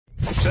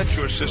Set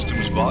your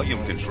system's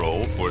volume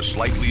control for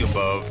slightly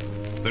above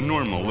the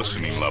normal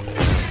listening level.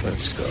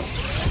 Let's go.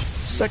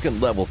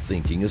 Second-level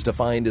thinking is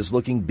defined as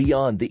looking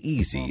beyond the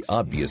easy,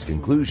 obvious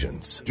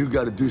conclusions. You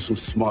got to do some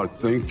smart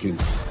thinking.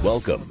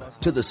 Welcome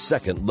to the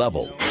second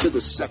level.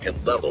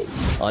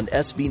 On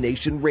SB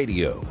Nation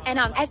Radio. And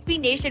on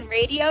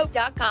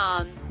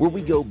SBNationRadio.com. Where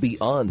we go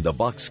beyond the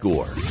box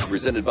score.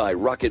 Presented by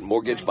Rocket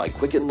Mortgage by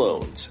Quicken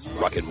Loans.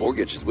 Rocket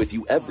Mortgage is with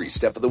you every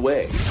step of the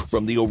way.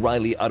 From the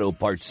O'Reilly Auto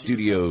Parts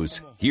Studios,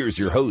 here's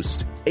your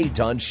host,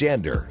 Eitan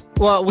Shander.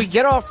 Well, we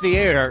get off the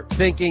air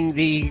thinking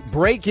the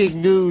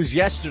breaking news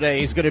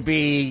yesterday is going to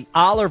be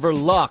Oliver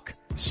Luck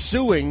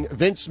suing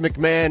Vince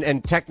McMahon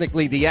and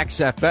technically the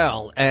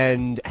XFL,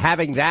 and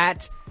having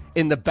that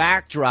in the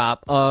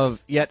backdrop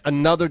of yet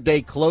another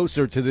day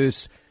closer to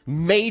this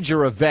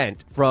major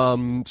event,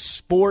 from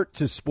sport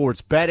to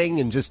sports betting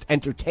and just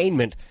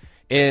entertainment,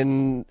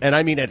 and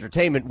I mean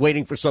entertainment,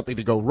 waiting for something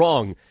to go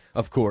wrong,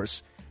 of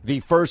course, the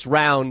first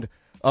round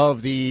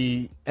of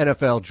the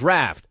NFL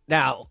draft.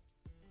 Now,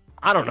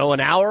 I don't know, an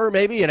hour,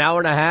 maybe an hour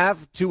and a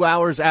half, 2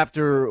 hours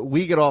after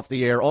we get off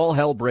the air, all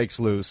hell breaks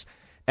loose,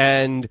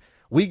 and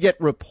we get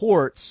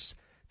reports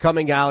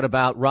coming out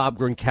about Rob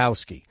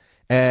Gronkowski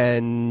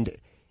and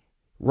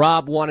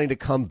Rob wanting to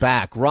come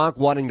back, Gronk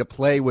wanting to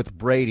play with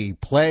Brady,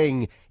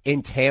 playing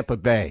in Tampa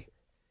Bay.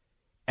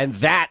 And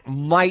that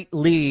might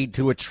lead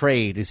to a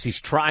trade as he's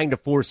trying to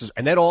force us.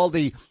 And then all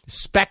the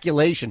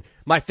speculation.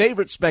 My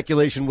favorite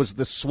speculation was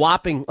the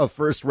swapping of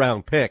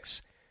first-round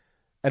picks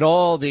and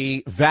all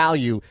the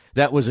value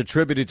that was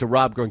attributed to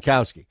Rob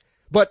Gronkowski.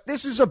 But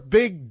this is a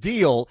big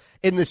deal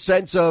in the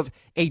sense of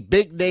a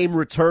big name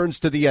returns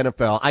to the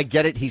NFL. I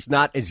get it. He's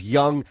not as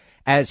young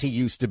as he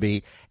used to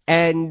be.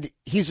 And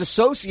he's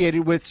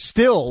associated with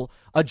still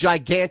a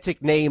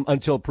gigantic name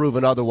until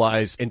proven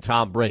otherwise in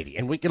Tom Brady.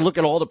 And we can look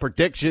at all the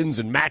predictions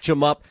and match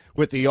them up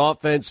with the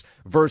offense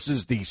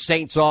versus the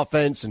Saints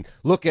offense and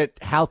look at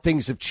how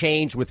things have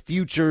changed with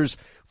futures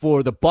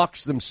for the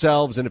Bucs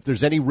themselves, and if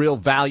there's any real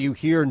value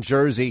here in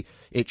Jersey,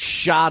 it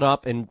shot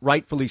up, and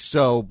rightfully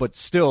so, but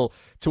still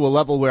to a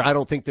level where I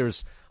don't think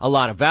there's a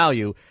lot of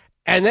value.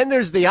 And then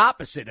there's the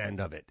opposite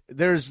end of it.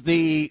 There's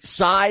the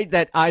side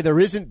that either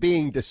isn't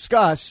being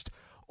discussed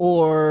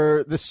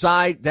or the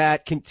side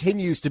that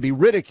continues to be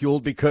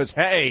ridiculed because,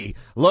 hey,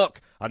 look,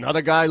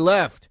 another guy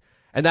left.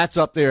 And that's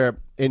up there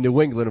in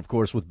New England, of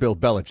course, with Bill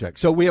Belichick.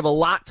 So we have a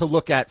lot to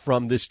look at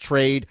from this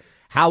trade,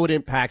 how it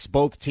impacts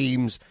both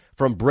teams,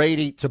 from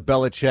Brady to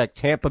Belichick,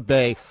 Tampa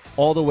Bay,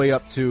 all the way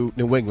up to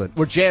New England.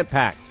 We're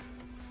jam-packed.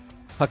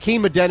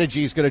 Hakeem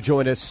Adeniji is going to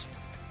join us.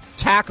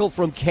 Tackle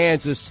from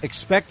Kansas,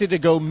 expected to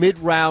go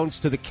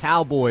mid-rounds to the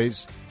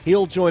Cowboys.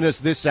 He'll join us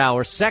this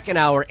hour. Second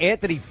hour,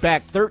 Anthony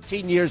Beck,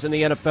 13 years in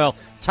the NFL,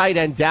 tight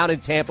end down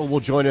in Tampa, will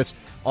join us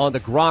on the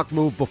Gronk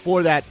move.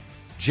 Before that,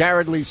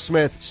 Jared Lee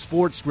Smith,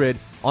 Sports Grid,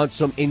 on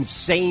some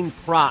insane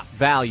prop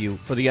value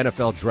for the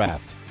NFL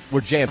draft. We're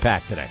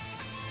jam-packed today.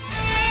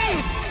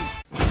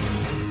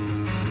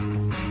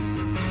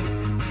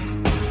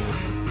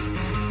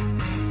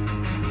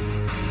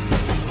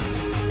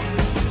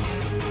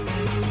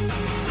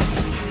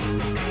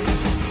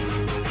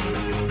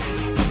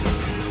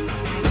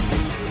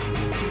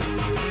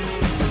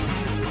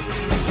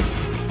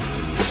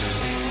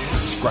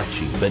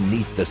 Scratching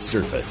beneath the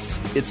surface.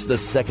 It's the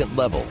second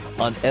level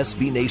on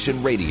SB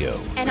Nation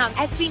Radio. And on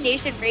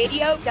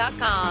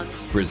SBNationRadio.com.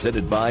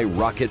 Presented by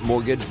Rocket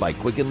Mortgage by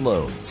Quicken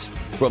Loans.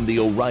 From the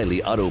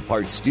O'Reilly Auto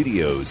Parts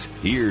Studios,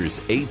 here's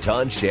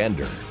Eitan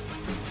Shander.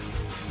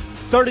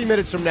 30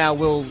 minutes from now,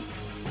 we'll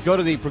go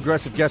to the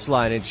Progressive Guest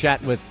Line and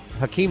chat with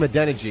Hakeem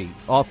Adeniji,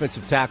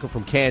 offensive tackle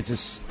from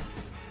Kansas.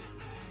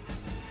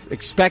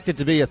 Expected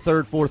to be a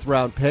third, fourth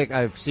round pick.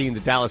 I've seen the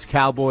Dallas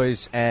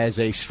Cowboys as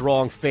a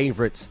strong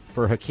favorite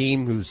for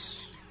Hakeem,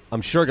 who's,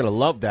 I'm sure, going to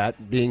love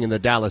that, being in the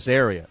Dallas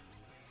area.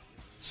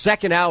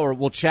 Second hour,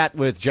 we'll chat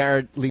with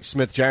Jared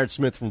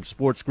Smith from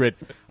Sports Grid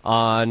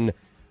on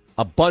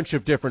a bunch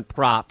of different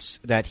props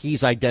that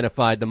he's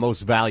identified the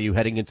most value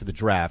heading into the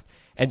draft.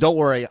 And don't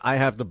worry, I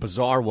have the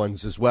bizarre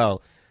ones as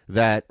well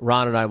that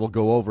Ron and I will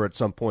go over at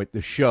some point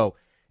this show.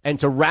 And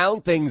to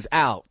round things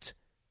out,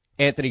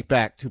 Anthony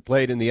Beck, who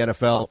played in the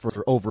NFL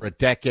for over a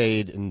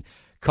decade and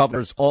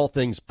covers all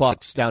things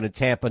Bucs down in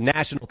Tampa,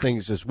 national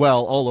things as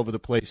well, all over the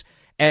place.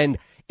 And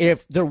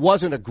if there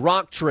wasn't a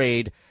Gronk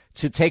trade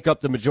to take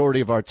up the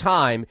majority of our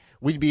time,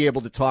 we'd be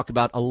able to talk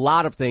about a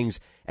lot of things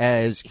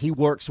as he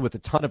works with a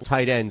ton of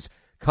tight ends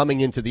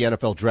coming into the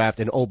NFL draft.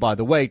 And, oh, by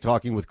the way,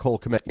 talking with Cole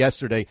Kmet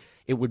yesterday,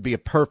 it would be a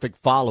perfect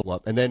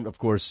follow-up. And then, of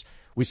course,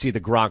 we see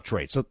the Gronk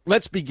trade. So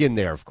let's begin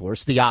there, of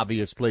course. The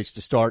obvious place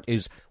to start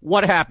is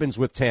what happens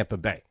with Tampa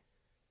Bay.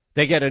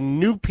 They get a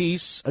new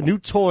piece, a new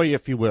toy,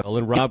 if you will,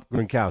 in Rob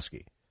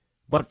Gronkowski.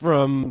 But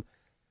from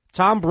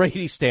Tom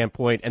Brady's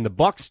standpoint and the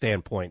Bucs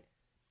standpoint,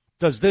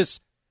 does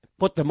this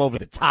put them over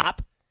the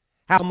top?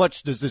 How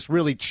much does this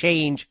really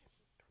change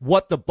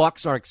what the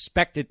Bucs are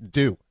expected to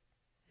do?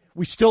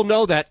 We still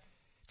know that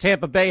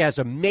Tampa Bay has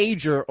a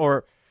major,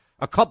 or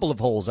a couple of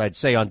holes, I'd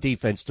say, on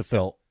defense to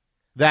fill,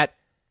 that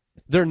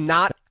they're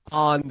not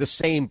on the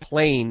same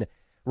plane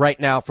right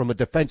now from a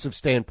defensive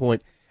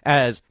standpoint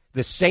as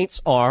the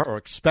Saints are, or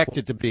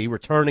expected to be,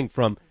 returning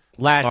from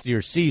last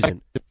year's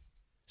season.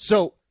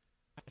 So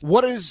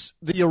what is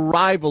the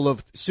arrival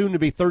of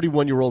soon-to-be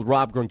 31-year-old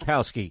Rob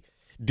Gronkowski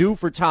do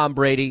for Tom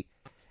Brady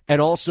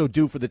and also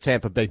do for the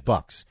Tampa Bay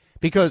Bucks?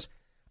 Because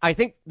I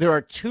think there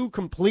are two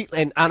complete,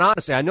 and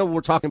honestly, I know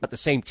we're talking about the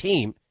same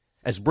team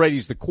as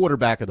Brady's the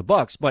quarterback of the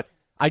Bucks, but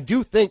I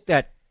do think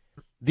that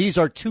these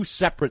are two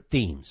separate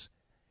themes.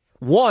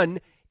 One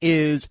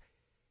is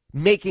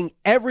making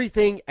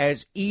everything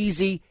as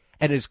easy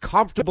and as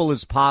comfortable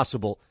as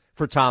possible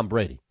for Tom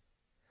Brady.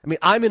 I mean,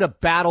 I'm in a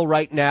battle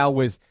right now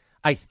with,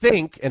 I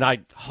think, and I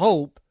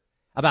hope,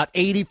 about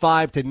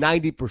 85 to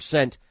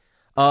 90%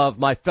 of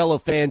my fellow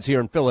fans here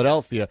in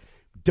Philadelphia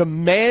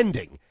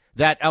demanding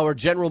that our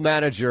general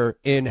manager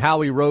in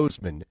Howie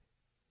Roseman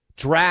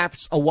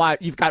drafts a wide.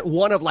 You've got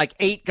one of like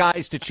 8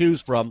 guys to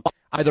choose from,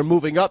 either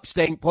moving up,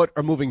 staying put,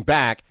 or moving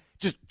back.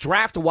 Just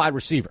draft a wide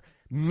receiver.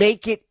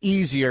 Make it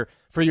easier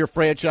for your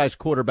franchise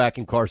quarterback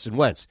in Carson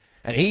Wentz.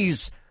 And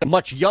he's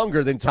much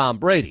younger than Tom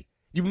Brady.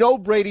 You know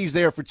Brady's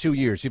there for 2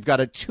 years. You've got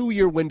a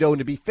 2-year window, and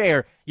to be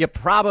fair, you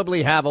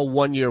probably have a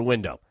 1-year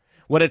window.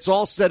 When it's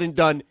all said and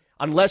done,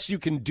 unless you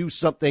can do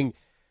something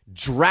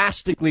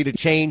drastically to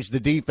change the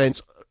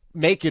defense,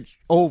 make it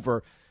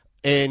over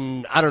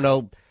in,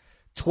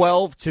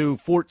 12 to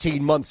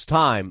 14 months'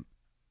 time,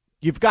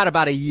 you've got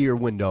about a year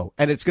window,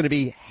 and it's going to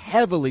be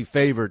heavily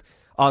favored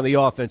on the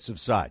offensive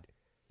side.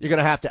 You're going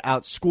to have to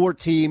outscore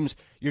teams.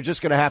 You're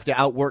just going to have to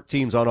outwork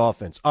teams on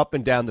offense, up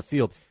and down the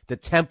field. The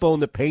tempo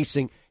and the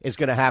pacing is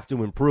going to have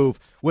to improve,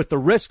 with the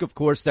risk, of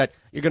course, that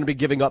you're going to be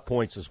giving up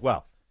points as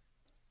well.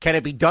 Can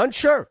it be done?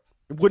 Sure.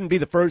 It wouldn't be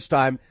the first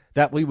time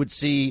that we would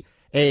see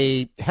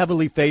a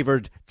heavily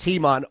favored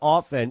team on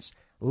offense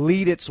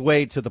lead its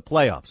way to the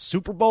playoffs.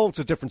 Super Bowl, it's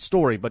a different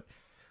story, but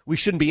we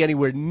shouldn't be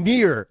anywhere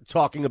near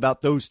talking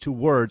about those two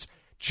words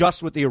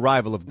just with the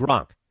arrival of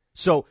Gronk.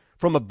 So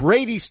from a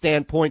Brady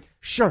standpoint,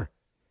 sure,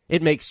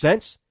 it makes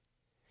sense.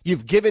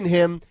 You've given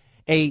him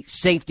a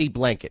safety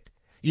blanket.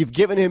 You've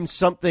given him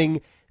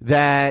something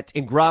that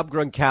in Rob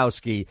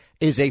Gronkowski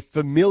is a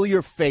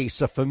familiar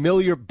face, a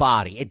familiar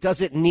body. It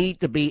doesn't need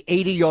to be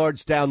 80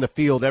 yards down the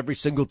field every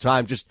single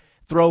time. Just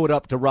throw it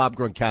up to Rob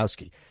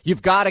Gronkowski.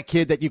 You've got a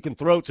kid that you can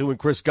throw to in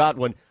Chris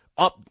Godwin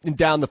up and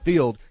down the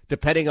field,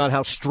 depending on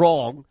how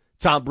strong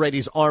Tom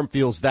Brady's arm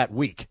feels that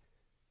week,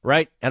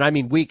 right? And I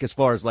mean weak as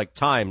far as like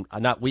time,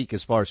 not weak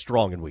as far as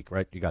strong and weak,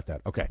 right? You got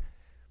that. Okay.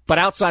 But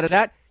outside of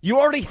that, you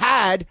already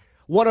had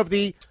one of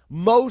the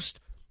most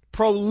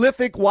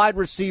prolific wide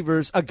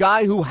receivers, a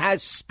guy who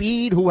has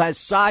speed, who has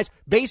size,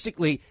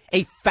 basically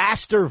a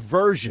faster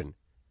version,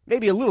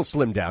 maybe a little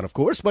slimmed down, of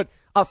course, but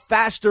a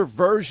faster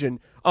version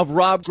of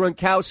Rob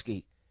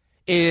Gronkowski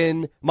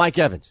in Mike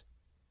Evans.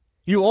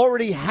 You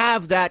already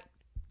have that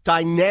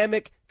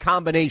dynamic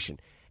combination.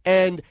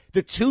 And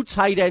the two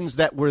tight ends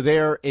that were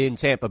there in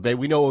Tampa Bay,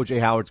 we know O.J.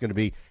 Howard's going to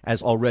be,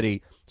 as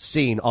already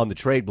seen on the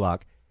trade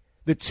block.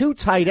 The two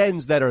tight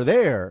ends that are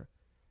there,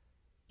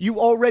 you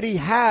already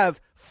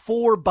have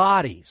 4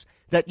 bodies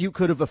that you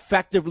could have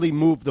effectively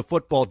moved the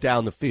football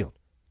down the field.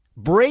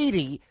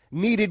 Brady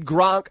needed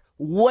Gronk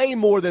way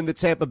more than the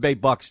Tampa Bay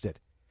Bucks did.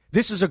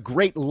 This is a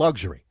great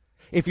luxury.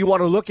 If you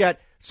want to look at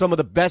some of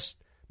the best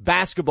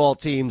basketball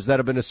teams that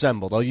have been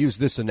assembled, I'll use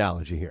this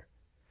analogy here,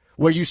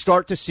 where you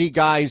start to see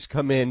guys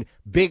come in,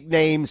 big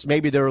names,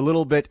 maybe they're a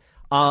little bit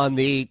on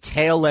the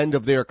tail end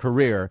of their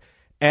career,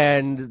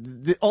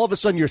 and all of a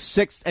sudden you're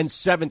 6th and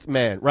 7th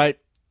man, right?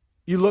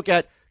 You look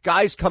at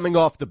guys coming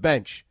off the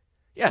bench.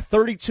 Yeah,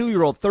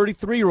 32-year-old,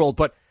 33-year-old,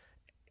 but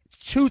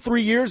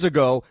 2-3 years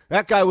ago,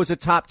 that guy was a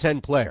top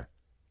 10 player.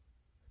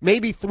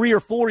 Maybe 3 or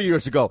 4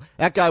 years ago,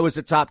 that guy was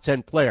a top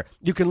 10 player.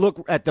 You can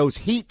look at those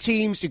Heat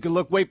teams. You can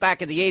look way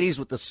back in the 80s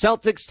with the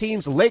Celtics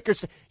teams, the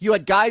Lakers. You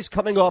had guys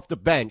coming off the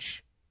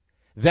bench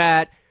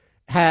that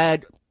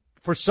had,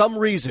 for some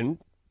reason,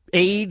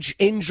 age,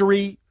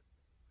 injury,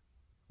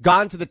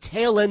 gone to the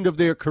tail end of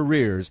their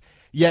careers,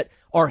 yet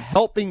are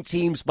helping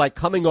teams by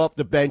coming off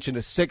the bench in a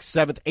 6th,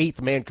 7th, 8th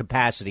man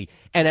capacity.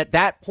 And at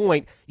that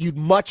point, you'd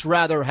much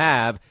rather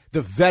have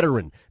the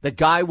veteran, the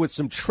guy with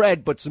some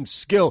tread but some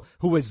skill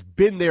who has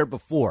been there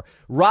before.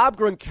 Rob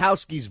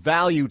Gronkowski's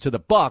value to the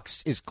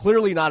Bucks is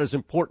clearly not as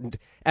important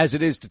as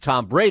it is to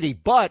Tom Brady,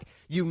 but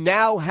you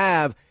now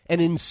have an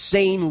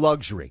insane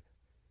luxury.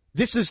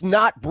 This is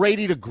not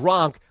Brady to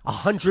Gronk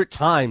 100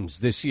 times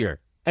this year.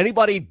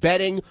 Anybody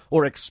betting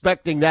or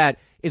expecting that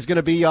is going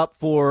to be up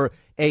for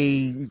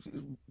a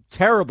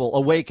terrible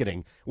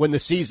awakening when the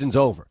season's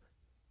over.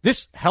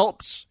 This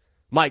helps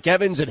Mike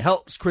Evans. It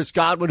helps Chris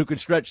Godwin, who can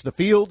stretch the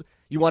field.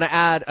 You want to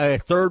add a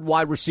third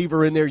wide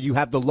receiver in there. You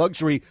have the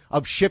luxury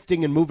of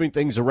shifting and moving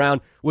things around,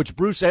 which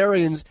Bruce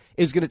Arians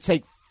is going to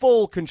take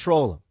full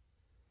control of.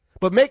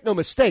 But make no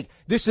mistake,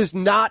 this is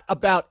not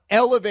about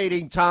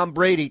elevating Tom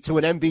Brady to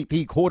an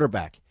MVP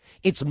quarterback.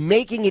 It's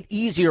making it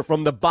easier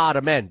from the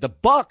bottom end. The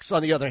Bucks,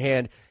 on the other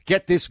hand,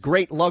 get this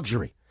great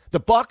luxury.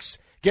 The Bucks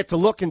get to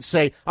look and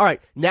say, all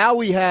right, now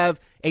we have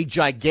a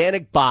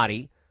gigantic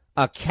body,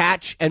 a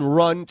catch and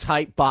run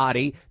type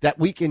body that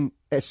we can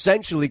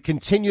essentially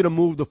continue to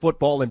move the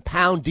football and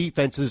pound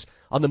defenses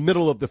on the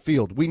middle of the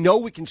field. We know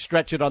we can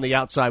stretch it on the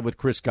outside with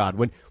Chris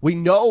Godwin. We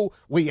know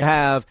we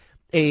have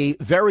a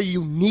very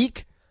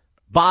unique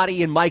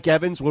body in Mike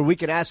Evans where we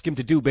can ask him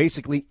to do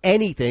basically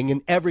anything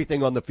and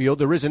everything on the field.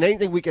 There isn't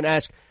anything we can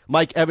ask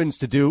Mike Evans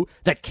to do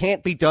that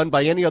can't be done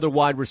by any other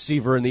wide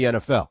receiver in the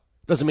NFL.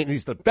 Doesn't mean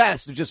he's the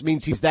best. It just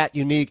means he's that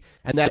unique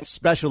and that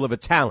special of a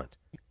talent.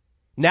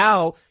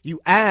 Now you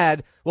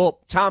add,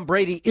 well, Tom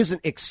Brady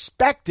isn't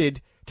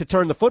expected to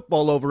turn the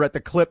football over at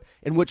the clip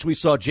in which we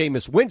saw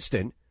Jameis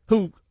Winston,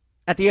 who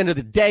at the end of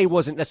the day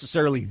wasn't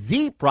necessarily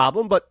the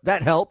problem, but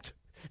that helped.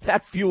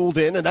 That fueled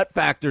in and that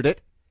factored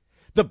it.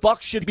 The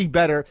Bucs should be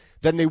better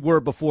than they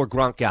were before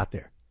Gronk got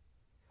there.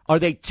 Are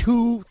they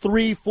 2,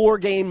 3, 4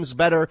 games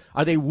better?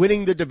 Are they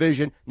winning the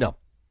division? No.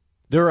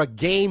 They're a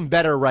game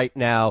better right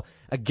now,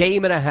 a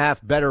game and a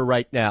half better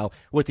right now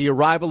with the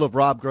arrival of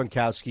Rob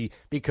Gronkowski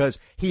because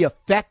he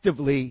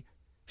effectively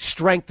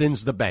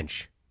strengthens the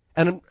bench.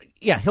 And,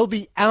 yeah, he'll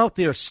be out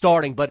there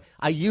starting, but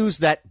I use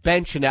that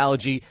bench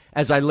analogy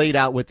as I laid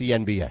out with the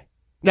NBA.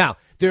 Now,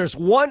 there's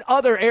one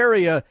other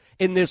area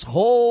in this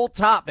whole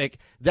topic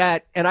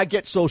that, and I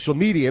get social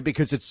media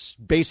because it's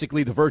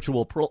basically the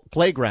virtual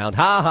playground.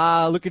 Ha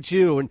ha, look at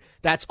you. And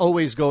that's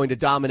always going to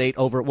dominate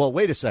over, well,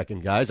 wait a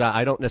second, guys.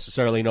 I don't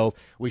necessarily know if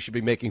we should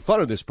be making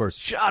fun of this person.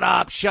 Shut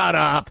up, shut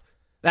up.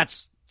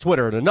 That's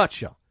Twitter in a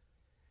nutshell.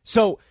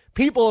 So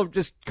people are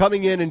just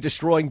coming in and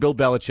destroying Bill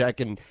Belichick,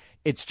 and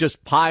it's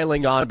just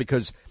piling on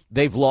because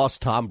they've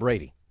lost Tom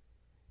Brady.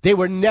 They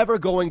were never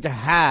going to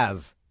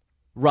have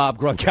Rob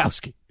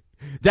Gronkowski.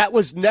 That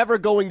was never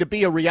going to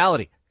be a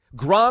reality.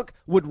 Gronk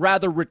would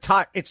rather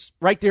retire. It's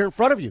right there in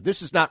front of you.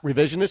 This is not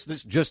revisionist.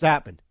 This just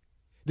happened.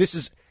 This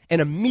is an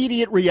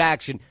immediate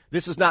reaction.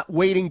 This is not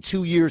waiting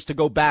 2 years to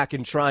go back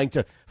and trying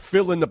to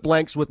fill in the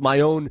blanks with my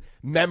own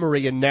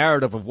memory and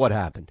narrative of what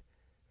happened.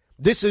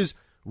 This is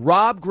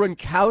Rob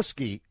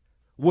Gronkowski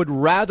would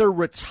rather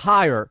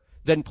retire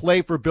than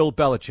play for Bill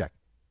Belichick.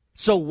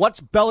 So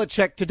what's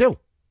Belichick to do?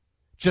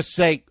 Just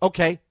say,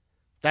 okay,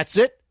 that's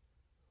it?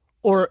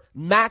 Or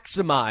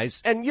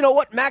maximize. And you know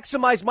what?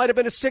 Maximize might have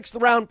been a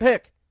 6th-round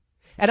pick.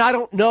 And I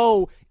don't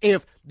know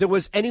if there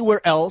was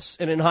anywhere else,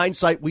 and in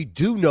hindsight, we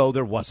do know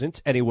there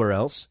wasn't anywhere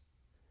else,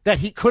 that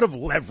he could have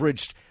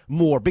leveraged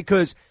more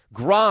because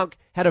Gronk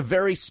had a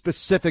very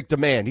specific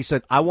demand. He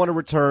said, I want to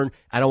return,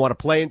 I don't want to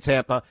play in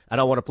Tampa, I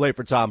don't want to play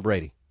for Tom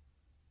Brady.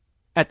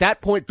 At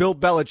that point, Bill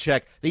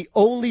Belichick, the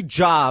only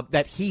job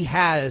that he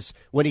has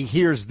when he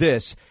hears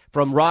this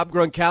from Rob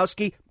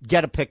Gronkowski,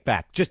 get a pick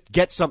back. Just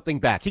get something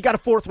back. He got a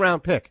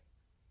 4th-round pick.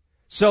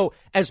 So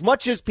as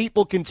much as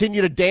people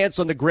continue to dance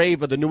on the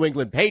grave of the New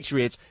England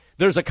Patriots,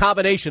 there's a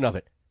combination of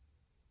it.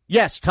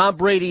 Yes, Tom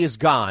Brady is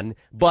gone,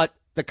 but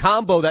the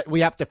combo that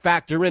we have to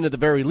factor in at the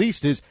very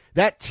least is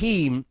that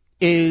team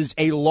is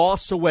a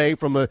loss away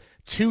from a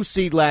 2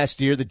 seed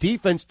last year. The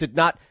defense did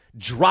not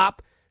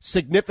drop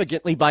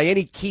significantly by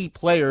any key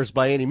players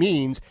by any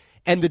means,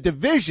 and the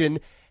division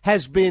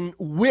has been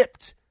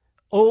whipped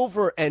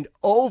over and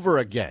over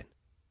again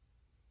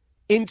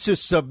into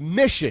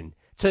submission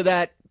to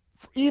that.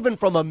 Even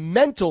from a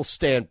mental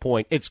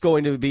standpoint, it's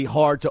going to be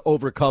hard to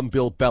overcome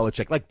Bill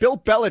Belichick. Like Bill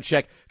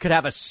Belichick could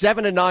have a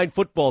 7-9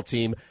 football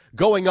team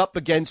going up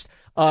against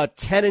a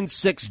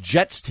 10-6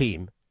 Jets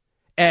team,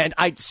 and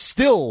I'd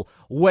still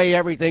weigh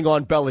everything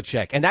on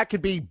Belichick. And that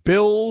could be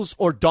Bills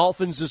or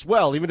Dolphins as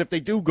well, even if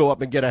they do go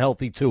up and get a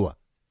healthy Tua.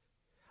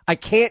 I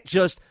can't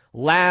just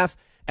laugh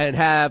and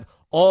have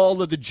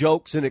all of the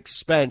jokes and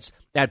expense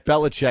at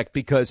Belichick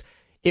because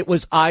it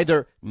was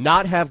either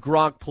not have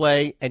Gronk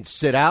play and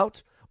sit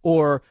out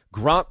or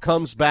Gronk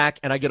comes back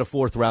and I get a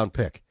 4th-round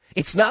pick.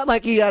 It's not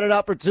like he had an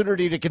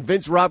opportunity to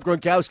convince Rob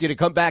Gronkowski to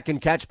come back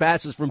and catch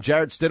passes from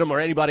Jarrett Stidham or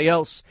anybody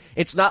else.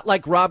 It's not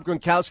like Rob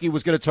Gronkowski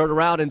was going to turn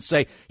around and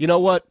say, you know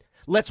what,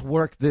 let's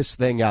work this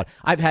thing out.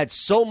 I've had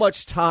so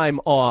much time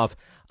off.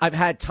 I've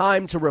had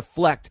time to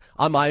reflect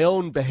on my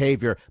own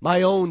behavior,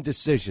 my own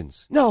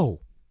decisions. No.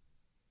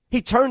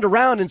 He turned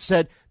around and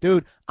said,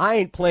 dude, I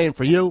ain't playing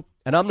for you,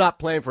 and I'm not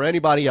playing for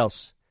anybody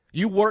else.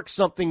 You work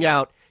something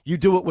out. You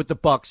do it with the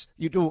Bucs.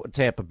 You do it with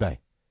Tampa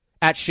Bay.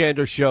 At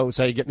Shandor Show is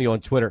how you get me on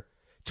Twitter.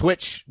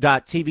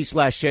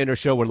 Twitch.tv/Shandor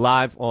Show. We're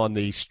live on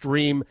the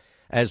stream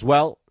as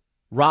well.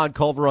 Ron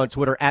Culver on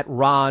Twitter, at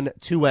Ron,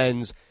 2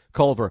 N's,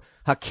 Culver.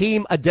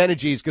 Hakeem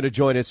Adeniji is going to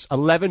join us,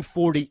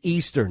 11:40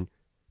 Eastern.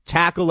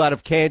 Tackle out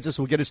of Kansas.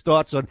 We'll get his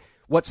thoughts on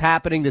what's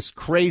happening, this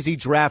crazy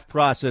draft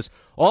process.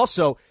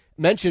 Also,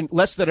 mentioned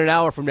less than an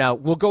hour from now,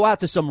 we'll go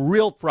out to some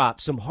real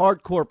props, some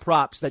hardcore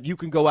props that you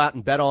can go out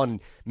and bet on and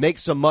make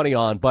some money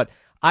on. But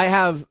I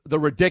have the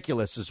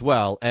ridiculous as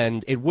well,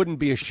 and it wouldn't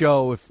be a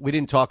show if we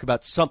didn't talk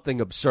about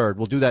something absurd.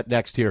 We'll do that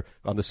next here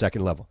on The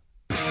Second Level.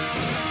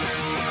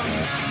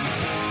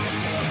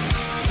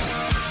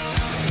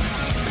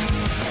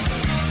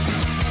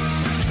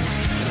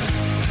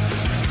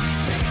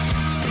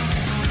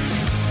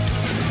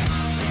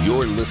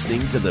 You're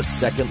listening to The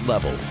Second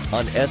Level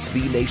on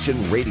SB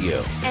Nation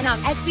Radio. And on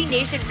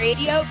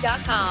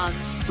SBNationRadio.com.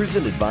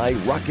 Presented by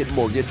Rocket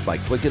Mortgage by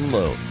Quicken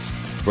Loans.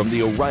 From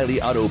the O'Reilly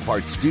Auto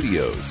Parts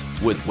Studios,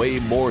 with way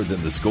more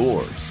than the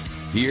scores,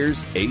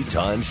 here's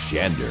Eitan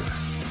Shander.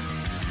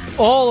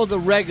 All of the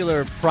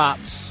regular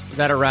props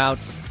that are out,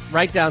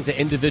 right down to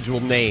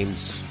individual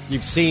names,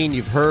 you've seen,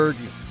 you've heard,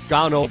 you've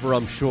gone over,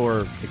 I'm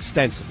sure,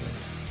 extensively.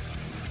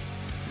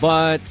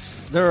 But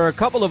there are a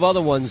couple of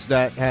other ones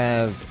that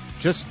have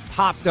just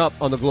popped up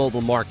on the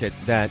global market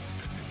that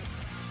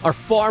are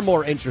far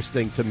more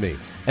interesting to me,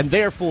 and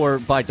therefore,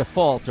 by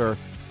default, are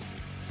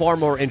far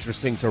more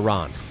interesting to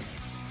Ron.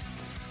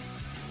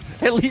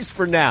 At least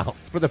for now,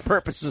 for the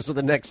purposes of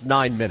the next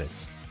 9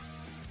 minutes.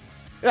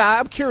 Yeah,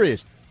 I'm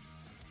curious,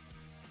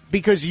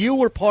 because you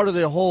were part of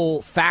the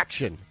whole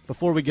faction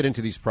before we get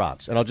into these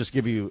props, and I'll just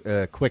give you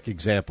a quick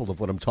example of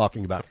what I'm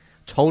talking about.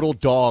 Total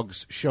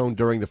dogs shown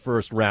during the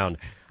first round.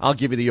 I'll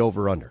give you the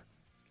over-under.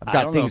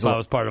 I don't know if I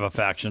was part of a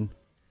faction.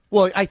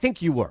 Well, I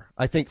think you were.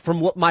 I think from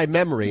what my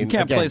memory. You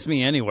can't place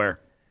me anywhere.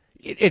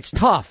 It's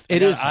tough.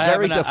 It is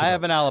very difficult. I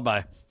have an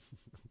alibi.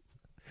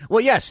 Well,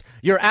 yes,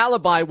 your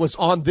alibi was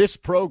on this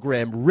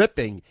program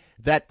ripping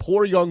that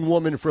poor young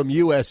woman from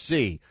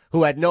USC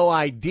who had no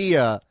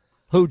idea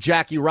who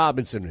Jackie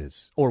Robinson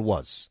is, or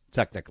was,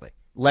 technically.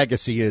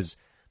 Legacy is,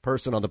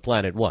 person on the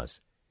planet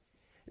was.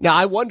 Now,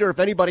 I wonder if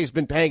anybody's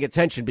been paying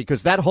attention,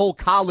 because that whole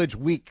college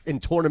week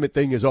and tournament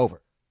thing is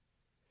over.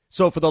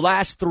 So for the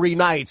last 3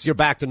 nights, you're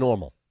back to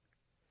normal.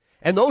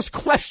 And those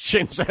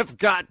questions have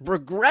got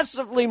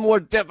progressively more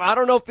difficult. I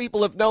don't know if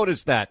people have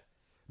noticed that,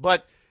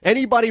 but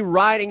anybody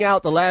riding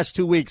out the last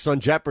 2 weeks on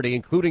Jeopardy,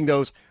 including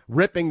those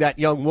ripping that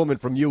young woman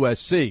from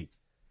USC,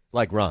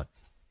 like Ron,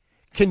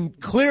 can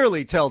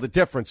clearly tell the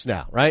difference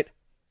now, right?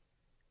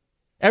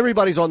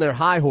 Everybody's on their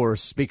high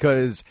horse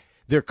because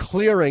they're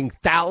clearing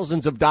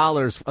thousands of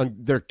dollars on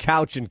their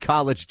couch in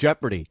college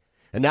Jeopardy.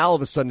 And now all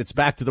of a sudden it's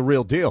back to the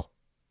real deal.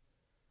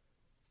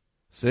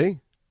 See?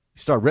 You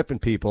start ripping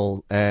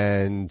people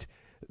and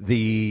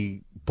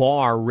the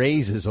bar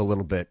raises a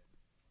little bit.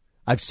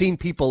 I've seen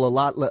people a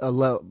lot,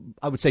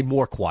 I would say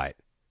more quiet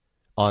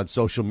on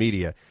social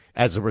media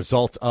as a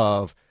result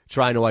of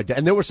trying to identify.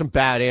 And there were some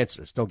bad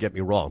answers, don't get me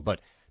wrong, but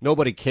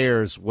nobody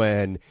cares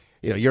when,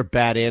 your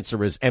bad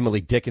answer is Emily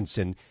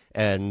Dickinson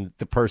and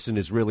the person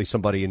is really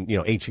somebody in,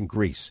 ancient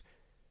Greece.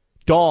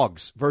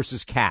 Dogs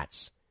versus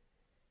cats.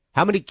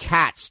 How many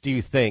cats do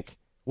you think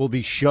will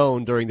be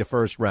shown during the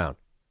first round?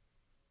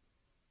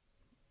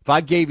 If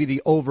I gave you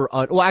the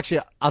over-under, well, actually,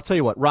 I'll tell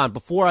you what, Ron,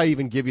 before I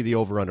even give you the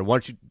over-under, why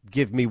don't you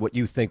give me what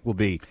you think will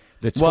be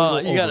the total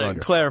over-under? Well, you got to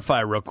clarify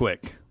real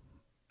quick.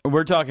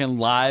 We're talking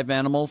live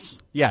animals?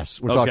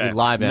 Yes, we're talking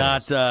live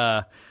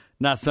animals.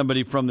 Not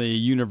somebody from the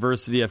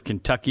University of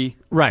Kentucky?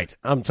 Right.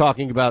 I'm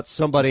talking about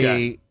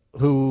somebody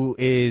who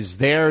is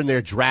there in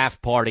their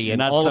draft party, and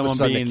not all of a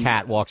sudden a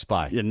cat walks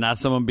by. Yeah, not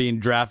someone being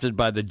drafted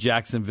by the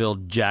Jacksonville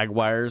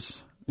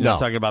Jaguars? You're not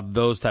talking about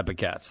those type of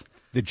cats.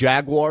 The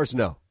Jaguars?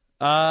 No.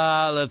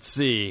 Let's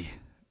see.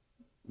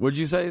 What'd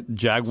you say?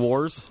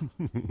 Jaguars?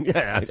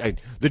 Yeah,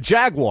 the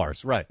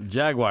Jaguars, right.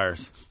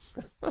 Jaguars.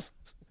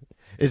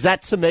 Is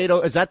that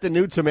tomato? Is that the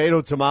new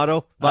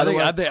tomato? By the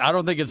way? I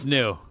don't think it's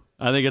new.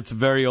 I think it's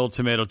very old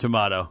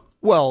tomato.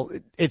 Well,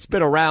 it's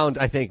been around,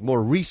 I think,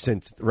 more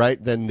recent,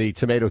 right, than the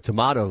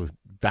tomato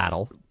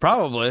battle.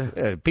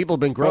 Probably. People have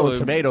been growing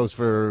tomatoes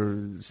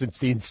since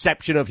the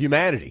inception of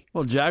humanity.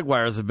 Well,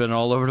 Jaguars have been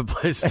all over the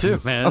place,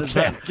 too, man.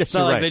 Okay, it's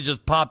not like they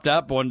just popped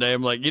up one day.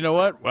 I'm like, you know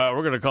what? Well,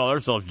 we're going to call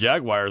ourselves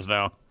Jaguars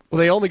now. Well,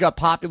 they only got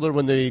popular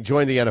when they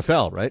joined the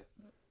NFL, right?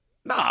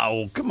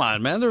 No, come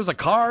on, man. There was a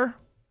car.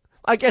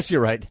 I guess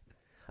you're right.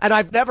 And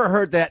I've never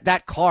heard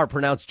that car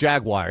pronounced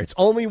Jaguar. It's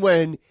only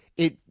when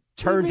it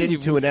turned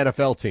into an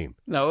NFL team.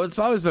 No, it's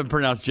always been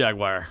pronounced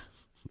Jaguar.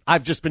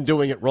 I've just been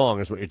doing it wrong,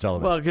 is what you're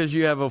telling me. Well, because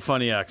you have a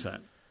funny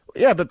accent.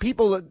 Yeah, but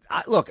people,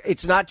 look,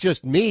 it's not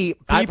just me.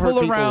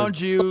 People around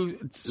you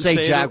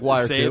say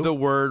Jaguar, say the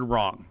word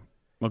wrong.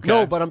 Okay.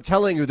 No, but I'm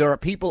telling you, there are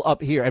people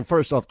up here, and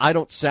first off, I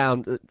don't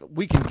sound,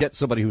 we can get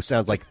somebody who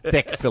sounds like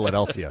thick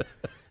Philadelphia.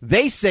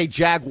 They say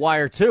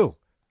Jaguar, too.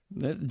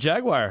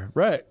 Jaguar,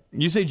 right.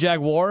 You say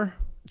Jaguar?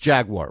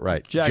 Jaguar,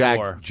 right.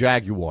 Jaguar.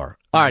 Jaguar.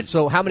 All right,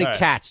 so how many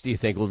cats do you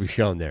think will be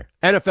shown there?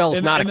 NFL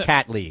is not a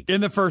cat league.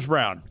 In the first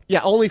round? Yeah,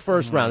 only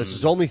first round. This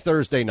is only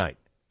Thursday night.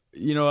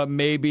 You know what,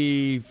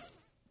 maybe,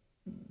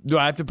 do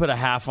I have to put a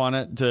half on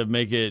it to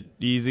make it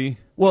easy?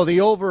 Well, the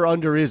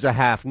over-under is a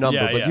half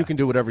number, but you can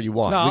do whatever you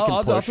want. No,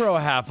 I'll throw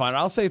a half on it.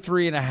 I'll say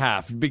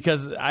 3.5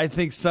 because I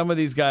think some of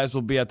these guys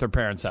will be at their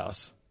parents'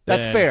 house.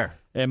 That's fair.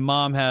 And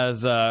Mom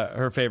has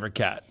her favorite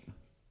cat.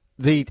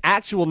 The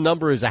actual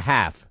number is a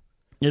half.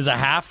 Is a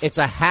half? It's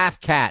a half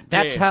cat.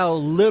 That's how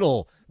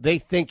little they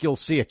think you'll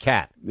see a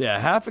cat. Yeah,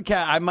 half a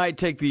cat. I might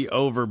take the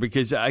over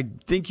because I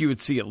think you would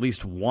see at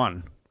least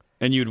one,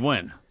 and you'd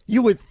win.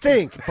 You would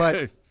think,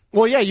 but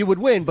well, yeah, you would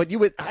win, but you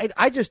would.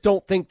 I just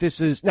don't think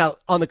this is now.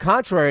 On the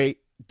contrary,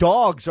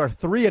 dogs are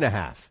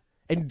 3.5,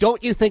 and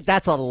don't you think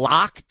that's a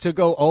lock to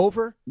go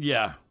over?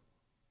 Yeah.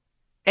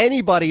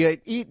 anybody,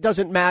 it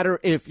doesn't matter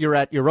if you're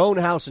at your own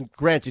house, and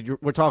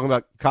granted, we're talking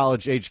about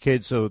college-age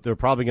kids, so they're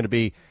probably going to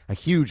be a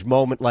huge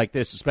moment like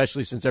this,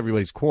 especially since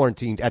everybody's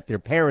quarantined at their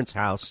parents'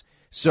 house,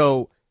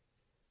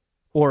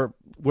 or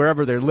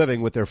wherever they're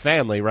living with their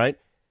family, right?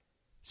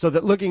 So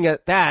that looking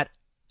at that,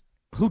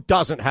 who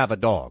doesn't have a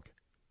dog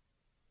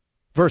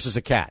versus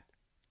a cat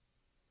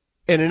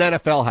in an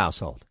NFL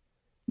household?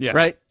 Yeah.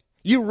 Right?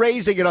 You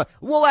raising it up.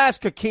 We'll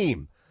ask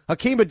Hakeem.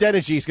 Hakeem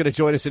Adeniji is going to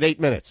join us in 8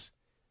 minutes.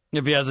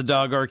 If he has a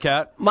dog or a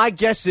cat? My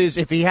guess is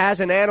if he has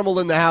an animal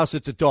in the house,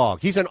 it's a dog.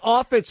 He's an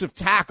offensive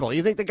tackle.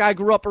 You think the guy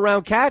grew up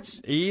around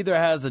cats? He either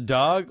has a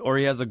dog or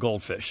he has a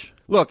goldfish.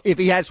 Look, if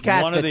he has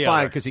cats, one or that's the fine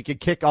other. because he could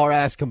kick our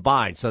ass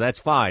combined. So that's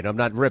fine. I'm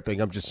not ripping.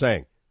 I'm just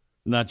saying.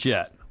 Not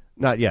yet.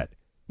 Not yet.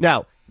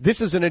 Now,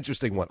 this is an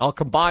interesting one. I'll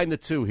combine the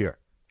two here.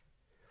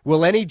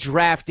 Will any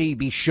draftee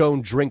be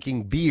shown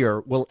drinking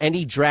beer? Will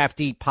any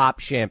draftee pop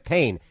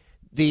champagne?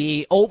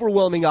 The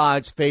overwhelming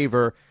odds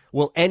favor,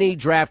 will any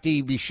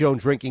draftee be shown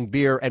drinking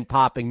beer and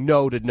popping?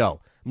 No to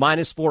no.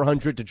 Minus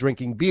 400 to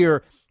drinking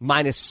beer,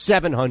 minus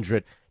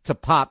 700 to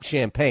pop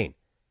champagne.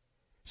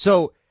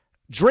 So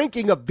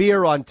drinking a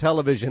beer on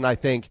television, I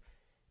think,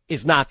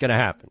 is not going to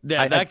happen.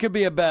 Yeah, that could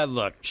be a bad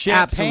look.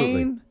 Champagne?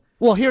 Absolutely.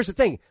 Well, here's the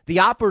thing. The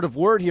operative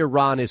word here,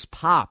 Ron, is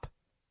pop,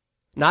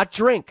 not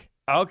drink.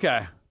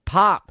 Okay.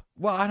 Pop.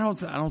 Well, I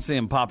don't see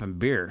him popping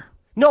beer.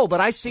 No,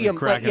 but I see him.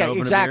 cracking Yeah, open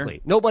a exactly.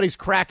 beer? Nobody's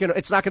cracking.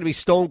 It's not going to be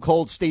Stone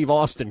Cold Steve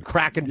Austin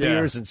cracking Yeah.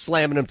 beers and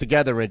slamming them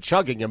together and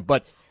chugging them.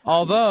 But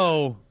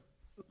Although,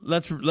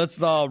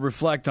 let's all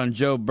reflect on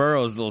Joe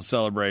Burrow's little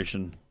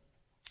celebration.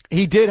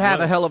 he did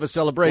have a hell of a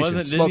celebration,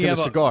 Didn't smoking he a have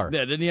cigar.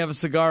 Yeah, didn't he have a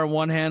cigar in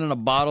one hand and a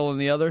bottle in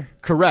the other?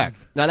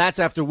 Correct. Now, that's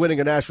after winning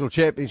a national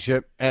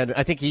championship, and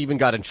I think he even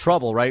got in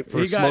trouble, right,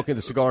 for smoking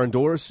the cigar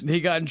indoors.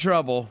 He got in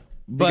trouble.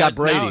 But got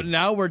Brady.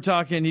 Now we're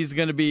talking he's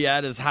going to be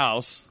at his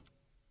house,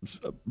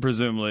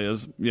 presumably,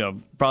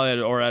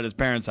 probably or at his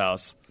parents'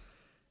 house,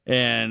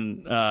 and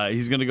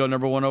he's going to go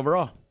number one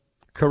overall.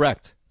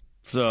 Correct.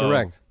 So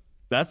Correct.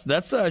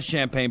 That's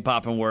champagne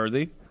popping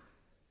worthy.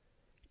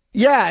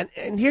 Yeah,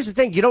 and here's the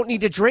thing. You don't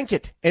need to drink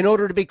it in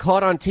order to be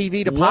caught on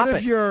TV to pop What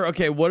if it. you're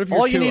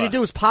All you Tua? need to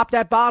do is pop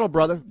that bottle,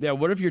 brother. Yeah,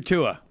 what if you're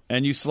Tua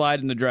and you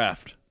slide in the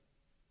draft?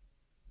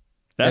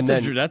 And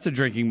then- That's a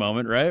drinking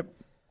moment, right?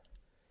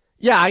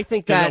 Yeah, I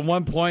think 'Cause that. at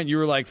one point you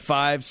were like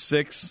 5,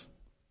 6,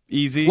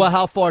 easy. Well,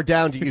 how far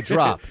down do you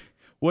drop?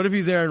 What if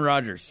he's Aaron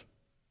Rodgers?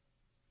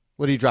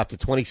 What do you drop to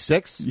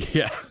 26?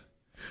 Yeah,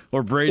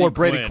 or Brady Or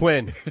Brady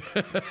Quinn.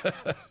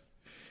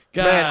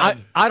 God.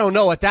 Man, I don't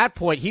know. At that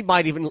point, he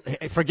might even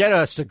forget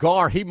a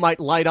cigar. He might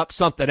light up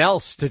something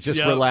else to just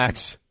Yep.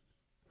 relax.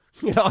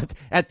 You know,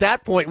 at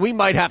that point, we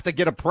might have to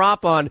get a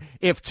prop on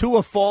if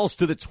Tua falls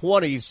to the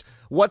 20s.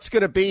 What's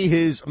going to be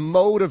his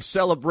mode of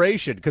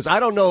celebration? Because I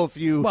don't know if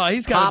you Well,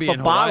 he's got to pop be a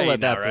in bottle Hawaii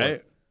at that now, point.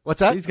 right? What's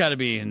that? He's got to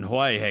be in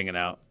Hawaii hanging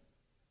out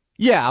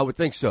Yeah, I would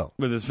think so.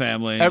 with his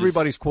family. and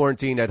Everybody's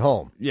quarantined at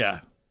home. just- yeah.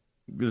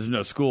 There's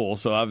no school,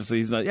 so obviously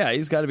he's not. Yeah,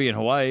 he's got to be in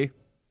Hawaii.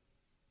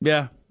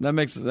 Yeah, that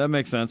makes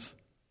sense.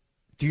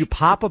 Do you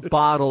pop a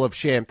bottle of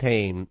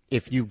champagne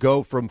if you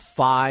go from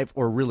 5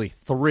 or really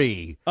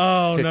 3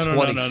 Oh to no,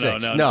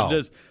 26? no.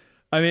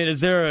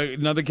 Is there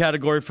another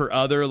category for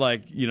other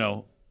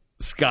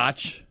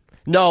scotch?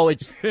 No,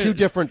 it's two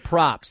different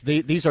props.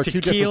 These are two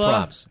different Tequila,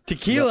 props.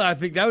 tequila. I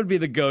think that would be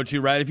the go-to,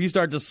 right? If you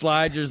start to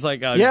slide, you're just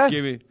like, Yeah. just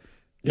give me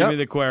Yep.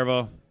 the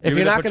Cuervo. If Give me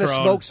you're the not going to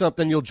Patron. smoke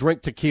something, you'll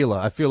drink tequila.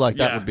 I feel like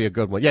that Yeah. would be a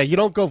good one. Yeah, you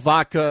don't go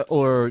vodka,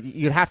 or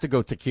you'd have to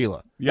go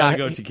tequila. you gotta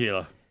Now, go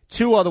tequila.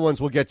 Two other ones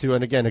we'll get to,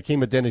 and again,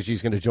 Hakeem Adeniji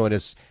is going to join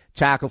us.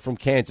 Tackle from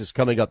Kansas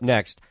coming up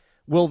next.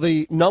 Will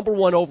the number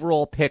one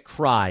overall pick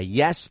cry?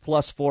 Yes,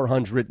 plus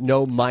 400.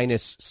 No,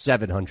 minus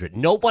 700.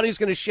 Nobody's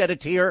going to shed a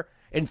tear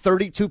in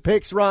 32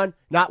 picks, Ron?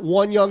 Not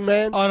one young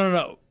man? I don't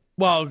know.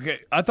 Well, okay.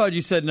 I thought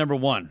you said number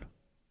one.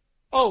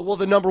 Oh, well,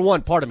 the number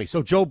one, pardon me.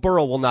 So Joe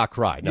Burrow will not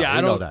cry. No, Yeah,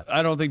 we know that.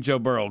 I don't think Joe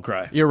Burrow will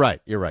cry. You're right.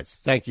 You're right.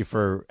 Thank you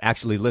for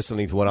actually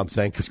listening to what I'm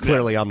saying, because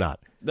clearly I'm not.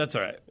 That's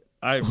all right.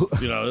 It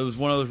was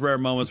one of those rare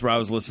moments where I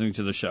was listening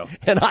to the show.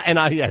 And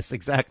I, yes,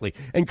 exactly.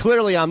 And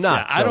clearly I'm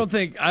not. Yeah, I don't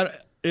think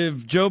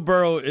if Joe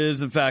Burrow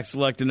is in fact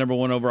selected number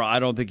one overall, I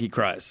don't think he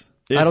cries.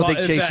 I don't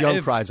think Chase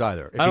Young cries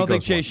either. if I he don't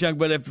think goes Chase Young,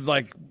 but if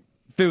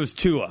it was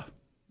Tua, one.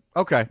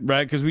 Okay.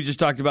 right? Because we just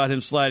talked about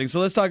him sliding. So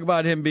let's talk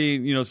about him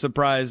being,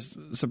 surprise.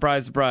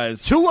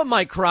 Tua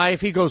might cry if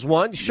he goes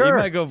one. He Sure.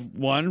 might go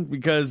one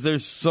because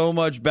there's so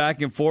much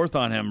back and forth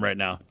on him right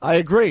now. I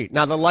agree.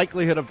 Now, the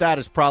likelihood of that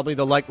is probably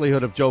the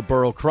likelihood of Joe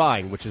Burrow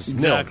crying, which is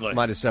Exactly. nil,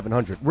 minus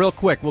 700. Real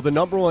quick, will the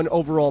number one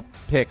overall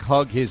pick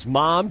hug his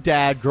mom,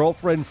 dad,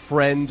 girlfriend,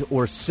 friend,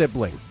 or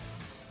sibling?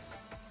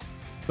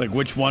 Like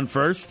which one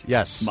first?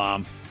 Yes.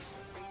 Mom.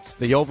 It's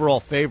the overall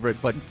favorite,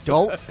 but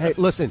don't, hey,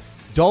 listen,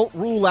 don't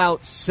rule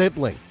out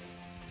sibling.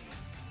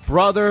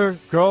 Brother,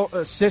 girl,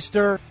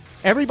 sister,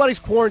 everybody's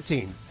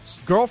quarantined.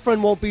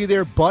 Girlfriend won't be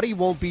there, buddy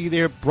won't be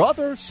there,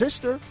 brother,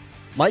 sister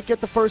might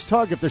get the first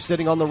hug if they're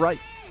sitting on the right.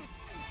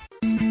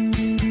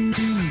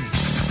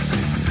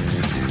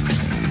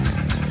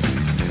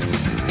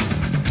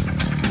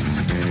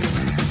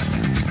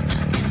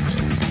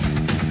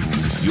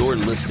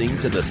 You're listening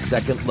to The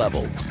Second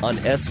Level on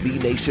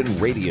SB Nation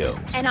Radio.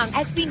 And on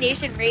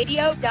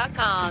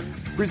SBNationRadio.com.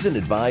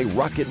 Presented by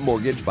Rocket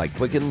Mortgage by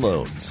Quicken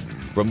Loans.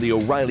 From the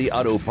O'Reilly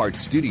Auto Parts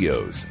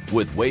Studios,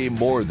 with way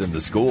more than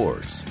the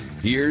scores,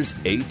 here's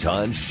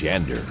Eitan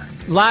Shander.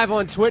 Live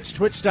on Twitch,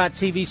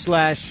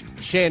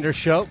 twitch.tv/Shander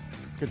Show. You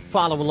can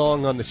follow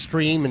along on the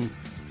stream and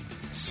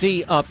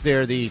see up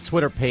there the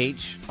Twitter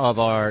page of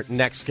our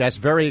next guest.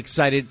 Very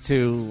excited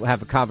to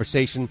have a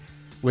conversation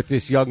with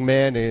this young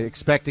man,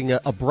 expecting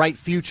a bright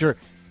future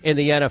in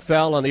the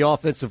NFL on the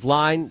offensive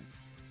line.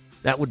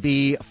 That would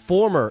be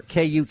former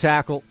KU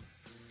tackle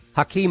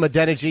Hakeem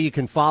Adeniji. You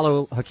can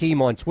follow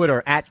Hakeem on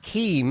Twitter at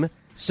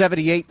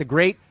Keem78, the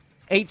great.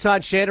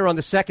 Eitan Shander on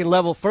The Second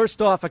Level.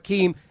 First off,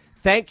 Hakeem,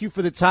 thank you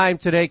for the time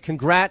today.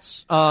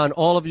 Congrats on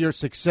all of your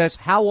success.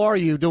 How are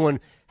you doing?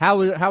 How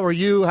are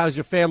you? How's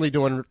your family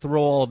doing through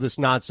all of this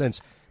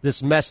nonsense,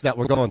 this mess that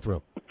we're going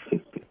through?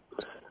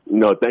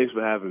 No, thanks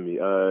for having me.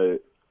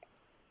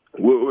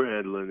 We're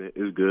handling it.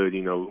 It's good.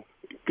 You know,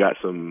 get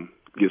some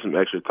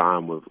extra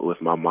time with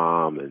my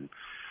mom and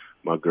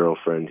my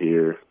girlfriend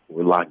here.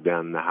 We're locked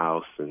down in the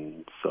house,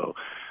 and so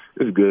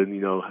it's good. You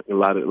know, a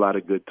lot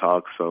of good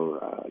talk.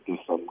 So I guess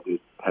something good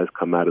has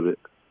come out of it.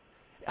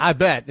 I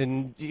bet,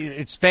 and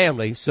it's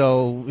family,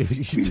 so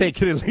you take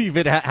it and leave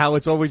it how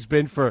it's always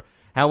been for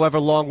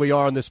however long we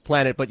are on this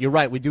planet. But you're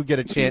right, we do get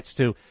a chance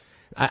to,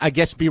 I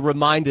guess, be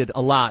reminded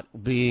a lot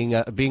being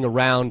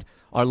around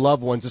our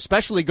loved ones,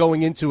 especially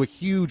going into a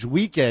huge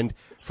weekend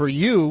for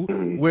you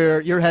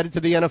where you're headed to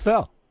the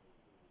NFL.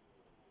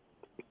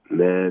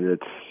 Man,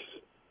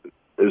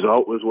 it's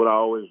what I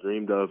always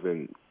dreamed of,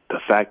 and the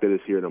fact that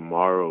it's here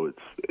tomorrow,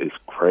 it's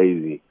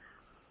crazy.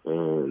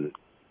 And,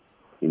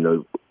 you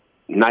know,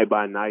 night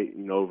by night,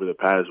 you know, over the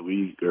past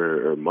week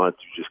or month,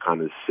 you just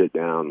kind of sit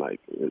down,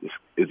 like,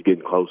 it's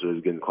getting closer,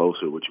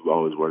 what you've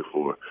always worked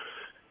for.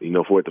 You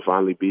know, for it to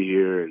finally be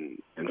here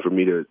and for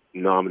me to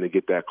know I'm going to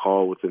get that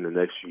call within the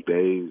next few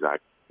days, I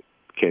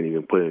can't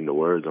even put it into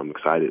words. I'm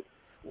excited.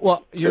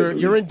 Well,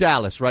 you're in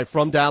Dallas, right?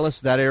 From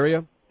Dallas, that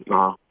area?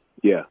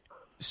 Yeah.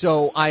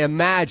 So I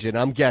imagine,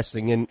 I'm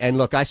guessing, and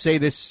look, I say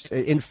this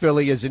in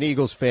Philly as an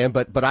Eagles fan,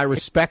 but I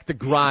respect the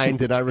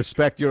grind and I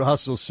respect your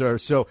hustle, sir.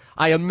 So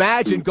I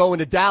imagine going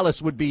to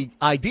Dallas would be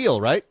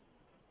ideal, right?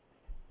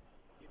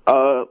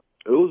 It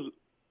was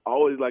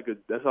always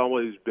that's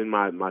always been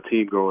my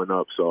team growing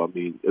up. So I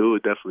mean, it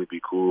would definitely be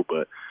cool,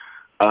 but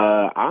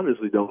I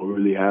honestly don't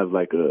really have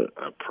like a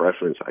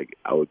preference.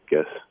 I would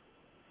guess.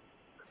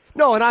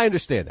 No, and I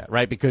understand that,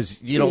 right?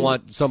 Because you don't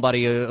want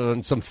somebody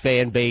on some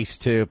fan base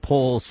to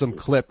pull some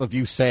clip of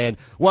you saying,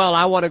 "Well,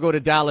 I want to go to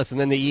Dallas," and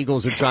then the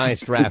Eagles or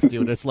Giants draft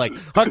you, and it's like,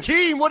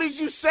 Hakeem, what did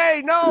you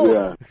say?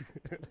 No,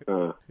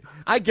 yeah.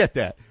 I get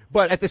that,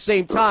 but at the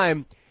same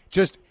time,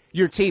 just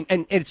your team,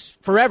 and it's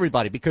for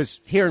everybody, because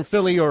here in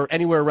Philly or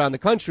anywhere around the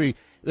country,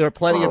 there are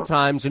plenty of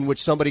times in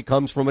which somebody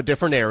comes from a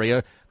different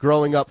area,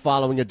 growing up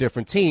following a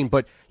different team.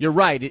 But you're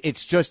right,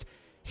 it's just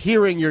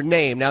hearing your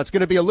name. Now, it's going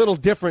to be a little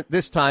different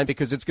this time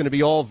because it's going to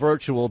be all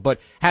virtual, but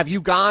have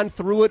you gone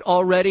through it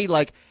already?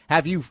 Like,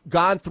 have you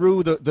gone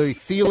through the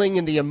feeling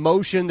and the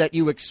emotion that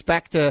you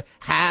expect to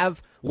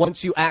have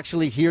once you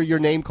actually hear your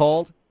name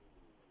called?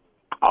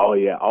 Oh,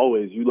 yeah,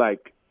 always. You you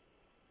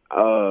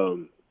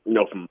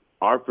know, from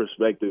our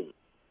perspective,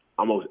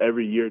 almost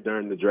every year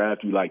during the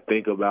draft, you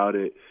think about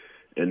it,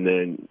 and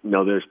then, you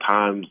know, there's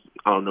times,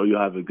 I don't know, you'll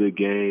have a good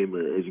game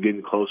or it's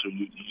getting closer.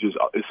 You just,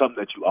 it's something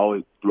that you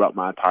always, throughout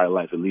my entire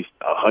life, at least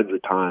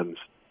 100 times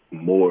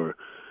more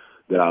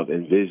that I've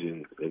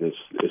envisioned, and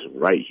it's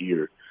right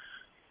here.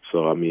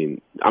 So I mean,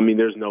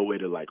 there's no way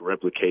to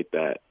replicate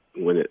that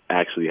when it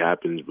actually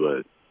happens,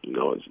 but you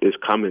know, it's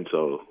coming,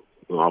 so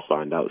I'll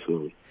find out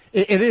soon.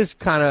 It is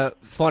kind of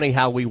funny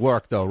how we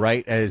work, though,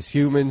 right, as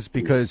humans,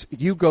 because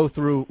you go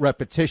through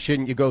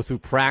repetition, you go through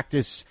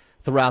practice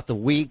throughout the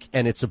week,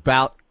 and it's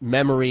about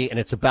memory, and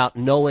it's about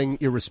knowing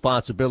your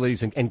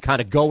responsibilities and kind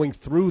of going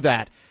through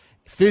that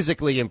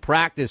physically in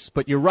practice.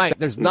 But you're right,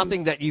 there's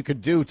nothing that you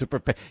could do to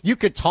prepare. You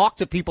could talk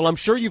to people. I'm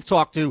sure you've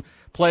talked to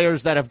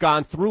players that have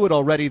gone through it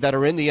already that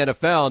are in the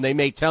NFL, and they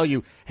may tell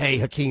you, hey,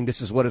 Hakeem, this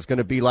is what it's going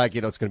to be like.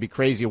 You know, it's going to be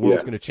crazy. The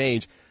world's going to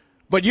change.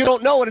 But you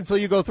don't know it until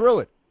you go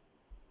through it.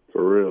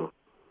 For real.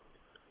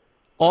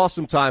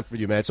 Awesome time for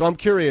you, man. So I'm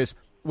curious,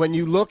 when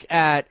you look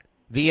at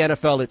the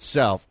NFL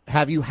itself,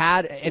 have you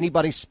had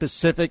anybody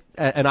specific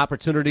an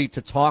opportunity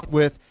to talk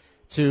with,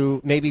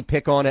 to maybe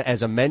pick on it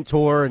as a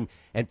mentor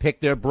and pick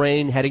their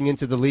brain heading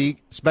into the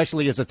league,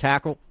 especially as a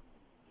tackle?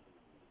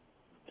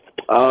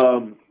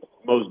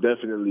 Most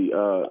definitely.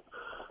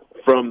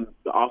 From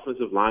the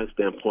offensive line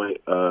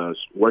standpoint,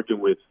 working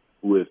with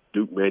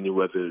Duke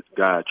Manyweather,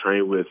 guy I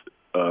trained with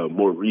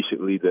more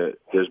recently, that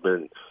there's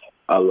been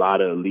a lot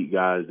of elite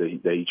guys that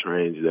he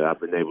trains that I've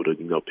been able to,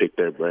 you know, pick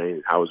their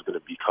brain how it's going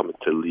to be coming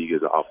to the league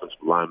as an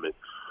offensive lineman.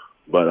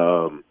 But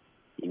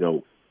you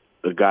know,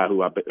 the guy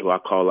who I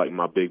call like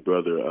my big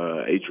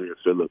brother, Adrian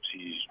Phillips,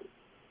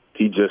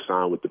 he just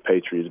signed with the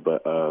Patriots,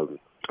 but I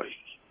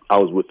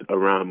was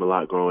around him a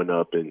lot growing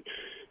up, and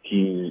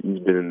he's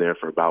been in there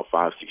for about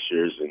 5-6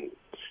 years, and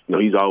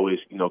he's always,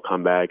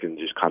 come back and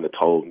just kind of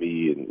told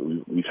me,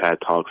 and we've had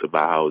talks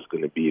about how it's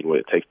going to be and what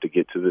it takes to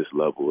get to this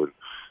level. And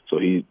so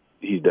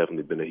he's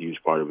definitely been a huge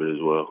part of it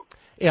as well.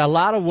 Yeah, a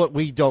lot of what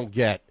we don't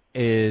get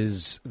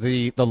is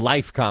the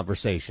life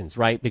conversations,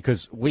 right?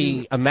 Because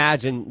we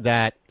imagine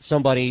that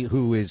somebody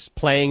who is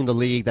playing the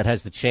league, that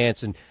has the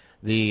chance and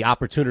the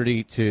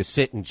opportunity to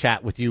sit and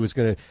chat with you, is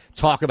going to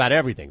talk about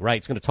everything, right?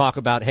 It's going to talk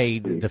about, hey,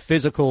 the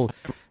physical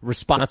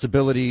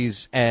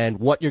responsibilities and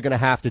what you're going to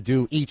have to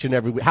do each and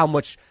every week, how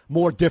much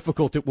more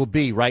difficult it will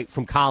be, right,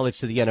 from college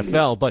to the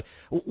NFL. But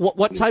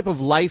what type of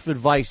life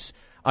advice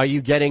are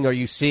you getting, are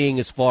you seeing,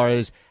 as far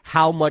as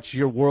how much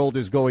your world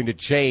is going to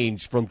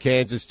change from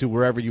Kansas to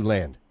wherever you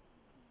land?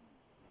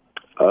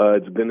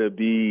 It's gonna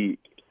be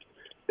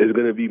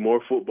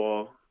more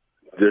football.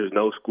 There's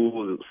no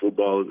school.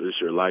 Football is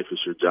your life.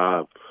 It's your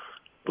job.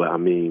 But I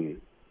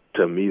mean,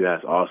 to me,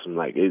 that's awesome.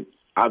 Like,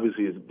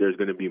 there's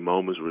gonna be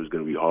moments where it's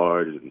gonna be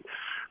hard and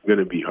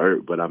gonna be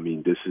hurt. But I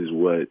mean, this is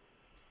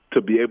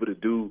to be able to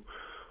do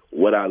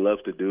what I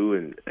love to do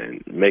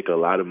and make a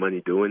lot of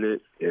money doing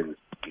it, and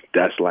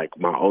that's like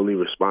my only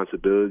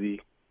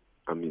responsibility.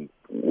 I mean,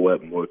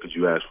 what more could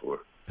you ask for?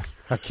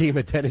 Hakeem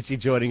Adeniji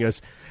joining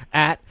us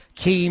at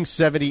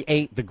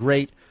Keem78, the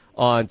great,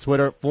 on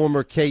Twitter.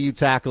 Former KU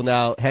tackle,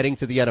 now heading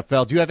to the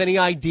NFL. Do you have any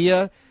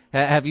idea?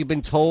 Have you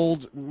been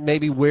told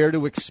maybe where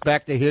to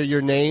expect to hear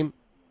your name?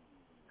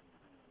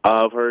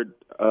 I've heard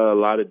a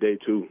lot of day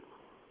two.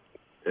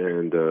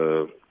 And,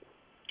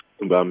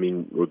 but I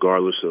mean,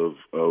 regardless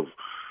of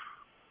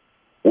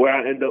where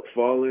I end up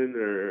falling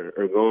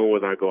or going,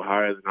 whether I go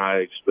higher than I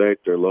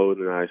expect or lower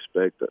than I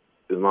expect, as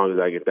long as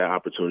I get that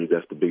opportunity,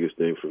 that's the biggest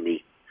thing for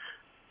me.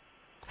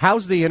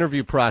 How's the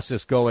interview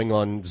process going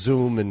on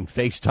Zoom and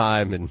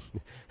FaceTime? And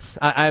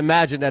I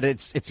imagine that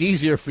it's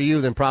easier for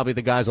you than probably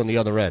the guys on the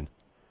other end.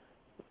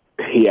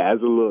 Yeah,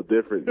 it's a little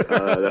different.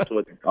 That's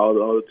what all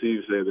the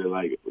teams say. They're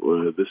like,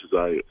 well, this is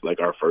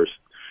our first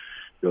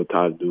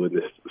time doing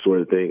this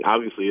sort of thing.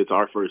 Obviously, it's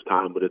our first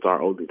time, but it's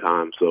our only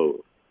time.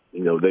 So,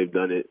 they've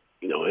done it,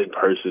 in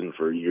person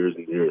for years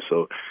and years.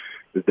 So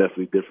it's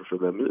definitely different for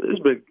them.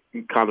 It's been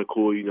kind of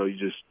cool. You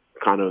just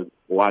kind of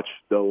watch,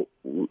 though.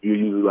 You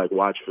usually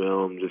watch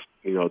film, just,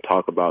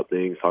 talk about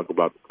things, talk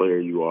about the player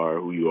you are,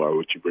 who you are,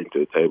 what you bring to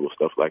the table,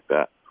 stuff like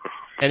that.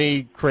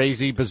 Any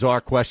crazy,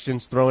 bizarre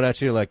questions thrown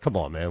at you? Like, come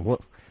on, man,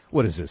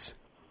 what is this?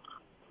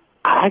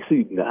 I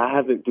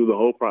haven't through the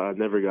whole process. I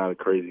never got a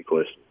crazy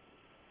question.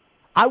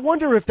 I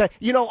wonder if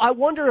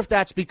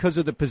that's because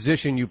of the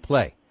position you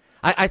play.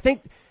 I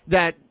think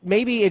that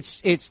maybe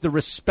it's the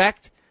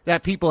respect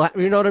that people,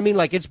 you know what I mean?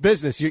 Like, it's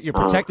business. You're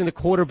protecting the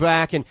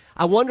quarterback, and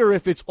I wonder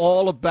if it's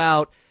all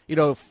about,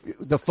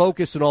 the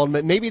focus and all.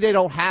 Maybe they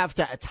don't have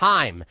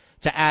time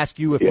to ask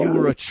you if you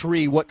were a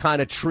tree, what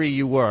kind of tree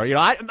you were.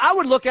 I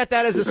would look at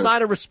that as a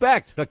sign of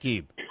respect,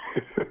 Hakeem.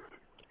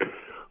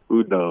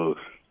 Who knows?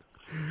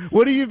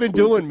 What have you been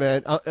doing,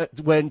 man,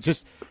 when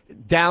just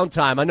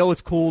downtime? I know it's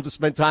cool to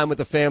spend time with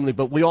the family,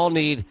 but we all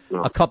need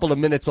a couple of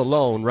minutes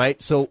alone,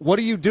 right? So what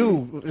do you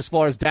do as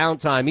far as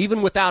downtime,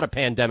 even without a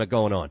pandemic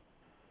going on?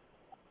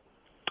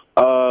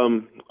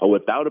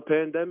 Without a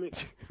pandemic,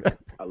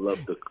 I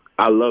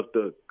love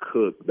to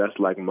cook. That's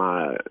like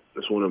my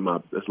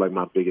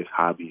biggest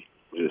hobby.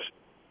 Just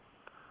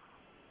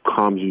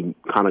calms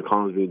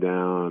me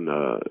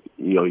down.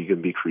 You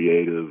can be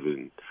creative,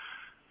 and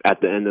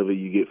at the end of it,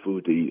 you get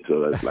food to eat.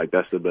 So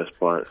that's the best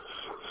part.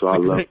 So I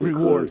love to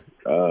reward.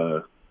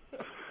 Cook.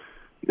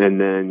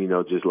 And then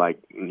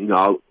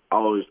I'll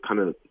always kind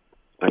of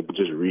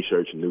just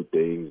research new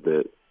things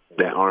that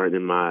aren't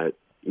in my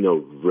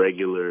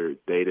regular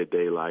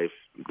day-to-day life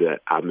that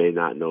I may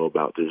not know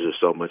about. There's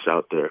just so much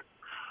out there,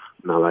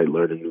 and I like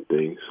learning new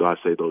things. So I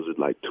say those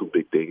are two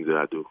big things that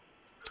I do.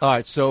 All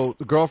right, so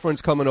the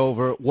girlfriend's coming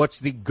over. What's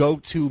the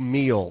go-to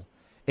meal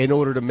in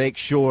order to make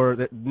sure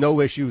that no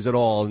issues at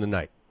all in the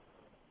night?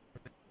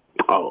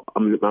 Oh,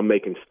 I'm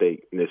making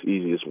steak, and it's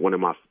easy. It's one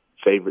of my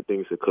favorite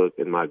things to cook,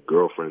 and my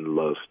girlfriend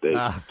loves steak.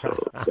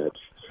 So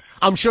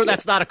I'm sure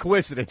that's not a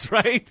coincidence,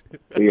 right?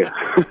 Yeah.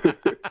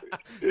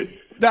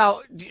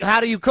 Now, how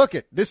do you cook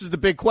it? This is the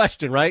big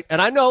question, right?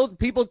 And I know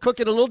people cook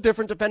it a little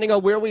different depending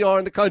on where we are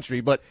in the country,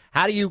 but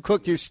how do you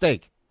cook your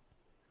steak?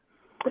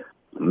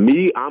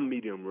 Me, I'm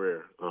medium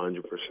rare,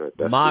 100%.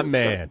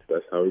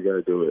 That's how we got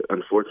to do it.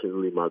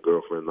 Unfortunately, my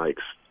girlfriend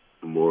likes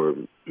more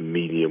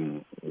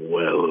medium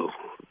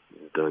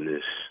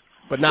well-done-ish.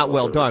 But not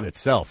well done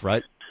itself,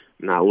 right?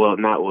 Not well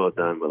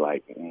done, but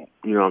you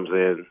know what I'm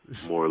saying?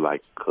 More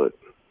like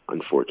cooked,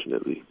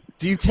 unfortunately.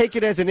 Do you take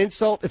it as an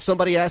insult if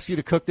somebody asks you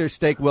to cook their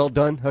steak well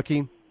done,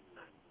 Hakeem?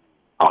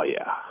 Oh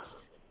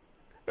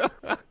yeah.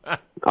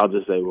 I'll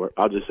just say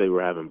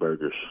we're having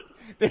burgers.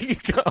 There you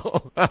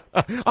go. All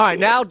right,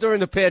 now during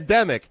the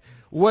pandemic,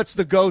 what's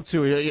the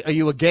go-to? Are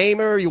you a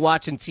gamer? Are you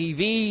watching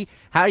TV?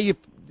 How are you?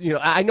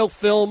 I know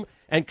film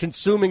and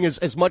consuming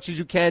as much as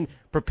you can,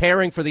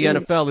 preparing for the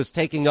NFL is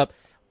taking up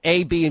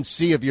A, B, and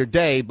C of your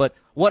day. But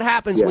what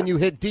happens when you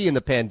hit D in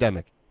the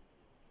pandemic?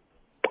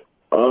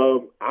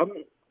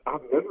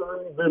 I've never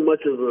really been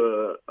much of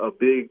a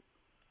big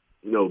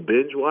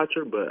binge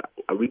watcher, but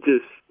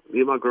me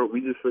and my girl,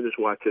 we just finished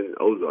watching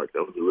Ozark.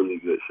 That was a really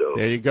good show.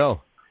 There you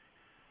go.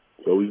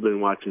 So we've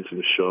been watching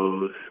some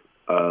shows.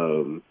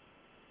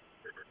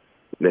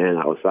 Man,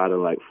 outside of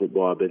like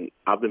football,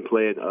 I've been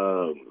playing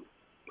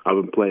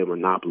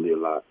Monopoly a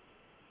lot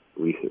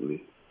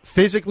recently.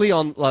 Physically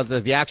on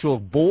the actual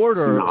board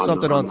or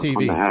something on TV?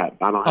 On the app.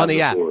 I don't have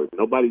the app. Board.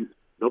 Nobody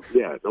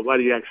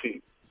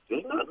actually.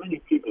 There's not many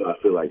people I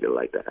feel like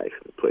that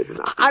actually play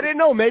Monopoly. I didn't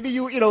know. Maybe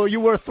you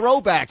were a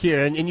throwback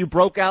here and you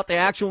broke out the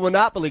actual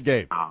Monopoly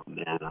game. Oh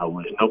man, I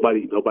wish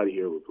nobody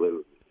here would play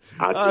with me.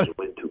 I just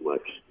win too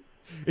much.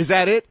 Is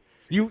that it?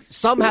 You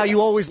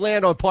always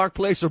land on Park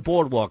Place or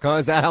Boardwalk, huh?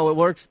 Is that how it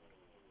works?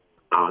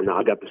 Oh no,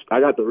 I got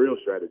the real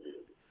strategy.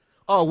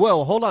 Oh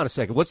well, hold on a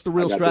second. What's the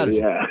real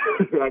strategy? I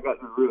got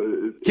the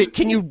real.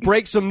 Can you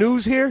break some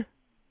news here?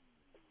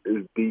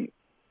 It's deep.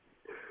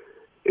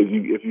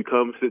 If you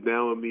come sit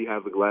down with me,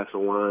 have a glass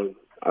of wine,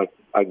 I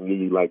can give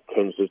you like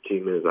 10,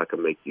 15 minutes. I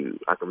can make you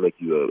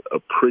a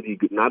pretty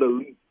good, not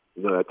elite.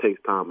 That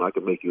takes time. I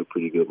can make you a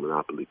pretty good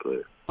Monopoly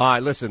player. All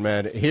right, listen,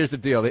 man. Here's the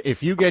deal.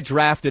 If you get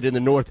drafted in the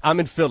North, I'm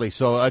in Philly,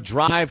 so a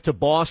drive to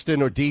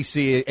Boston or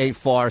D.C. ain't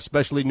far,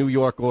 especially New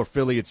York or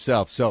Philly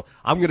itself. So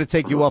I'm going to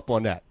take you up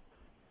on that.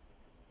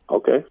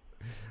 Okay.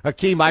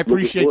 Hakeem, I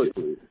appreciate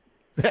you.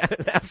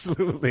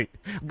 Absolutely.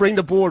 Bring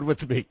the board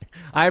with me.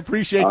 I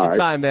appreciate your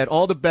time, man.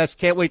 All the best.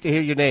 Can't wait to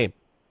hear your name.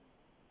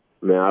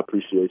 Man, I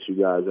appreciate you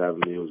guys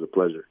having me. It was a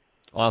pleasure.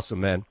 Awesome,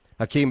 man.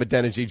 Hakeem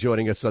Adeniji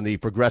joining us on the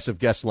Progressive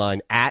Guest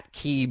Line at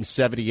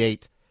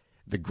Keem78,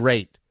 the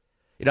great.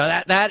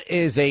 That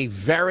is a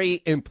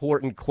very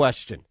important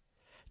question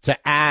to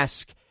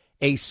ask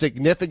a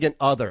significant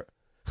other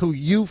who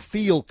you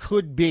feel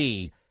could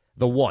be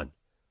the one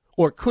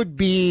or could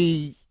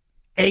be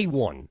a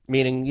one,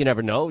 meaning you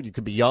never know. You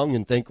could be young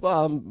and think,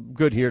 well, I'm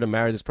good here to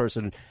marry this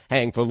person and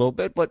hang for a little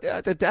bit, but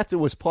the death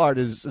to his part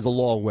is a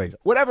long way.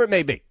 Whatever it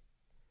may be.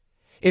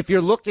 If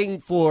you're looking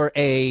for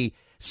a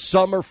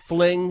summer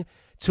fling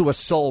to a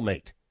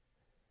soulmate,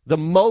 the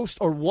most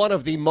or one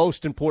of the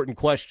most important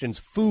questions,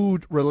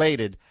 food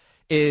related,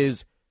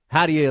 is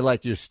how do you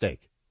like your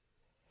steak?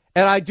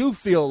 And I do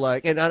feel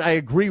like, and I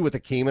agree with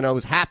Hakeem, and I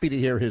was happy to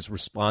hear his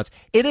response.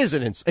 It is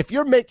if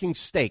you're making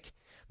steak,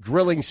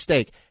 grilling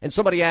steak, and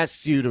somebody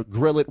asks you to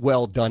grill it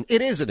well done,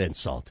 it is an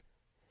insult.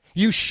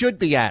 You should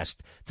be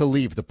asked to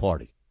leave the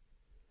party.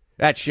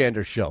 That's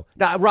Shanders Show.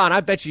 Now, Ron,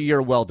 I bet you're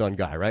a well done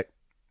guy, right?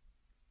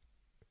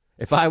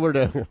 If I were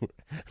to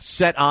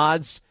set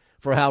odds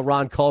for how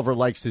Ron Culver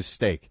likes his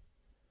steak,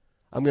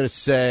 I'm going to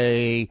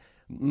say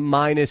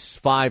minus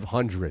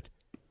 500.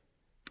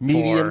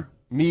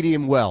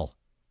 Medium well.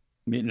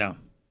 No.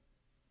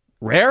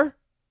 Rare?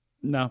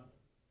 No.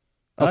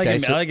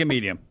 Okay, I like a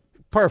medium.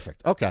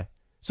 Perfect. Okay.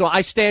 So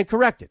I stand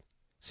corrected.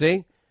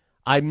 See?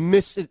 I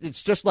miss it.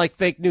 It's just like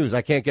fake news.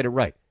 I can't get it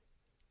right.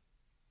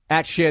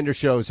 At Shanders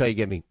Show is how you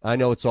get me. I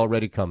know it's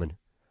already coming.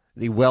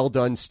 The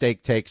well-done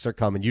steak takes are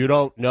coming. You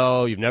don't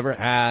know. You've never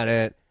had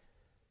it.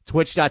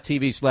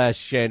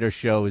 Twitch.tv/Shanders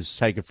Show is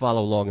how you can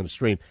follow along on the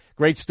stream.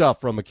 Great stuff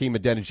from Hakeem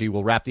Adeniji.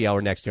 We'll wrap the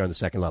hour next year on the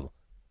Second Level.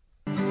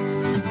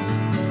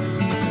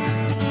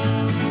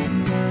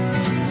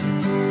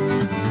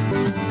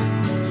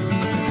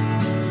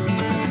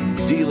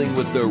 Dealing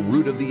with the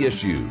root of the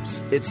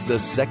issues. It's the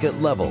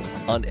Second Level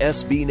on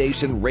SB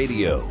Nation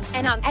Radio.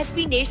 And on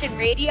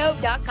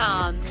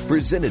SBNationRadio.com.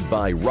 Presented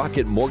by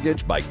Rocket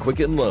Mortgage by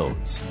Quicken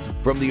Loans.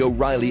 From the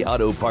O'Reilly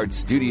Auto Parts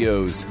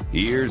Studios,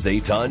 here's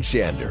Eitan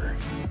Shander.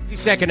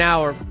 Second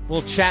hour,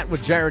 we'll chat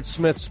with Jared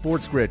Smith,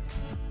 Sports Grid.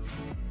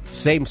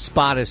 Same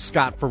spot as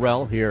Scott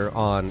Farrell here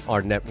on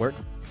our network.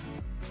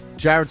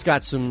 Jared's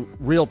got some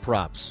real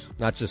props,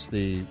 not just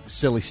the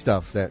silly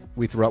stuff that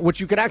we throw out, which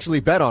you could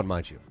actually bet on,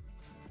 mind you.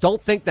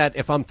 Don't think that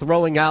if I'm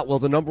throwing out,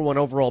 the number one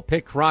overall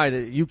pick cry,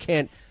 that you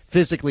can't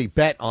physically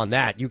bet on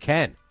that. You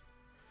can.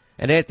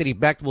 And Anthony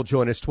Becht will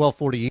join us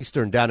 12:40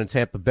 Eastern down in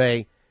Tampa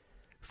Bay,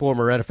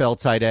 former NFL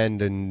tight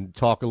end, and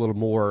talk a little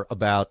more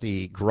about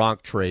the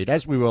Gronk trade,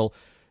 as we will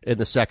in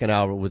the second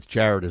hour with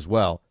Jared as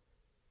well.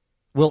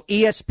 Will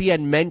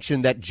ESPN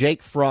mention that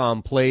Jake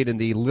Fromm played in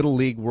the Little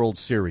League World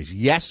Series?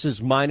 Yes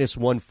is minus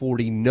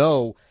 140.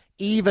 No,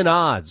 even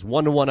odds,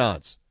 1-1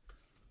 odds.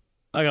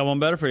 I got one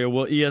better for you.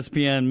 Will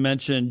ESPN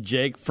mention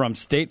Jake from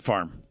State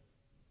Farm?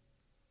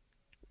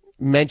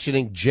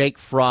 Mentioning Jake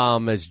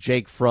Fromm as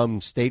Jake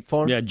from State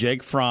Farm? Yeah,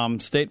 Jake from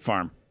State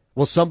Farm.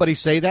 Will somebody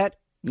say that?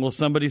 Will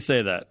somebody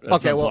say that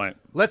at some point?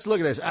 Let's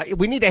look at this.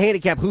 We need to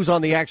handicap who's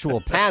on the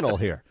actual panel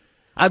here.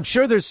 I'm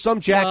sure there's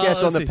some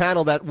jackass on the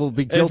panel that will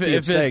be guilty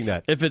of saying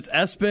that. If it's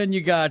ESPN,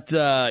 you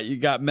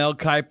got Mel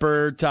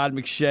Kiper, Todd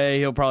McShay.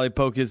 He'll probably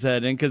poke his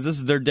head in because this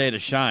is their day to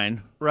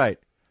shine. Right.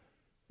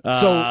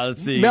 So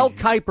let's see. Mel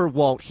Kiper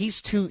won't. He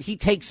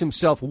takes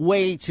himself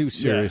way too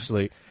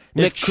seriously.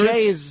 Yeah.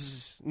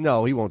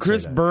 McShay he won't.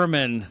 Chris say that.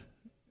 Berman,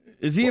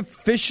 is he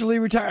officially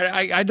retired?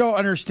 I don't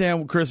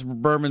understand Chris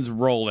Berman's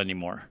role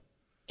anymore.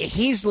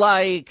 He's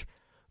like,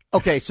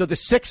 okay, so the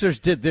Sixers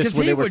did this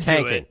when they were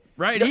tanking.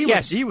 right?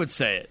 He would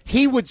say it.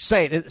 He would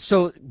say it.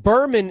 So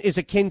Berman is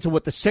akin to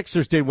what the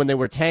Sixers did when they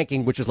were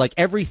tanking, which is like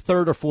every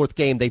third or fourth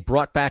game they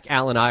brought back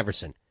Allen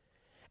Iverson.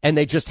 And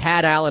they just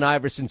had Allen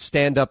Iverson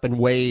stand up and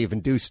wave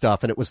and do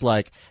stuff. And it was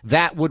like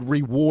that would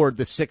reward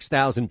the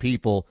 6,000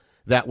 people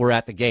that were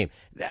at the game.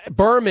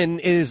 Berman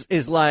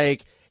is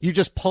like you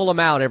just pull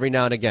him out every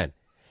now and again.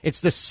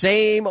 It's the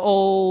same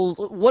old.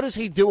 What is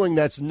he doing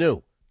that's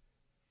new?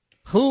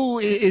 Who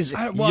is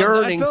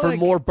yearning for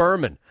more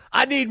Berman?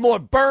 I need more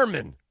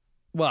Berman.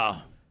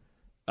 Well,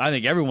 I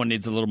think everyone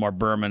needs a little more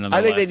Berman.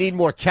 I think they need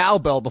more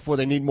cowbell before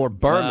they need more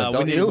Berman.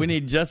 Don't you? We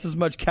need just as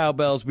much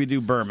cowbell as we do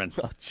Berman.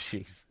 Oh,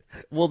 jeez.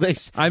 Well,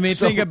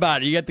 think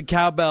about it. You get the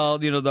cowbell,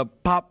 the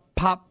pop,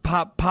 pop,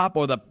 pop, pop,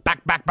 or the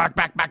back, back, back,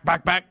 back, back,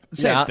 back, back.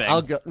 Same thing.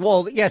 I'll go.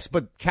 Well, yes,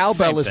 but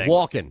cowbell is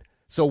walking,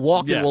 so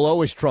walking will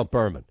always trump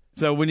Berman.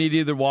 So we need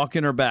either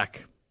walking or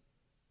back.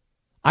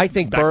 I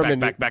think Berman.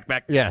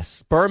 Back.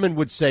 Yes, Berman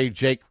would say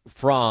Jake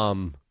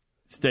from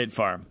State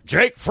Farm.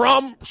 Jake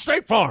from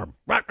State Farm.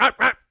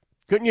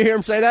 Couldn't you hear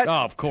him say that? Oh,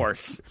 of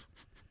course.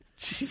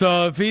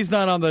 So if he's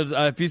not on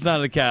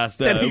the cast,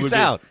 then he's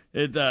out.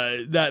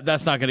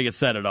 That's not going to get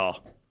said at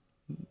all.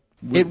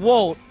 It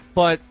won't.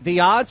 But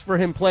the odds for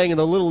him playing in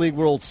the Little League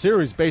World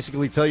Series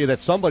basically tell you that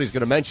somebody's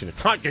going to mention it.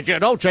 Did you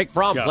know Jake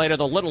Fromm played in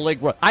the Little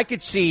League World? I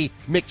could see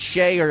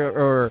McShay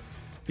or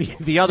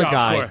the other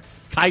guy,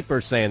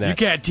 Kuiper, saying that. You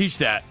can't teach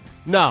that.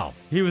 No.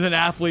 He was an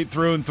athlete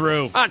through and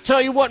through. I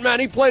tell you what, man,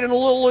 he played in the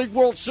Little League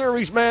World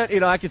Series,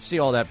 man. I could see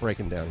all that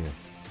breaking down here.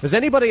 Has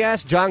anybody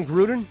asked John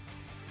Gruden?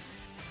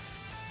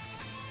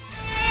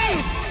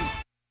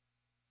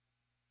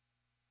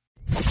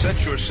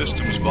 Set your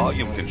system's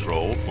volume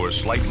control for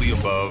slightly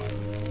above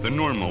the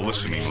normal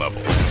listening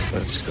level.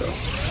 Let's go.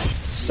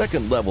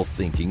 Second-level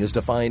thinking is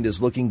defined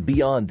as looking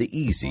beyond the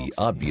easy,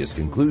 obvious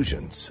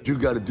conclusions. You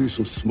got to do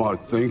some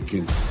smart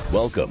thinking.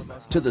 Welcome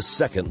to the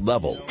second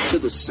level.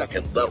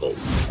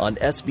 On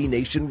SB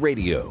Nation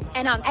Radio.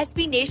 And on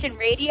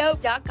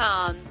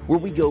SBNationRadio.com. Where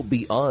we go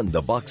beyond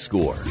the box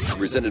score.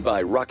 Presented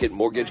by Rocket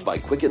Mortgage by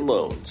Quicken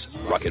Loans.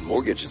 Rocket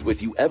Mortgage is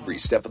with you every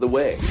step of the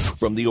way.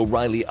 From the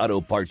O'Reilly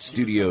Auto Parts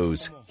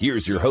Studios,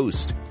 here's your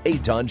host,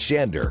 Eitan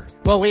Shander.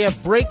 Well, we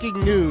have breaking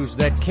news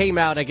that came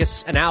out, I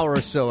guess, an hour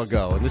or so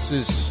ago. And this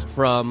is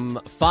from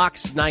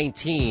Fox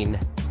 19,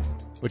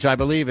 which I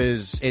believe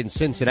is in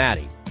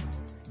Cincinnati.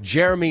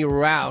 Jeremy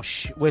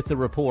Rausch with the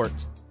report.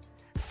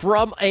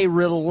 From a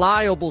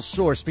reliable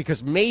source,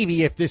 because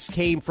maybe if this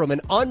came from an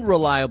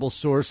unreliable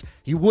source,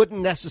 you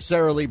wouldn't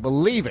necessarily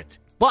believe it.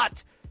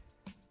 But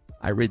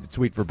I read the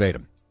tweet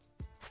verbatim.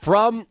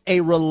 From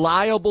a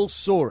reliable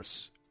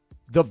source,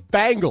 the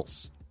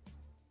Bengals.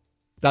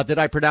 Now, did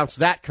I pronounce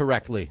that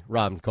correctly,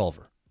 Ron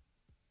Culver?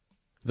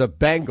 The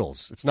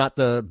Bengals. It's not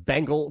the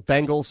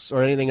Bengals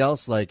or anything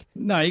else?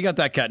 No, you got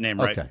that cat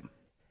name right. Okay.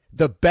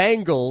 The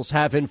Bengals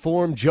have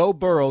informed Joe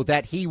Burrow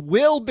that he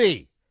will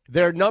be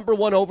their number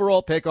one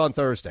overall pick on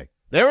Thursday.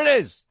 There it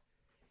is.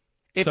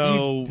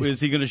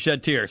 Is he going to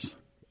shed tears?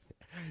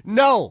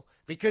 No,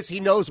 because he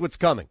knows what's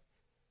coming.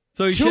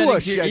 So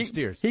sheds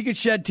tears. He could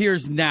shed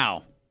tears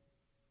now.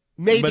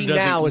 Maybe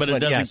now is when,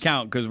 but it doesn't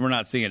count because we're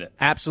not seeing it.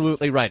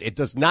 Absolutely right. It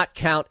does not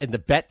count, and the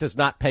bet does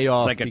not pay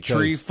off. It's like a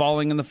tree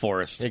falling in the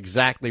forest.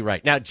 Exactly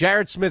right. Now,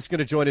 Jared Smith's going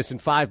to join us in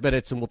 5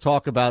 minutes, and we'll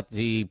talk about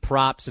the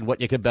props and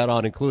what you can bet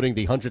on, including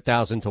the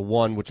 100,000 to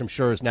 1, which I'm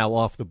sure is now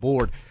off the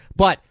board.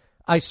 But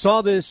I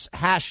saw this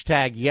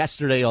hashtag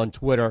yesterday on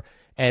Twitter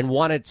and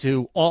wanted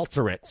to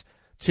alter it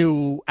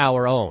to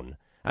our own.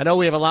 I know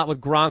we have a lot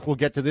with Gronk. We'll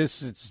get to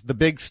this. It's the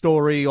big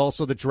story,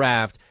 also the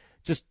draft.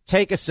 Just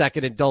take a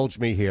second, indulge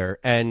me here,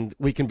 and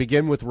we can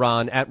begin with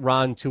Ron, at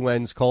Ron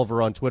 2Ns Culver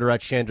on Twitter,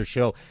 at Shander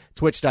Show,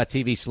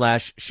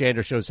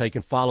 twitch.tv/Shander Show is how you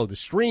can follow the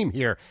stream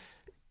here.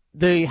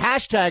 The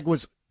hashtag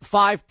was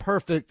 5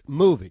 perfect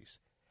movies,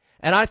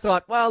 and I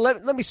thought, well,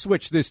 let me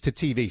switch this to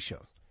TV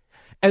shows.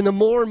 And the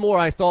more and more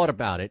I thought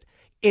about it,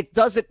 it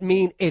doesn't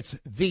mean it's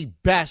the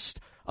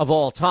best of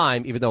all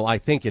time, even though I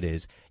think it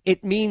is.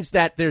 It means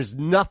that there's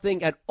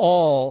nothing at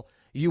all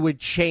you would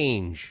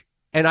change.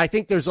 And I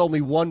think there's only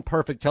one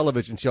perfect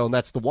television show, and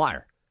that's The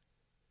Wire.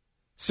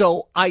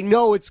 So I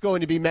know it's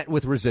going to be met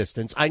with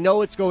resistance. I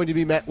know it's going to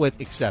be met with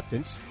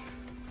acceptance.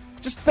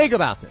 Just think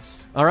about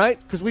this, all right?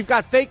 Because we've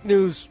got fake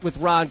news with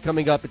Ron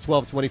coming up at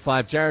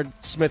 12:25. Jared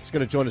Smith's going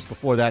to join us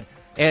before that.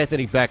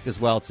 Anthony Becht as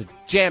well. It's a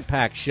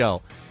jam-packed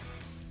show.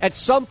 At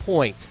some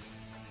point,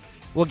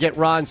 we'll get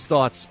Ron's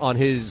thoughts on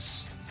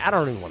his, I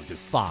don't even want to do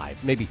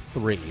 5, maybe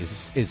 3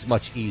 is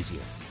much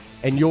easier.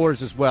 And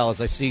yours as well,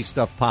 as I see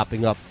stuff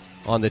popping up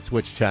on the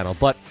Twitch channel.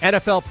 But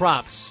NFL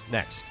props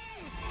next.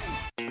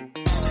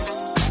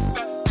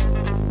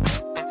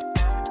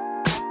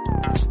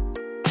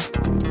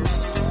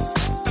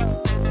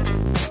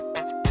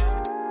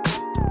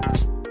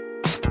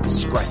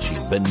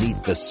 Scratching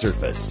beneath the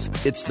surface.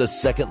 It's the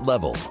second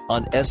level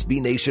on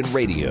SB Nation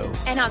Radio.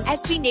 And on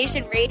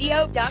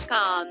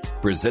SBNationRadio.com.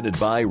 Presented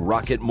by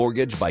Rocket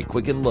Mortgage by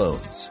Quicken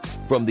Loans.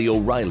 From the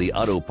O'Reilly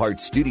Auto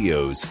Parts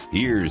Studios,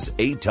 here's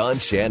Eitan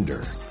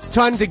Shander.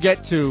 Ton to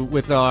get to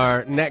with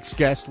our next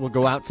guest. We'll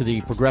go out to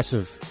the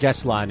Progressive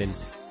guest line and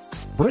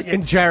bring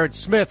in Jared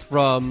Smith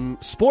from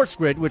Sports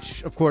Grid,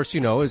 which, of course, you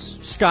know, is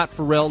Scott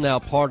Farrell, now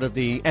part of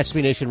the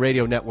SB Nation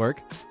Radio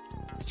Network.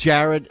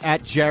 Jared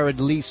at Jared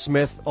Lee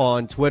Smith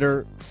on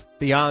Twitter.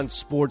 Beyond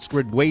Sports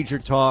Grid, Wager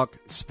Talk,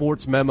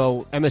 Sports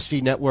Memo,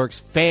 MSG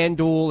Networks,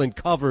 FanDuel, and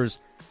Covers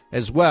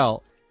as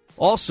well.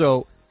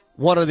 Also,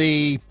 one of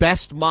the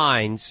best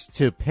minds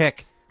to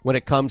pick when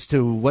it comes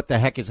to what the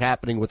heck is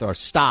happening with our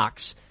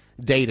stocks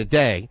day to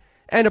day.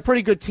 And a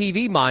pretty good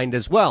TV mind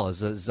as well,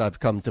 as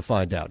I've come to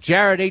find out.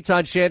 Jared,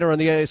 Eitan Shander on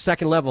the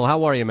second level.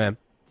 How are you, man?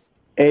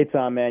 Hey,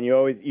 Tom, man, you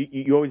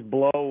always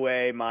blow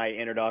away my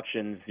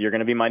introductions. You're going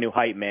to be my new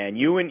hype man.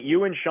 You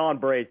and Sean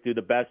Brace do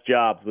the best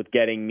jobs with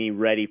getting me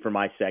ready for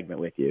my segment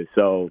with you.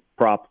 So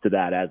props to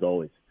that, as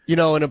always. You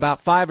know, in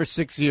about 5 or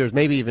 6 years,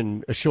 maybe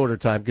even a shorter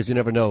time, because you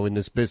never know in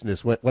this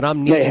business, when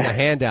I'm needing a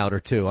handout or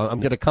two, I'm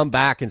going to come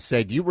back and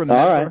say, do you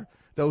remember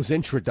those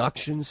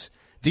introductions?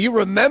 Do you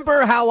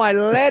remember how I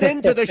led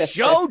into the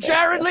show,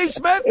 Jared Lee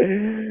Smith?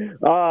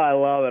 Oh, I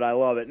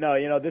love it. No,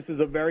 you know, this is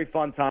a very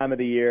fun time of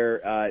the year.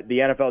 The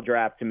NFL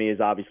draft, to me,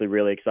 is obviously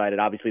really excited.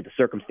 Obviously, the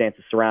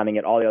circumstances surrounding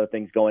it, all the other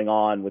things going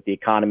on with the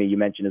economy you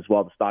mentioned as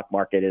well. The stock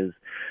market is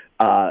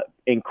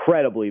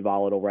incredibly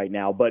volatile right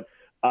now. But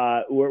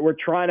we're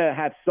trying to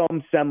have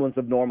some semblance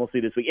of normalcy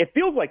this week. It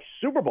feels like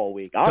Super Bowl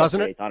week, honestly,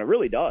 doesn't it? It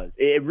really does.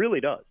 It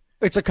really does.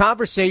 It's a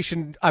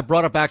conversation I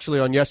brought up actually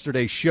on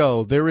yesterday's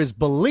show. There is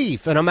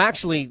belief, and I'm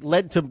actually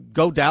led to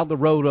go down the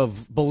road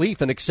of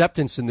belief and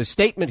acceptance in the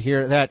statement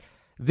here that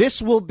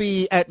this will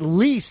be at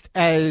least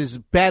as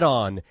bet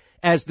on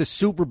as the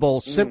Super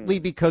Bowl simply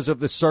because of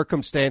the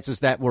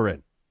circumstances that we're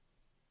in.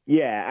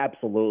 Yeah,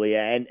 absolutely.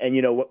 And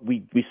you know,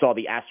 we saw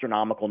the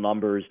astronomical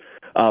numbers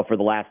for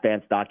the Last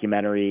Dance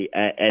documentary,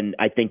 and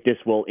I think this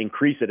will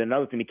increase it.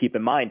 Another thing to keep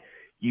in mind,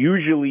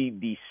 usually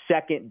the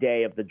second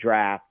day of the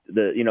draft,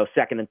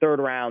 second and third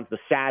rounds, the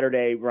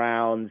Saturday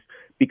rounds,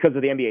 because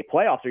of the NBA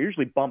playoffs, are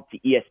usually bumped to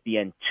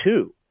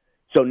ESPN2.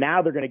 So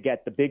now they're going to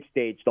get the big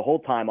stage the whole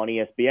time on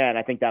ESPN.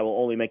 I think that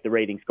will only make the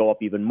ratings go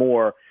up even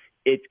more.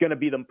 It's going to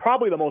be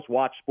probably the most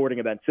watched sporting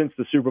event since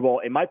the Super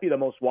Bowl. It might be the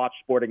most watched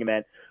sporting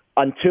event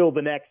until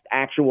the next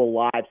actual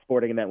live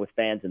sporting event with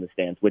fans in the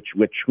stands, which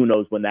who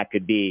knows when that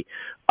could be.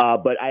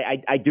 But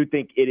I do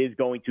think it is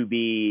going to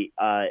be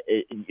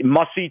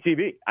must-see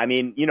TV. I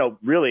mean, you know,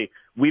 really,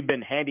 we've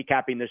been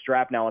handicapping this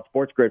draft now on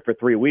Sports Grid for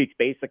 3 weeks,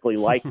 basically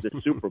like the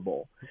Super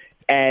Bowl.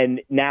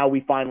 And now we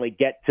finally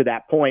get to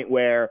that point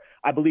where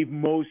I believe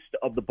most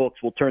of the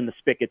books will turn the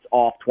spigots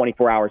off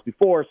 24 hours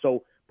before.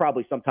 So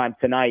probably sometime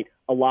tonight,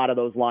 a lot of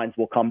those lines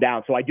will come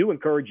down. So I do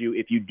encourage you,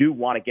 if you do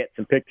want to get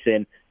some picks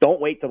in, don't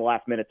wait till the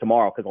last minute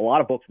tomorrow, because a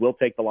lot of books will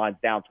take the lines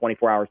down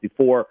 24 hours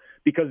before,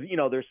 because, you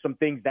know, there's some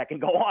things that can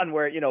go on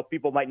where, you know,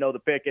 people might know the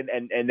pick and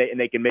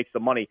they can make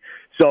some money.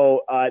 So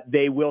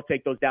they will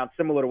take those down,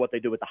 similar to what they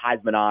do with the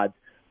Heisman odds.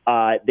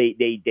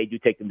 They do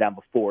take them down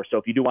before. So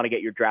if you do want to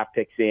get your draft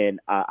picks in,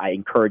 I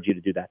encourage you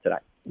to do that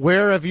tonight.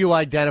 Where have you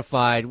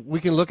identified? We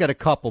can look at a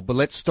couple, but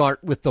let's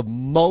start with the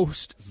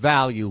most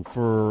value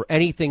for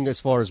anything as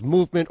far as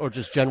movement or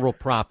just general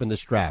prop in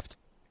this draft.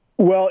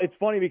 Well, it's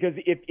funny because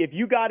if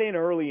you got in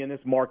early in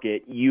this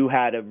market, you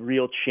had a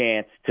real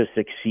chance to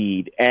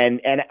succeed. And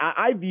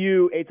I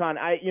view, Eitan,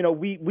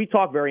 we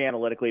talk very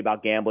analytically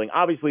about gambling.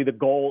 Obviously, the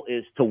goal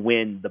is to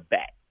win the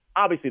bet.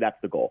 Obviously,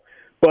 that's the goal.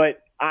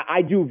 But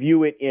I do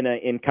view it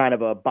in kind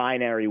of a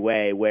binary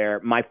way, where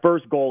my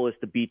first goal is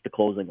to beat the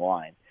closing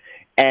line.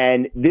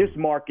 And this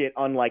market,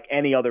 unlike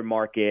any other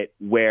market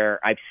where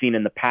I've seen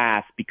in the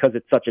past, because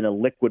it's such an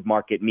illiquid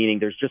market, meaning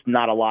there's just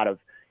not a lot of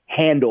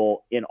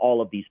handle in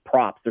all of these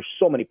props. There's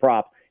so many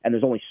props, and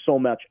there's only so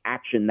much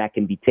action that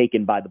can be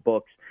taken by the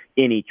books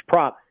in each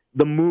prop.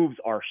 The moves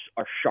are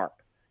sharp.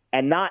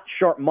 And not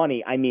sharp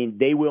money, I mean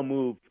they will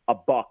move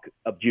 $1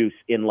 of juice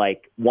in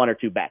like 1 or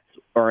 2 bets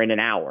or in an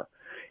hour.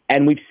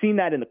 And we've seen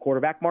that in the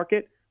quarterback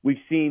market. We've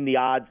seen the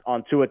odds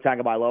on Tua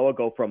Tagovailoa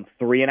go from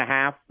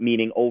 3.5,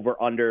 meaning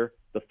over under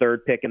the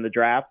third pick in the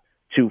draft,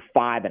 to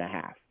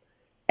 5.5.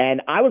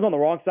 And I was on the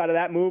wrong side of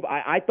that move.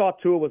 I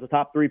thought Tua was a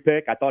top 3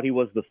 pick. I thought he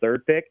was the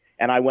third pick,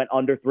 and I went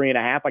under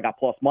 3.5. I got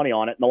plus money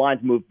on it, and the lines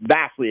moved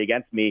vastly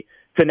against me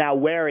to now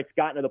where it's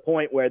gotten to the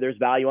point where there's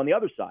value on the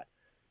other side.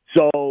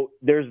 So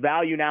there's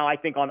value now, I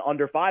think, on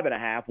under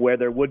 5.5, where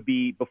there would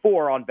be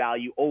before on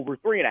value over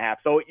 3.5.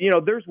 So, you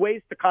know, there's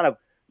ways to kind of,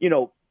 you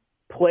know,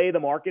 play the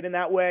market in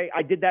that way.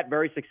 I did that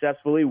very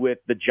successfully with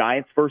the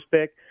Giants' first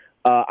pick.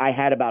 I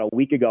had about a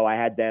week ago, I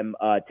had them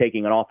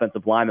taking an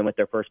offensive lineman with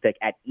their first pick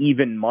at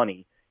even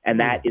money,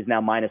 and that is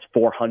now minus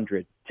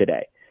 400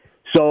 today.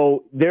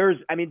 So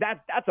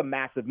that's a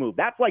massive move.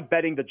 That's like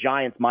betting the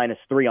Giants minus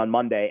 3 on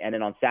Monday, and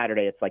then on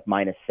Saturday it's like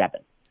minus 7.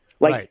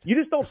 Like, right. You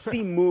just don't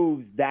see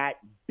moves that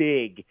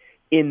big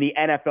in the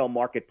NFL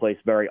marketplace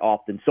very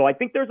often. So I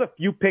think there's a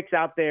few picks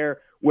out there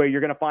where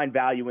you're going to find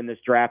value in this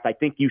draft. I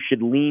think you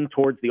should lean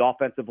towards the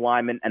offensive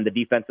linemen and the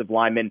defensive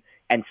linemen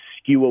and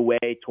skew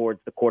away towards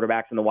the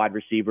quarterbacks and the wide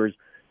receivers.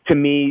 To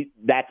me,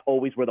 that's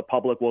always where the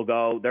public will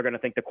go. They're going to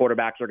think the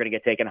quarterbacks are going to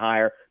get taken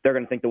higher. They're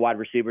going to think the wide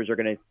receivers are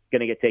going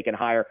to get taken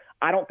higher.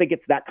 I don't think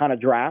it's that kind of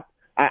draft.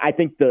 I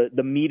think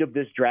the meat of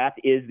this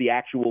draft is the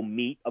actual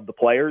meat of the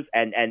players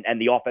and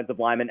the offensive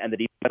linemen and the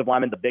defensive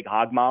linemen, the big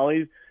hog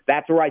mollies.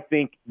 That's where I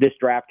think this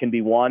draft can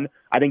be won.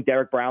 I think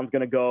Derek Brown's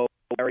going to go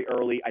very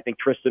early. I think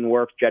Tristan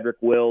Wirfs, Jedrick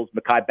Wills,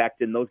 Mekhi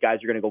Becton, those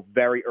guys are going to go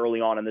very early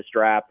on in this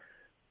draft.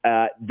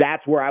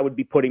 That's where I would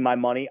be putting my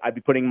money. I'd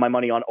be putting my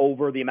money on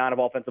over the amount of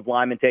offensive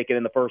linemen taken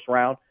in the first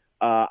round.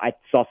 I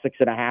saw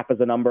 6.5 as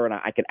a number, and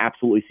I can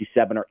absolutely see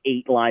 7 or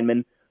 8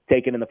 linemen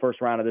taken in the first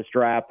round of this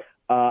draft.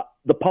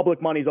 The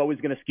public money is always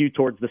going to skew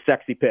towards the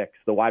sexy picks,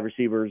 the wide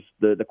receivers,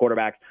 the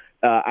quarterbacks.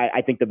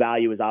 I think the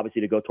value is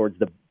obviously to go towards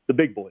the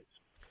big boys.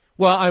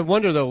 Well, I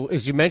wonder, though,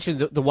 as you mentioned,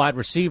 the wide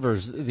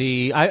receivers,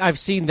 I've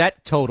seen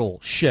that total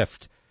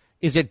shift.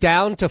 Is it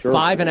down to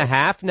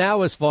 5.5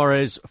 now as far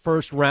as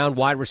first-round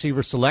wide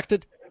receivers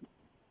selected?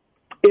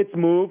 It's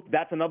moved.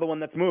 That's another one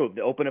that's moved.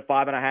 They opened at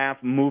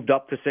 5.5, moved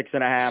up to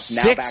 6.5. Now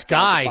 6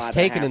 guys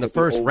taken in the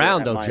first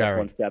round, though,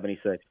 Jared.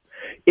 176.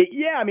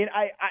 Yeah, I mean,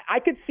 I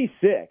could see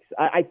 6.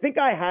 I think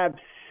I have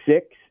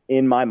 6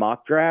 in my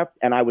mock draft,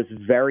 and I was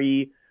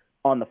very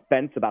on the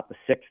fence about the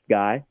 6th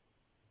guy.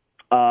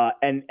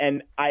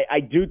 And I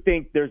do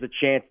think there's a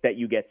chance that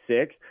you get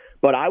 6,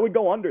 but I would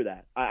go under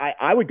that.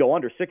 I would go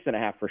under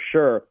 6.5 for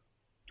sure.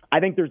 I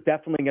think there's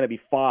definitely going to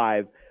be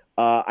 5.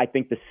 I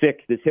think the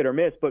 6th is hit or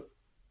miss, but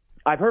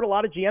I've heard a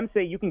lot of GMs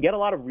say you can get a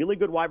lot of really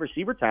good wide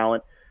receiver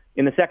talent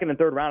in the 2nd and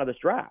 3rd round of this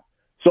draft.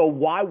 So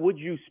why would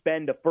you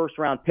spend a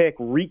first-round pick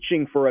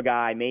reaching for a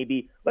guy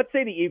maybe, let's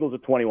say the Eagles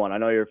at 21. I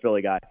know you're a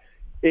Philly guy.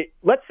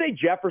 Let's say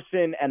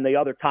Jefferson and the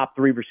other top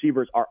 3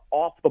 receivers are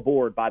off the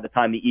board by the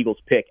time the Eagles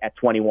pick at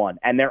 21,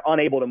 and they're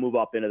unable to move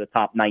up into the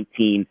top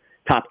 19,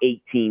 top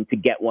 18 to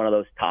get one of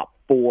those top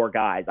 4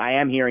 guys. I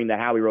am hearing that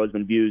Howie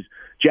Roseman views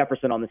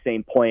Jefferson on the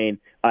same plane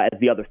as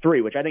the other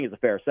 3, which I think is a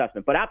fair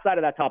assessment. But outside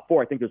of that top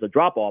 4, I think there's a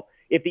drop-off.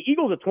 If the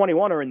Eagles at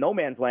 21 are in no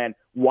man's land,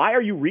 why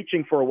are you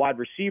reaching for a wide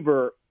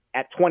receiver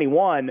at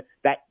 21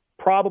 that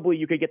probably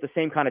you could get the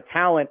same kind of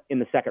talent in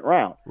the 2nd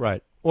round?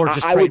 Right. Or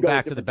just trade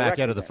back to the back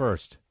end of the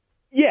first.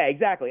 Yeah,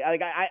 exactly.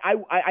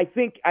 I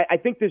think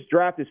this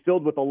draft is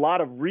filled with a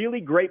lot of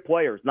really great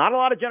players, not a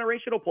lot of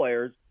generational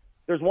players.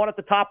 There's one at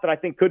the top that I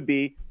think could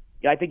be.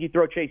 I think you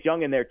throw Chase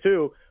Young in there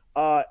too.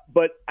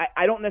 But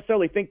I don't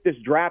necessarily think this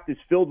draft is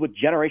filled with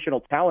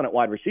generational talent at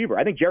wide receiver.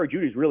 I think Jerry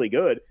Jeudy's really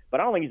good, but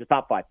I don't think he's a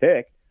top 5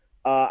 pick.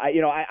 I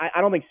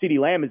don't think CeeDee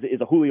Lamb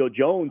is a Julio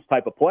Jones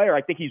type of player.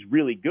 I think he's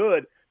really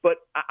good, but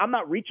I'm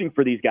not reaching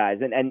for these guys,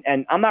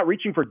 and I'm not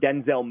reaching for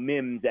Denzel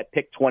Mims at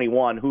pick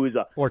 21, who is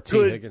a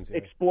good, Higgins,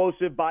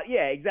 explosive body.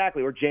 Yeah,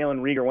 exactly. Or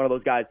Jalen Reagor, one of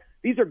those guys.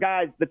 These are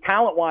guys. The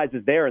talent-wise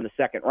is there in the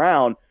 2nd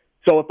round.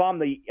 So if I'm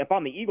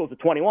the Eagles at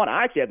 21,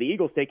 I actually have the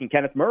Eagles taking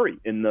Kenneth Murray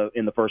in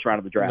the first round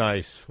of the draft.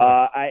 Nice.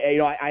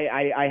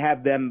 I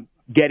have them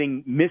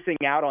missing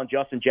out on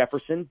Justin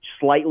Jefferson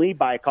slightly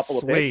by a couple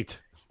of picks.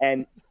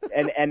 And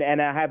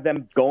I have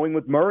them going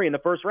with Murray in the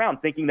first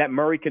round, thinking that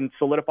Murray can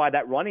solidify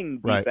that running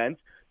defense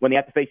when they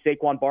have to face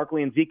Saquon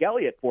Barkley and Zeke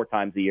Elliott 4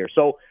 times a year.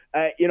 So,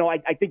 I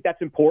think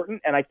that's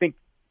important, and I think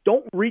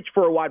don't reach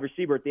for a wide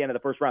receiver at the end of the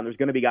first round. There's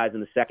going to be guys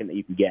in the 2nd that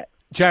you can get.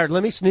 Jared,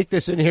 let me sneak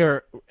this in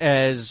here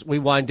as we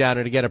wind down.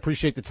 And again,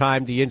 appreciate the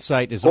time, the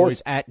insight, as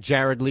always, at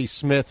Jared Lee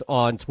Smith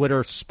on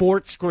Twitter.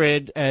 Sports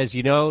Grid, as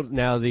you know,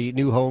 now the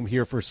new home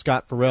here for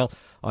Scott Farrell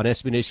on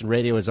SB Nation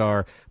Radio as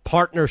our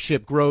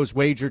partnership grows.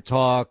 Wager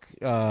Talk,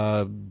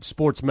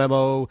 Sports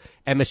Memo,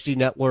 MSG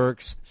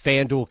Networks,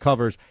 FanDuel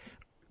covers.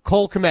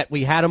 Cole Kmet,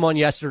 we had him on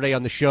yesterday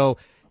on the show.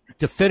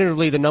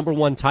 Definitively the number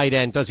 1 tight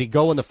end. Does he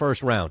go in the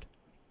first round?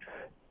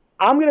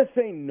 I'm going to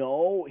say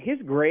no. His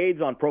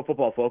grades on Pro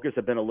Football Focus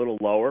have been a little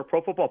lower.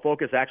 Pro Football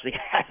Focus actually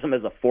has him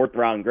as a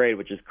 4th-round grade,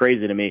 which is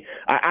crazy to me.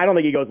 I don't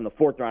think he goes in the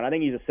 4th round. I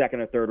think he's a 2nd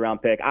or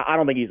 3rd-round pick. I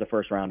don't think he's a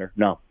first-rounder,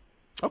 no.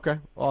 Okay,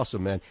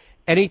 awesome, man.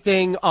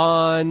 Anything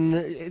on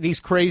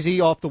these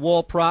crazy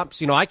off-the-wall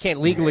props? I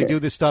can't legally do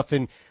this stuff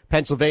in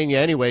Pennsylvania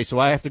anyway, so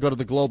I have to go to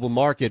the global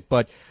market.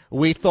 But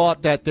we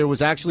thought that there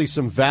was actually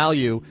some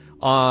value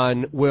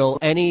on will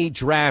any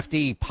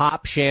draftee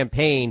pop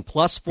champagne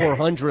plus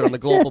 400 on the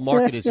global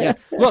market is yes.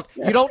 Look,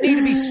 you don't need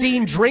to be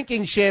seen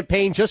drinking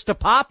champagne just to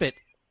pop it.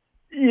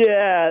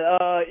 Yeah,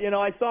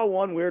 I saw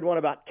one weird one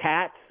about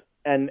cats.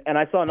 And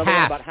I saw another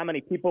one about how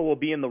many people will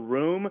be in the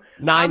room.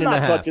 9.5. I'm not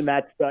touching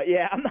that stuff.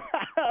 Yeah,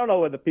 I don't know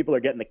where the people are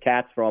getting the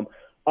cats from.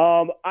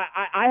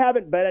 I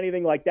haven't bet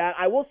anything like that.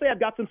 I will say I've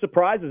got some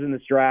surprises in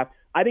this draft.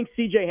 I think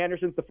C.J.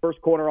 Henderson's the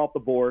first corner off the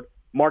board.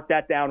 Mark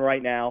that down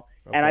right now.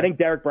 Okay. And I think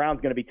Derek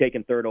Brown's going to be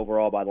taken 3rd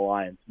overall by the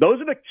Lions. Those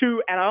are the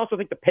 2, and I also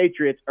think the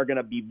Patriots are going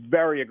to be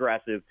very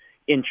aggressive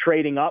in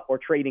trading up or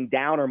trading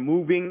down or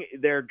moving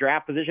their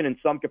draft position in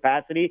some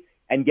capacity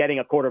and getting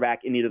a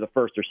quarterback in either the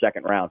 1st or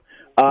 2nd round.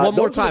 One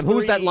more time. Who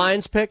was that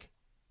Lions pick?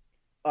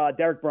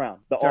 Derek Brown,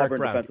 Auburn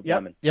defensive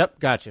lineman. Yep,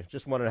 gotcha.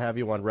 Just wanted to have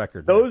you on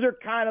record. Those are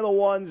kind of the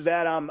ones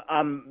that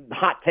I'm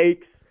hot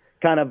takes,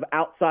 kind of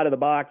outside of the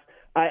box.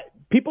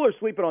 People are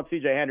sleeping on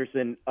C.J.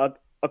 Henderson.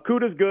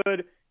 Okudah's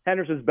good.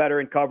 Henderson's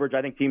better in coverage.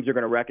 I think teams are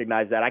going to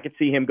recognize that. I could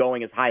see him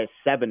going as high as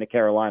 7 to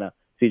Carolina,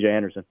 C.J.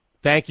 Henderson.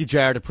 Thank you,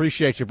 Jared.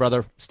 Appreciate you,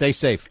 brother. Stay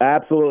safe.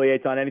 Absolutely,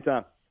 Eitan.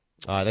 Anytime.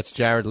 That's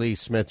Jared Lee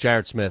Smith,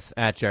 Jared Smith,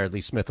 at Jared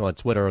Lee Smith on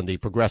Twitter on the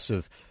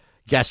Progressive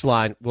guest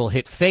line. We'll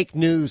hit fake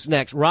news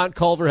next. Ron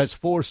Culver has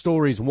 4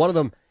 stories. One of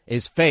them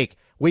is fake.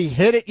 We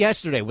hit it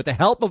yesterday. With the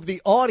help of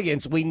the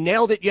audience, we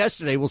nailed it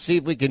yesterday. We'll see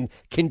if we can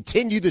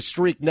continue the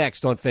streak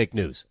next on fake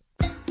news.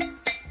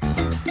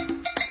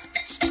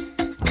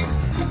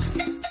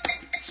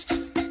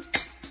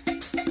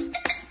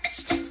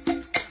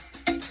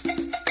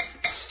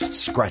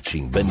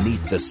 Scratching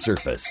beneath the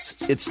surface.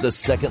 It's The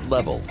Second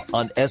Level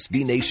on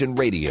SB Nation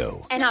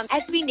Radio. And on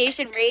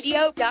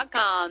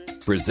SBNationRadio.com.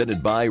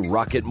 Presented by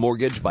Rocket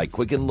Mortgage by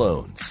Quicken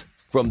Loans.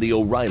 From the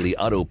O'Reilly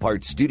Auto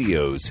Parts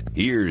Studios,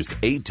 here's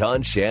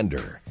Eitan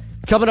Shander.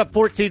 Coming up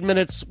 14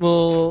 minutes,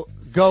 we'll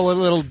go a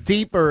little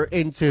deeper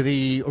into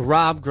the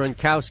Rob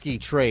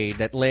Gronkowski trade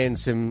that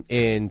lands him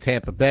in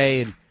Tampa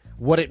Bay and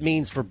what it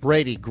means for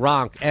Brady,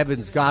 Gronk,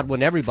 Evans,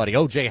 Godwin, everybody.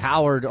 O.J.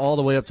 Howard, all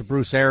the way up to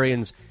Bruce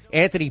Arians.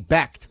 Anthony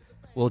Becht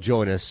will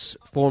join us,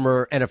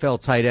 former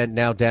NFL tight end,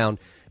 now down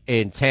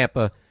in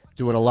Tampa,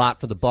 doing a lot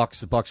for the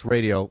Bucs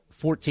radio,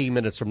 14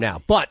 minutes from now.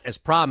 But, as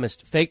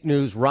promised, fake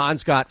news.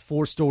 Ron's got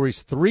 4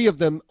 stories. 3 of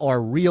them are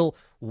real.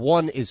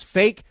 1 is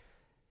fake.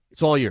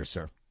 It's all yours,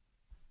 sir.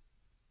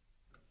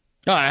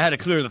 Oh, I had to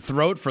clear the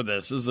throat for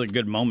this. This is a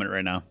good moment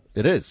right now.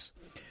 It is.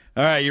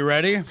 All right, you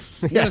ready?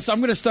 Yes. I'm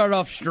going to start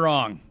off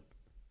strong.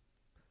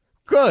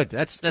 Good.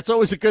 That's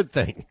always a good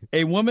thing.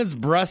 A woman's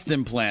breast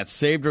implant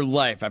saved her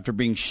life after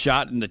being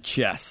shot in the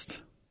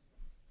chest.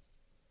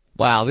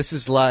 Wow, this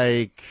is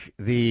like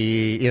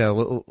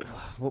what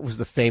was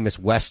the famous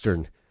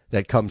Western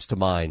that comes to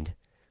mind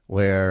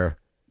where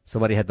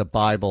somebody had the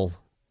Bible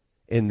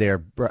in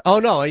their oh,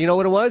 no, you know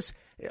what it was?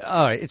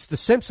 All right, it's the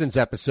Simpsons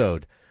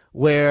episode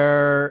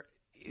where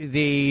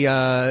the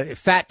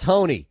Fat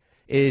Tony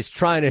is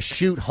trying to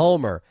shoot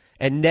Homer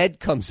and Ned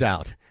comes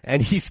out.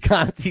 And he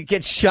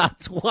gets shot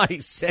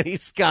twice, and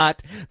he's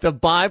got the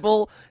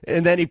Bible,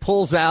 and then he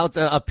pulls out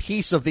a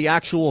piece of the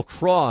actual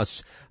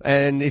cross,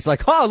 and he's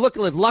like, oh, look,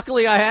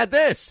 luckily I had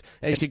this.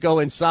 And she go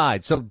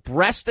inside. So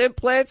breast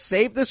implants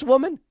saved this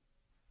woman?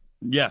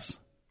 Yes.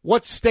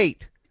 What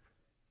state?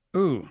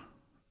 Ooh,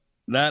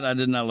 that I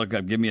did not look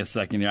up. Give me a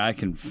second here. I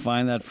can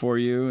find that for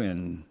you.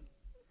 And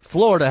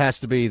Florida has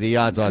to be the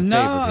odds-on favorite.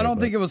 No, I don't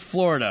think it was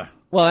Florida.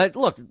 Well,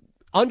 look,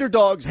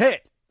 underdogs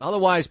hit.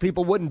 Otherwise,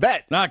 people wouldn't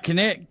bet. Not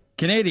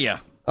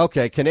Canada.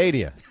 Okay,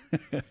 Canada.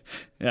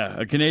 Yeah,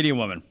 a Canadian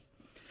woman.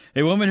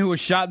 A woman who was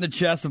shot in the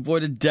chest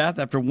avoided death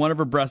after one of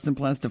her breast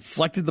implants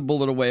deflected the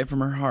bullet away from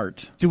her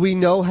heart. Do we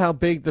know how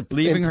big the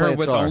leaving implants her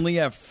with are? only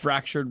a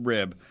fractured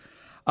rib?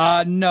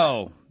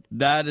 No,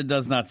 that it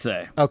does not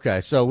say.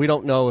 Okay, so we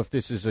don't know if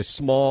this is a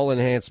small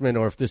enhancement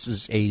or if this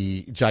is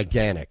a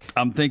gigantic.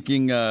 I'm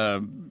thinking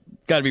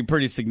got to be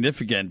pretty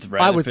significant,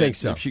 right? I would think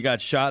so. If she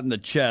got shot in the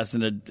chest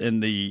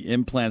and the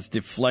implants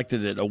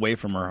deflected it away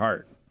from her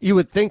heart. You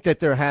would think that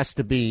there has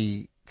to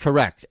be,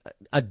 correct,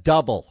 a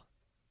double.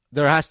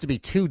 There has to be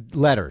 2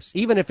 letters.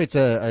 Even if it's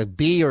a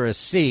B or a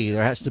C,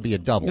 there has to be a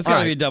double. It's got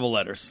to be double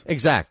letters.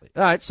 Exactly.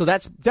 All right, so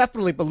that's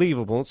definitely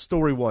believable.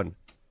 Story 1.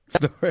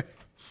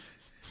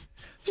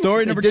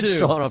 Story number 2. It did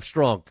start off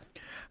strong.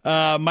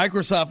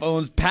 Microsoft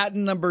owns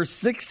patent number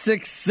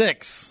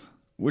 666,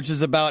 which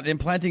is about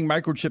implanting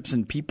microchips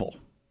in people.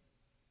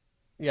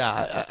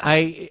 Yeah,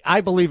 I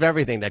believe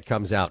everything that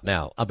comes out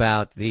now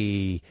about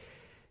the...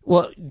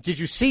 Well, did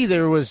you see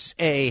there was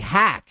a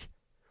hack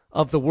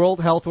of the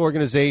World Health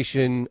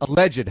Organization,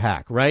 alleged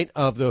hack, right,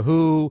 of the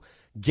WHO,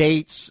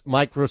 Gates,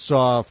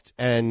 Microsoft,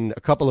 and a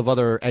couple of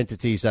other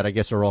entities that I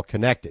guess are all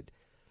connected.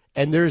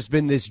 And there's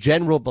been this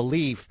general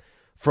belief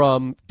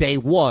from day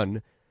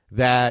one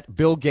that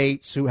Bill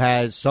Gates, who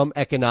has some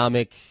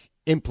economic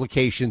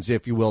implications,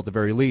 if you will, at the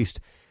very least,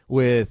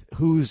 with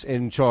who's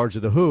in charge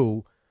of the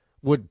WHO,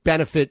 would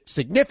benefit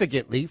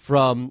significantly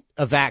from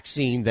a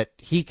vaccine that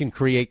he can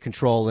create,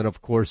 control, and, of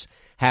course,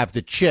 have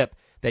the chip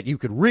that you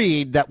could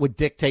read that would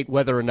dictate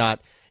whether or not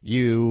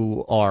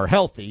you are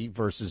healthy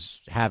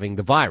versus having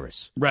the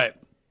virus. Right.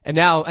 And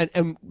now,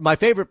 and my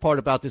favorite part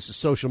about this is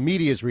social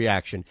media's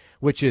reaction,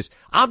 which is,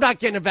 I'm not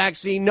getting a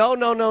vaccine. No,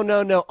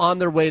 on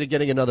their way to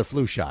getting another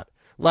flu shot.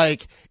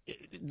 Like,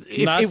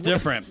 that's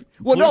different.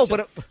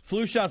 Well,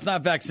 flu shot's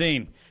not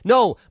vaccine.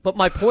 No, but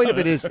my point of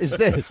it is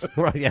this.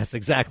 Right, yes,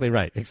 exactly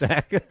right.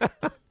 Exactly.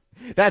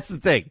 That's the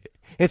thing.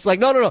 It's like,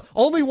 no.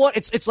 Only one.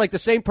 It's like the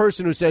same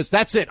person who says,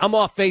 that's it. I'm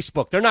off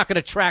Facebook. They're not going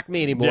to track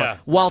me anymore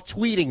while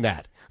tweeting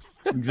that.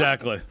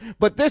 Exactly.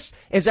 But this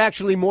is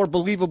actually more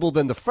believable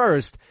than the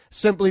first,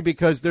 simply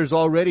because there's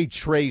already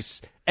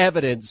trace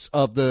evidence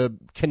of the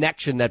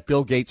connection that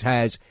Bill Gates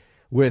has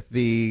with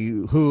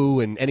the WHO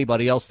and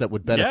anybody else that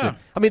would benefit. Yeah.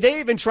 I mean, they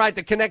even tried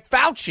to connect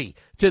Fauci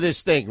to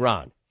this thing,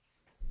 Ron.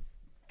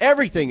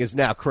 Everything is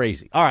now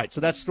crazy. All right, so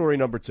that's story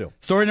number 2.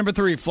 Story number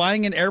 3,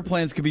 flying in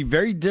airplanes could be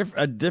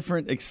a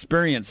different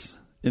experience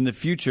in the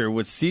future,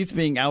 with seats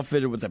being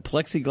outfitted with a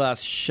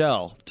plexiglass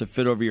shell to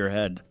fit over your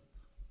head.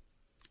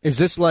 Is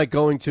this like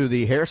going to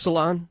the hair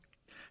salon?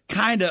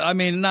 Kind of. I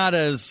mean, not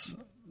as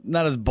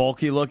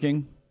bulky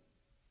looking.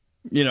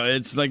 You know,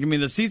 it's like, I mean,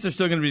 the seats are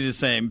still going to be the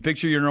same.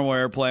 Picture your normal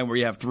airplane where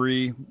you have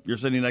three. You're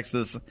sitting next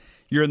to this.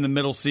 You're in the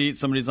middle seat.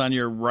 Somebody's on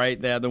your right.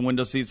 They have the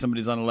window seat.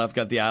 Somebody's on the left,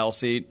 got the aisle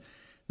seat.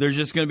 There's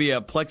just going to be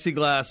a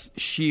plexiglass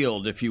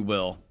shield, if you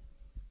will,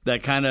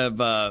 that kind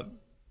of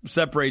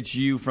separates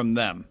you from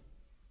them.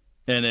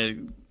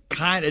 And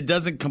it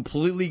doesn't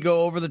completely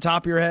go over the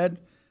top of your head,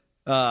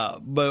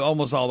 but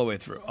almost all the way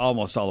through,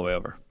 almost all the way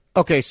over.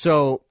 Okay,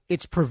 so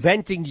it's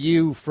preventing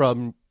you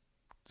from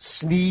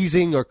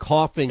sneezing or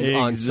coughing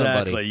on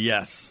somebody. Exactly,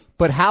 yes.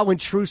 But how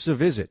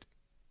intrusive is it?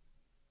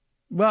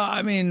 Well,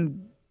 I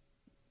mean,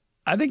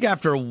 I think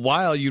after a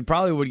while you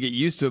probably would get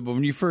used to it, but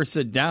when you first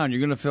sit down, you're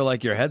going to feel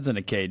like your head's in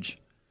a cage.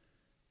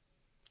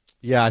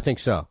 Yeah, I think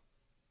so.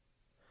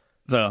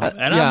 So,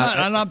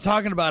 I'm not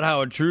talking about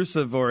how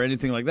intrusive or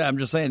anything like that. I'm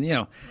just saying, you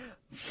know,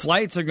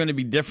 flights are going to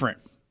be different.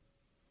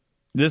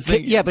 This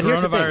thing, but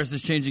coronavirus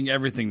is changing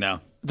everything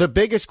now. The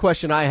biggest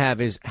question I have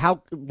is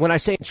when I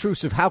say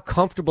intrusive, how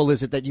comfortable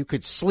is it that you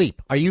could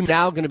sleep? Are you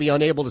now going to be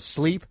unable to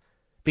sleep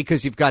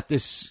because you've got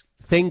this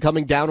thing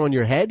coming down on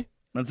your head?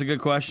 That's a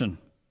good question.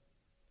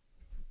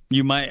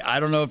 You might. I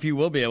don't know if you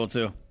will be able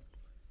to.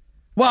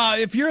 Well,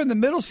 if you're in the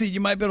middle seat,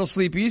 you might be able to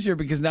sleep easier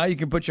because now you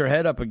can put your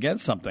head up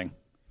against something.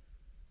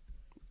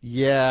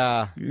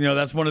 Yeah. You know,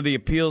 that's one of the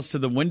appeals to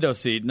the window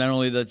seat. Not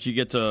only that you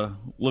get to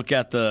look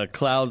at the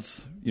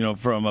clouds, you know,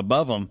 from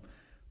above them,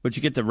 but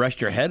you get to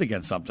rest your head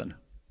against something.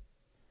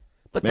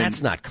 But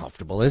that's not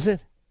comfortable, is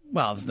it?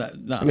 Well, it's not.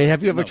 No, I mean,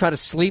 have you ever tried to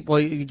sleep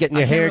while you're getting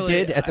your hair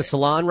did at the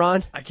salon,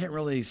 Ron? I can't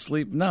really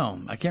sleep. No,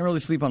 I can't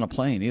really sleep on a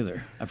plane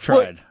either. I've tried.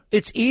 Well,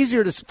 it's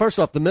easier to, first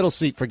off, the middle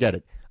seat, forget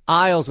it.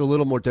 Aisle's a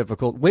little more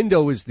difficult.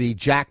 Window is the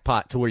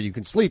jackpot to where you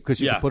can sleep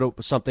because you can put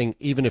up something,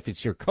 even if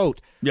it's your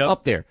coat,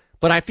 up there.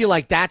 But I feel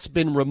like that's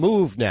been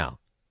removed now.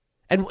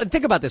 And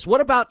think about this.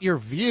 What about your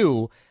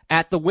view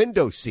at the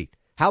window seat?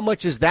 How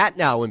much is that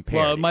now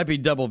impaired? Well, it might be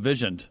double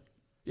visioned.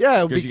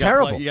 Yeah, it would be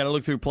terrible. You got to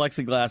look through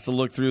plexiglass to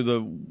look through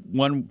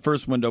the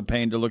first window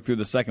pane to look through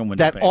the second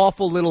window pane. That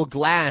awful little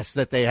glass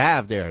that they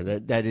have there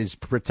that is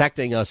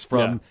protecting us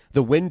from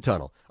the wind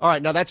tunnel. All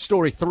right, now that's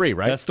story 3,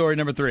 right? That's story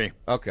number 3.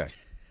 Okay.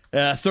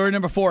 Story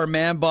number 4, a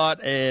man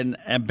bought an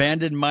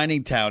abandoned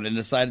mining town and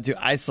decided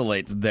to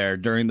isolate there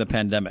during the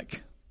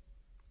pandemic.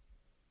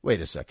 Wait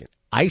a second.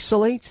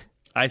 Isolate?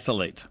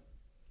 Isolate.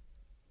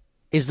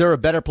 Is there a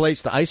better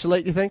place to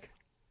isolate, you think?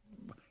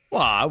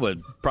 Well, I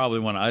would probably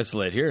want to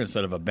isolate here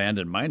instead of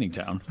abandoned mining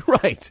town.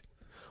 Right.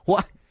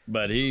 What?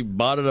 But he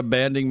bought an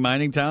abandoned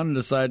mining town and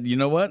decided, you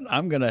know what?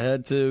 I'm going to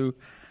head to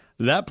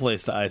that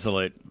place to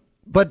isolate.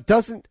 But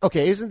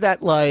isn't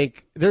that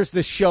like, there's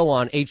this show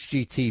on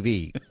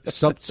HGTV,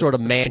 some sort of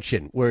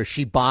mansion where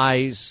she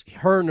buys,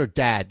 her and her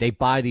dad, they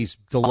buy these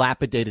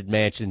dilapidated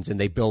mansions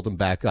and they build them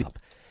back up.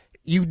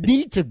 You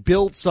need to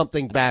build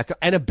something back up.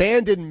 An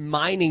abandoned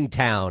mining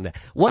town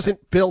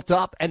wasn't built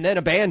up and then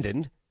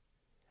abandoned.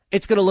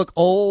 It's going to look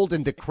old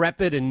and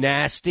decrepit and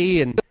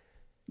nasty. And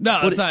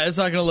no, it's not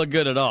going to look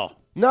good at all.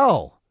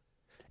 No.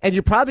 And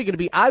you're probably going to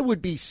be, I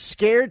would be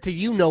scared to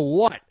you know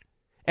what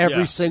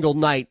every single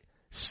night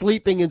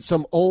sleeping in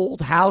some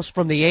old house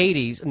from the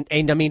 80s,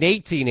 and I mean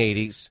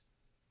 1880s,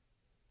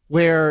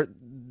 where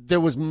there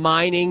was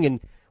mining. And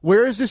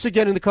where is this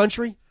again in the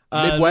country?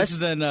 Midwest?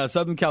 This is in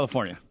Southern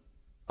California.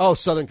 Oh,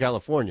 Southern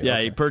California. Yeah,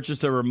 okay. He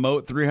purchased a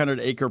remote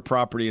 300-acre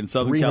property in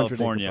Southern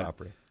California.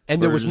 Property.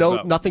 And there was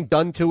nothing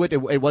done to it?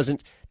 It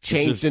wasn't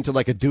changed into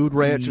like a dude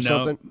ranch or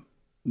something?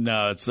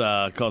 No, it's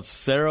called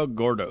Cerro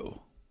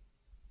Gordo.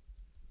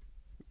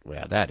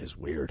 Yeah, that is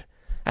weird.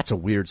 That's a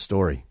weird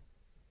story.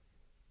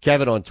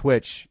 Kevin on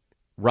Twitch,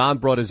 Ron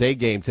brought his A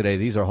game today.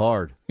 These are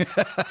hard. All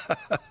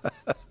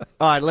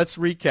right, let's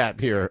recap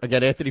here.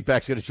 Again, Anthony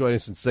Beck's going to join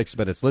us in 6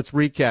 minutes. Let's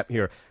recap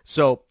here.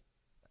 So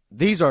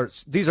these are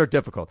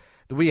difficult.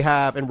 We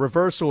have, in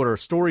reverse order,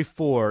 story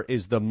 4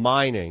 is the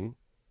mining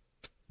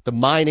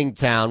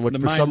town, which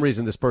some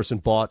reason this person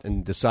bought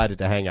and decided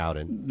to hang out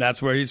in.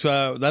 That's where he's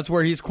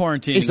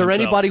quarantining. Is there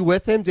himself. Anybody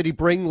with him? Did he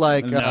bring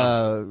like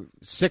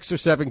 6 or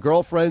 7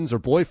 girlfriends or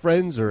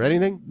boyfriends or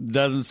anything?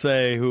 Doesn't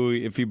say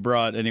if he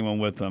brought anyone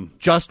with him.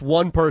 Just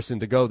one person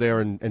to go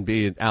there and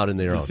be out in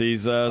their own.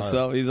 He's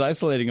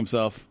isolating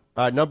himself.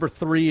 Number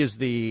 3 is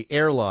the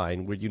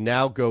airline, where you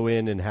now go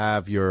in and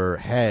have your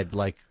head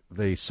like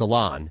the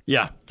salon.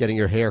 Yeah, getting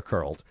your hair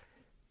curled.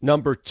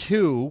 Number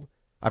 2.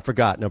 I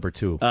forgot number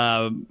 2.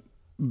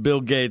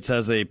 Bill Gates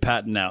has a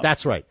patent out.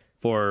 That's right.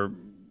 For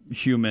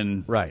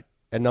human right.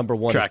 And number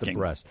 1 tracking. is the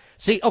breast.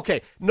 See,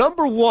 okay,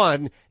 number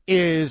 1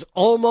 is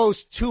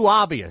almost too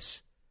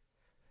obvious.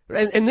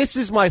 And this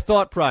is my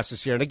thought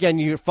process here. And again,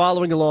 you're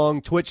following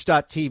along,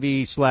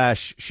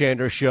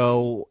 twitch.tv/Shander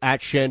Show,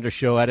 at Shander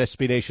Show, at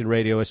SB Nation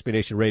Radio,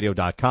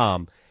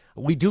 SBNationRadio.com.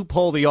 We do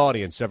poll the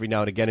audience every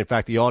now and again. In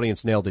fact, the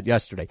audience nailed it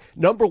yesterday.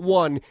 Number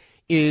 1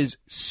 is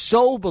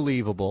so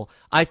believable,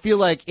 I feel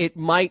like it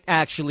might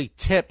actually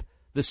tip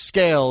the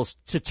scales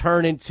to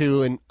turn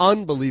into an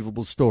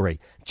unbelievable story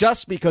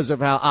just because of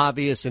how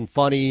obvious and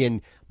funny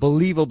and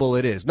believable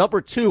it is.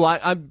 Number two,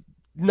 I'm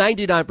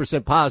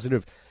 99%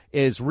 positive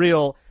is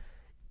real.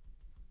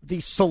 The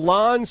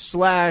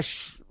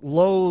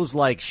Salon/Lowe's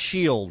like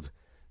shield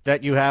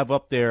that you have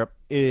up there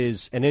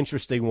is an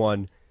interesting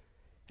one,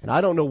 and I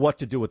don't know what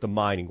to do with the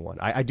mining one.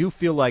 I do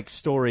feel like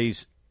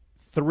stories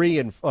 2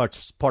 and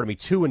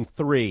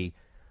 3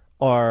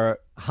 are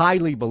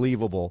highly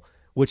believable,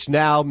 which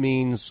now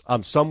means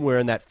I'm somewhere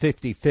in that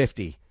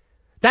 50-50.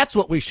 That's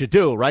what we should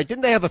do, right?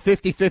 Didn't they have a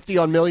 50-50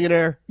 on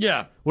Millionaire?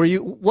 Yeah.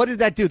 What did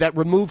that do? That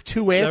removed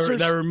 2 answers?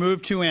 That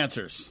removed 2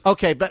 answers.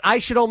 Okay, but I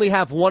should only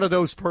have one of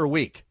those per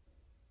week.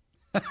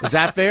 Is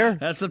that fair?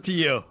 That's up to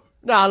you.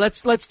 No,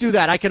 let's do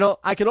that. I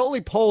can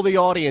only poll the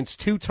audience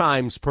 2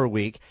 times per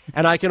week,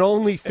 and I can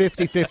only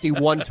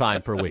 50-50 one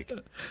time per week. All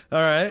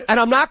right.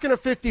 And I'm not going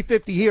to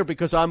 50-50 here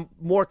because I'm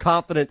more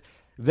confident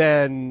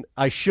than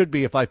I should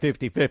be if I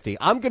 50-50.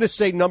 I'm going to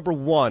say number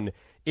 1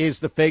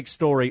 is the fake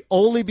story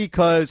only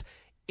because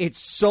it's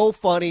so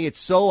funny, it's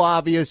so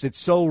obvious, it's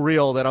so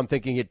real that I'm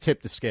thinking it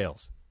tipped the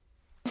scales.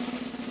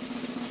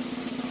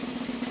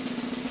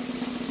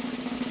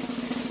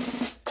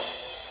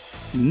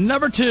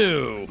 Number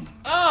 2.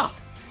 Oh,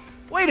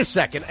 wait a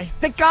second.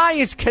 The guy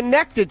is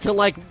connected to,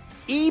 like,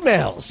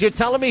 emails. You're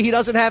telling me he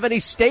doesn't have any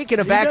stake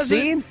in a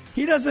vaccine?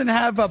 He doesn't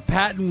have a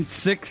patent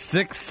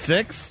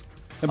 666?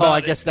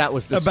 I guess that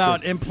was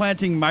about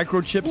implanting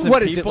microchips in people?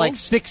 What is it, like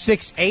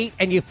 668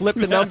 and you flip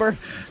the number?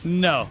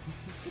 No.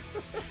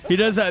 He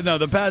does that. No,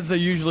 the patents are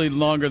usually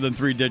longer than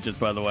 3 digits,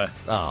 by the way.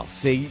 Oh,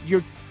 see,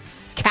 you're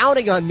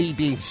counting on me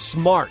being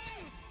smart.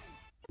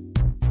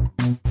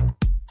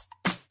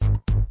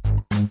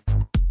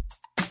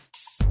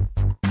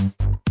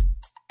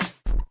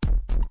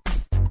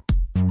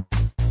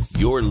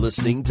 You're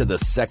listening to The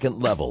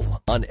Second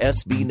Level on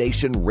SB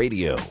Nation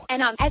Radio.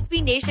 And on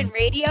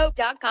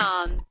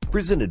SBNationRadio.com.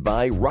 Presented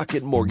by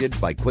Rocket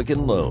Mortgage by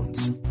Quicken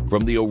Loans.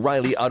 From the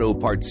O'Reilly Auto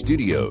Parts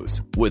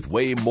Studios, with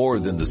way more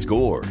than the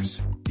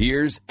scores,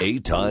 here's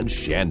Eitan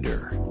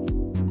Shander.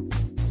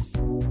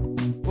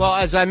 Well,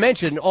 as I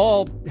mentioned,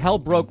 all hell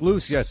broke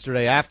loose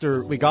yesterday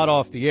after we got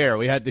off the air.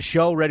 We had the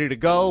show ready to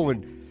go,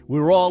 and we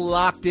were all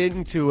locked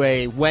into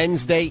a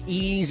Wednesday,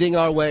 easing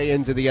our way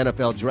into the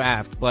NFL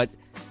draft. But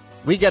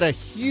we get a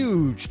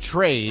huge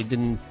trade,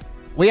 and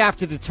we have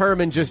to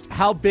determine just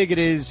how big it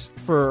is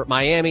for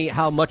Miami,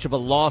 how much of a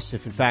loss,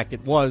 if in fact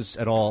it was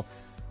at all,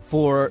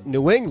 for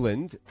New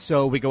England.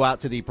 So we go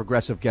out to the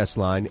Progressive Guest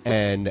Line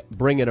and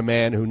bring in a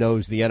man who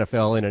knows the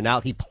NFL in and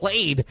out. He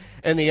played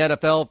in the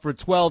NFL for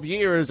 12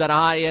 years at a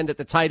high end at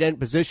the tight end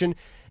position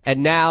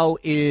and now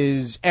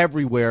is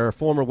everywhere.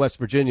 Former West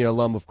Virginia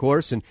alum, of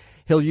course, and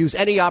he'll use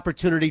any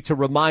opportunity to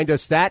remind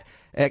us that.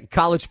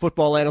 College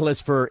football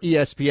analyst for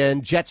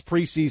ESPN, Jets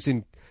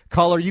preseason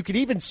color. You could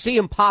even see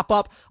him pop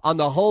up on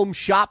the Home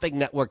Shopping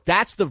Network.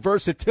 That's the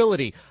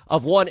versatility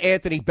of one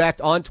Anthony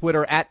Becht on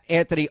Twitter at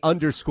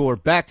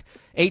Anthony_Becht.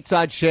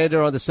 Eitan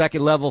Shander on The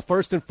Second Level.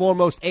 First and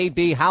foremost,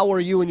 AB, how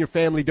are you and your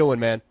family doing,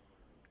 man?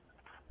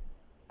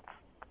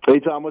 Hey,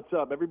 Tom, what's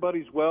up?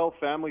 Everybody's well.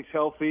 Family's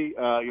healthy.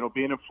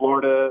 Being in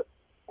Florida,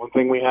 one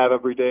thing we have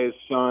every day is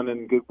sun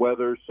and good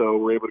weather, so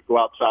we're able to go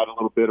outside a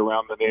little bit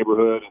around the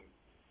neighborhood and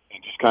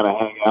just kind of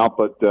hang out.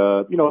 But,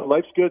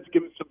 life's good. It's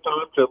giving some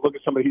time to look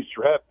at some of these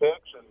draft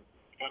picks and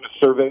kind of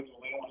survey the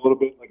land a little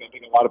bit, like I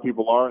think a lot of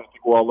people are. And I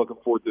think we're all looking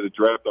forward to the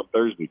draft on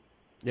Thursday.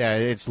 Yeah,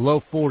 it's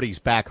low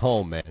 40s back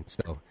home, man.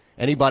 So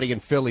anybody in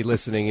Philly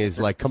listening is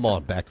like, come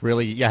on, Becht.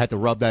 Really? You had to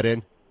rub that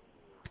in?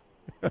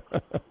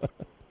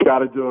 Got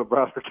to do it,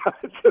 brother.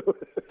 Got to do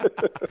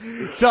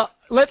it. So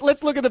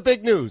let's look at the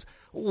big news.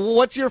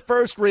 What's your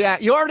first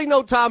reaction? You already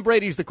know Tom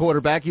Brady's the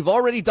quarterback. You've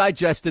already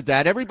digested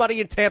that. Everybody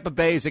in Tampa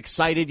Bay is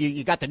excited.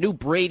 You got the new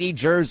Brady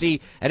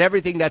jersey and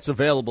everything that's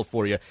available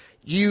for you.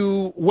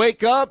 You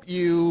wake up,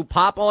 you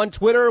pop on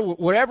Twitter,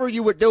 whatever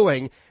you were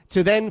doing,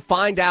 to then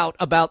find out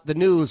about the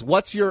news.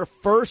 What's your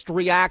first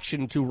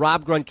reaction to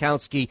Rob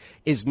Gronkowski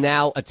is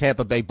now a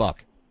Tampa Bay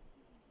Buck?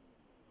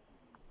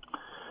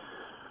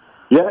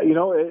 Yeah,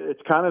 it's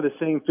kind of the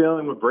same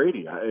feeling with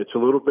Brady. It's a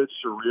little bit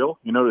surreal,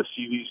 to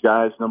see these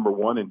guys, number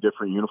one, in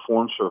different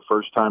uniforms for the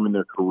first time in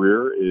their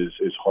career is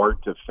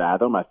hard to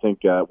fathom. I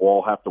think we'll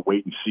all have to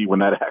wait and see when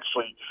that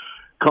actually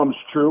comes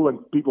true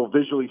and people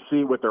visually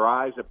see with their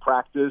eyes at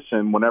practice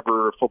and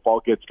whenever football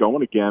gets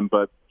going again.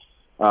 But,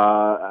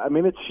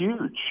 it's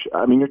huge.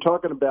 You're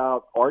talking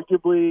about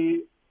arguably,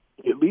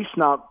 at least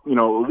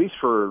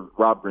for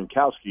Rob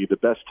Gronkowski, the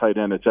best tight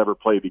end that's ever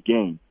played the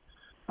game.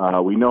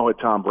 We know what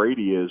Tom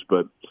Brady is,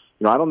 but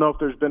I don't know if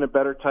there's been a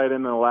better tight end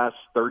in the last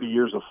 30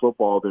 years of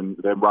football than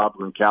Rob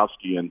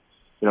Gronkowski. And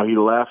he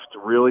left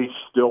really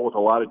still with a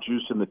lot of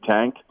juice in the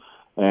tank.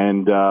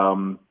 And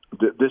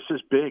this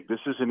is big. This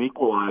is an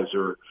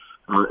equalizer.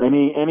 Or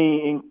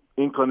any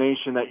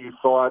inclination that you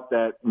thought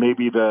that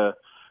maybe the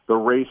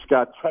race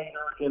got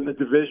tighter in the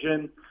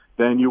division,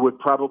 then you would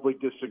probably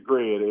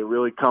disagree. It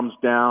really comes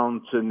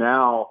down to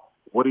now,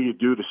 what do you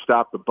do to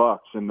stop the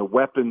Bucs? And the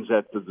weapons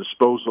at the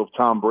disposal of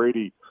Tom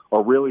Brady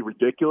are really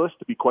ridiculous,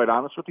 to be quite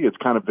honest with you. It's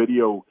kind of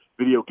video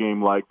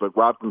game-like, but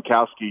Rob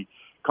Gronkowski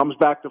comes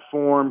back to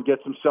form,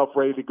 gets himself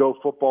ready to go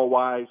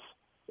football-wise,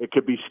 it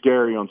could be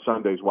scary on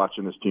Sundays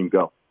watching this team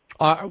go.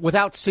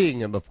 Without seeing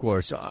him, of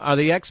course, are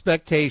the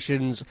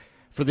expectations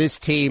for this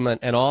team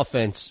and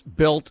offense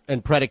built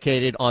and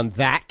predicated on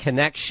that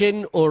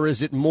connection, or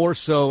is it more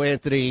so,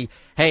 Anthony,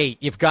 hey,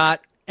 you've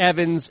got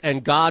Evans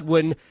and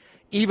Godwin,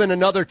 even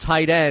another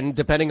tight end,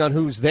 depending on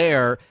who's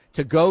there,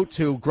 to go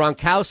to?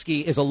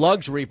 Gronkowski is a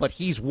luxury, but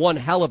he's one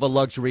hell of a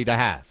luxury to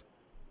have.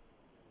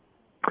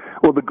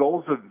 Well, the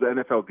goals of the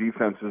NFL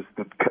defense is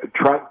to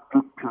try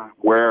to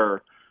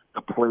where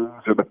the plays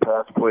or the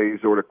pass plays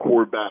or the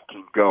quarterback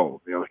can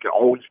go. You know, they can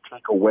always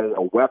take away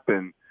a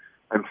weapon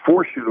and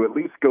force you to at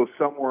least go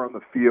somewhere on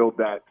the field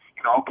that,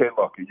 you know, okay,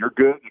 look, you're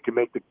good, you can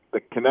make the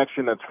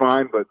connection, that's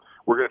fine, but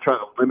we're going to try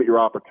to limit your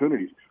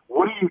opportunities.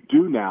 What do you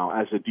do now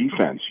as a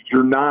defense?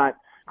 You're not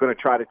going to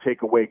try to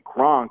take away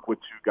Gronk with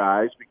two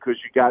guys because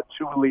you got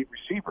two elite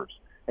receivers,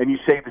 and you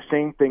say the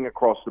same thing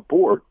across the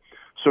board.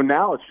 So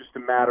now it's just a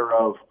matter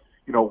of,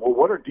 you know, well,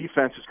 what are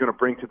defenses going to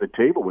bring to the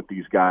table with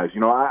these guys? You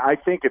know, I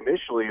think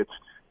initially it's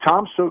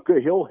Tom's so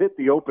good, he'll hit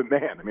the open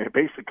man. I mean, it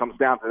basically comes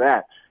down to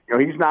that. You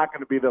know, he's not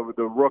going to be the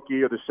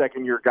rookie or the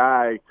second-year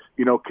guy,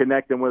 you know,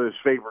 connecting with his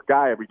favorite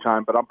guy every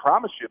time. But I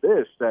promise you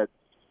this, that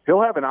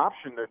he'll have an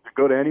option to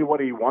go to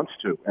anybody he wants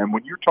to. And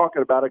when you're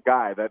talking about a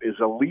guy that is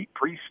elite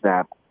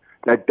pre-snap,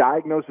 that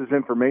diagnoses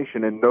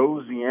information and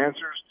knows the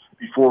answers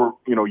before,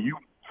 you know, you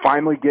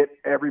finally get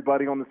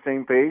everybody on the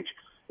same page,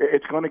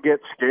 it's going to get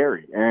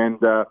scary. And,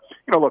 you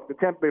know, look, the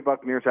Tampa Bay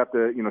Buccaneers have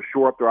to, you know,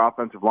 shore up their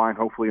offensive line,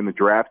 hopefully in the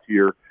draft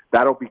here.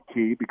 That'll be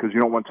key because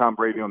you don't want Tom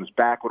Brady on his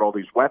back with all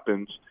these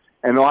weapons.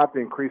 And they'll have to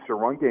increase their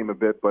run game a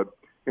bit. But,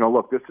 you know,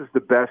 look, this is the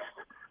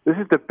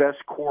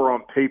best core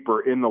on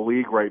paper in the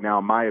league right now,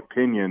 in my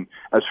opinion,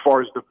 as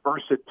far as the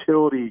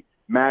versatility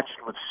matched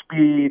with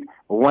speed,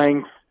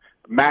 length,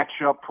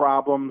 matchup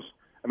problems.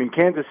 I mean,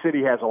 Kansas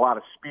City has a lot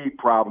of speed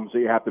problems that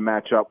you have to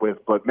match up with.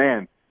 But,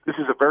 man, this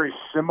is a very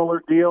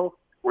similar deal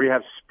where you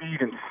have speed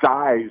and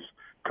size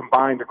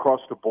combined across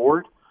the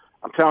board.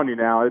 I'm telling you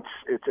now,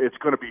 it's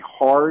going to be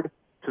hard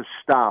to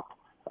stop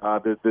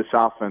this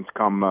offense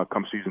come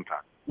season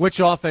time.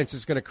 Which offense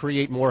is going to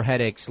create more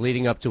headaches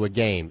leading up to a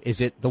game? Is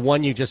it the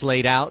one you just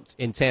laid out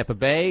in Tampa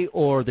Bay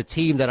or the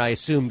team that I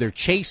assume they're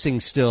chasing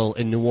still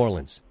in New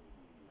Orleans?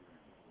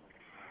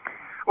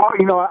 Well,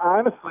 you know,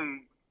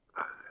 honestly,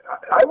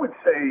 I would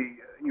say,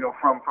 you know,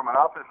 from an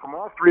offense, from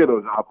all three of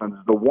those offenses,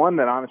 the one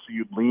that honestly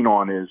you'd lean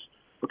on is,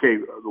 okay,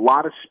 a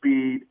lot of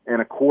speed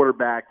and a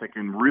quarterback that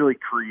can really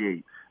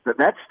create.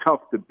 That's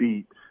tough to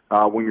beat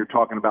when you're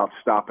talking about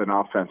stopping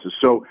offenses.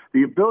 So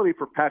the ability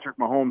for Patrick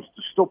Mahomes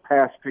to still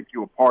pass, pick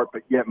you apart,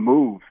 but yet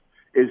move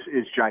is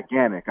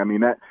gigantic. I mean,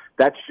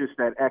 that's just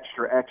that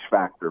extra X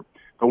factor.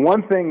 The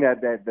one thing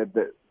that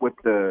with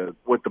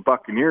the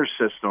Buccaneers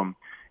system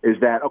is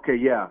that, okay,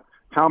 yeah,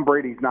 Tom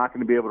Brady's not going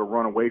to be able to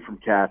run away from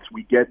cats.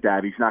 We get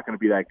that. He's not going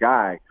to be that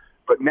guy.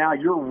 But now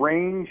your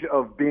range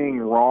of being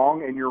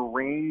wrong and your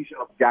range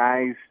of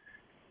guys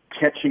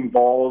catching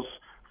balls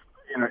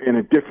in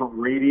a different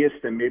radius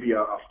than maybe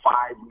a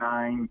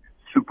 5'9"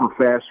 super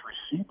fast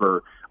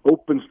receiver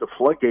opens the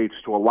floodgates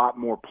to a lot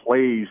more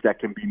plays that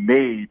can be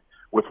made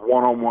with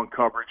one-on-one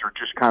coverage or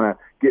just kind of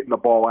getting the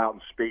ball out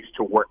in space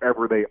to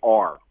wherever they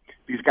are.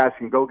 These guys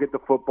can go get the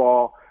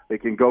football. They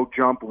can go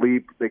jump,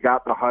 leap. They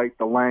got the height,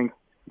 the length.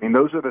 I mean,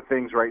 those are the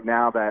things right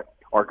now that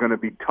are going to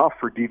be tough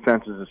for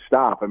defenses to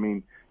stop. I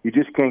mean, you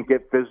just can't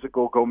get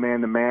physical, go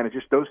man-to-man. It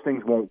just, those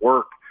things won't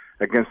work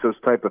against those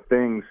type of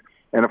things.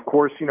 And, of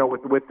course, you know,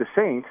 with the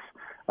Saints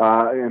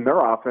and their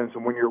offense,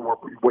 and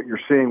what you're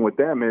seeing with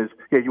them is,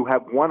 yeah, you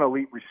have one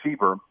elite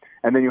receiver,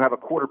 and then you have a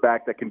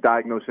quarterback that can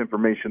diagnose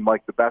information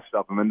like the best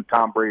of them, and the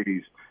Tom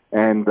Brady's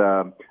and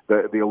the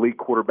elite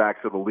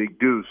quarterbacks of the league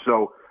do.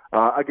 So,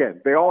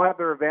 again, they all have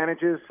their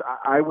advantages.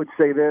 I would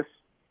say this,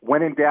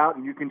 when in doubt,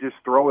 and you can just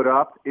throw it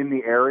up in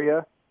the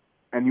area,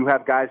 and you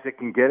have guys that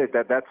can get it,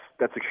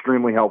 that's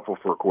extremely helpful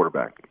for a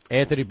quarterback.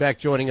 Anthony Beck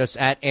joining us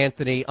at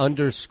Anthony_Becht,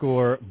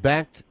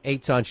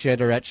 Eitan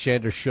Shander at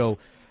Shander Show.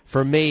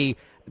 For me,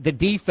 the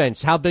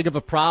defense, how big of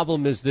a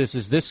problem is this?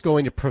 Is this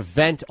going to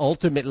prevent,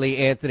 ultimately,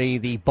 Anthony,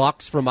 the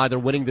Bucs from either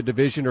winning the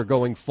division or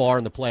going far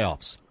in the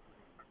playoffs?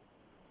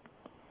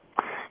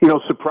 You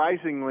know,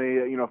 surprisingly,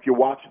 you know, if you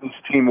watch this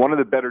team, one of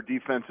the better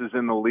defenses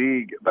in the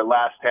league the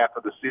last half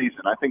of the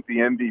season. I think the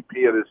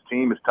MVP of this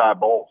team is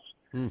Todd Bowles.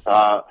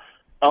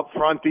 Up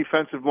front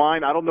defensive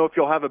line, I don't know if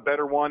you'll have a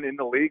better one in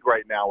the league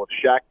right now with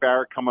Shaq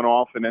Barrett coming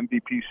off an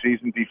MVP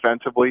season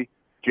defensively.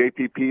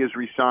 JPP is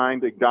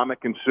re-signed.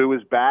 Ndamukong Suh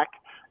is back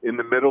in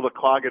the middle to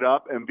clog it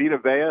up. And Vita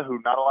Vea,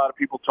 who not a lot of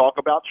people talk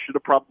about, should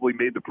have probably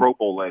made the Pro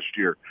Bowl last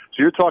year.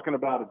 So you're talking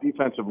about a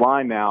defensive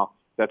line now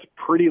that's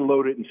pretty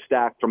loaded and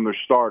stacked from their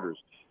starters.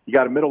 You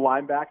got a middle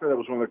linebacker that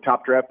was one of their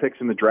top draft picks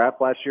in the draft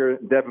last year,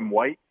 Devin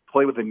White,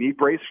 played with a knee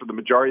brace for the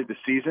majority of the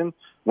season.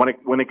 When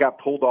it got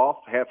pulled off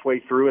halfway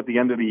through at the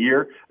end of the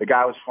year, the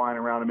guy was flying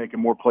around and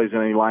making more plays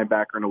than any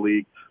linebacker in the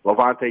league.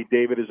 Levante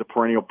David is a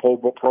perennial Pro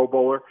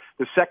Bowler.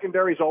 The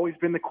secondary has always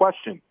been the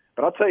question.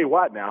 But I'll tell you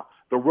what now,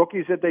 the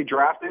rookies that they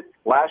drafted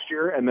last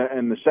year and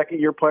the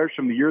second-year players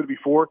from the year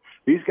before,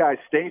 these guys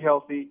stayed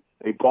healthy.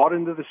 They bought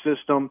into the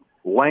system,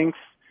 length,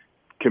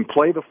 can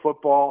play the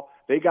football.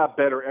 They got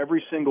better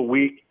every single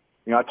week.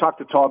 You know, I talked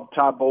to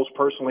Todd Bowles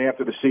personally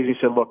after the season. He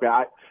said, look,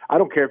 I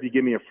don't care if you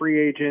give me a free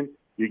agent,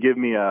 you give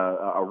me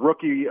a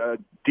rookie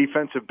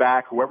defensive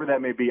back, whoever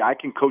that may be, I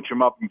can coach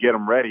him up and get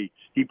him ready.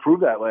 He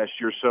proved that last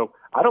year. So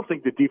I don't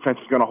think the defense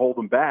is going to hold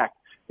him back.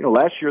 You know,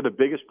 last year the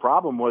biggest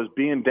problem was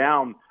being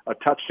down a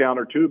touchdown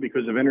or two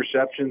because of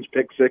interceptions,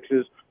 pick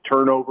sixes,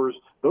 turnovers.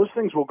 Those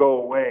things will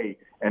go away,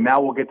 and now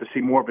we'll get to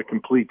see more of a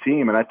complete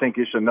team. And I think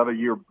it's another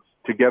year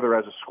together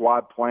as a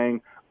squad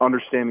playing,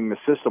 understanding the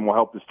system will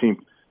help this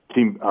team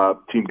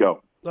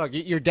go. Look,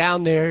 you're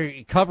down there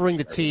covering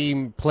the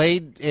team,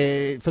 played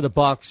for the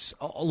Bucs,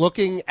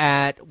 looking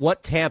at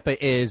what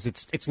Tampa is.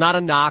 It's not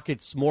a knock.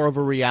 It's more of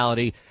a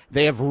reality.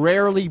 They have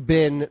rarely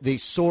been the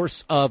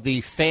source of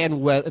the fair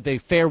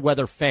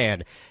weather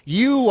fan.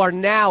 You are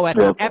now at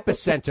the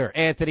epicenter,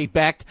 Anthony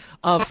Becht,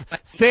 of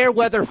fair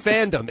weather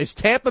fandom. Is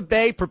Tampa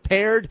Bay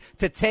prepared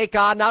to take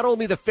on not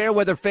only the fair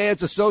weather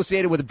fans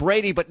associated with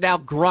Brady, but now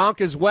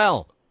Gronk as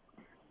well?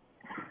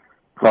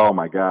 Oh,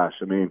 my gosh.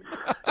 I mean,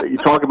 you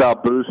talk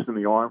about boosting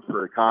the arm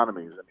for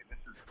economies. I mean, this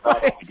is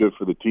not only good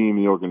for the team,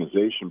 the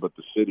organization, but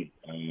the city.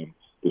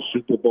 The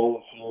Super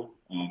Bowl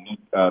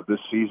here this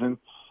season,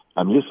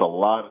 I mean, just a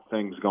lot of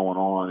things going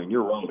on. And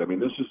you're right. I mean,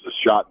 this is the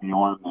shot in the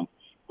arm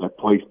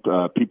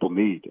that people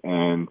need.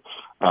 And,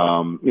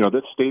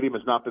 this stadium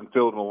has not been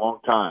filled in a long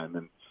time.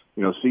 And,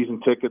 season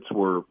tickets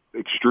were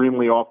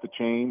extremely off the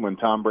chain when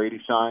Tom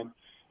Brady signed.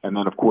 And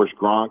then, of course,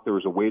 Gronk, there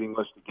was a waiting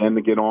list again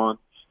to get on.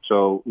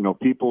 So,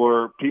 people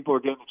are getting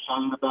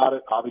excited about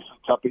it. Obviously,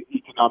 tough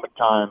economic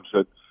times.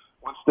 But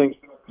once things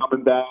start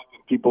coming back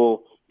and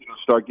people,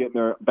 start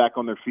getting back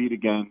on their feet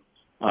again,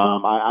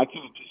 I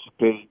can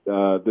anticipate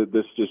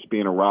this just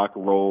being a rock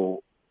and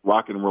roll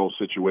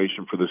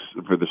situation for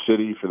the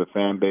city, for the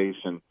fan base,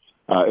 and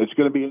it's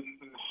going to be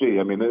interesting to see.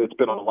 I mean, it's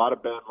been a lot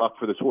of bad luck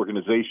for this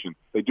organization.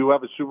 They do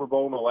have a Super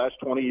Bowl in the last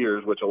 20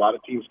 years, which a lot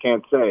of teams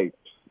can't say,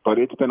 but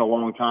it's been a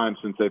long time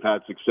since they've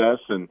had success.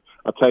 And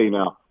I'll tell you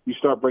now, you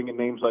start bringing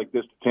names like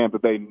this to Tampa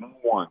Bay, no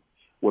one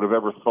would have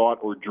ever thought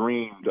or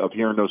dreamed of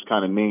hearing those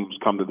kind of names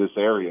come to this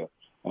area.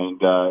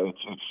 And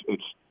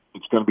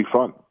it's going to be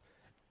fun.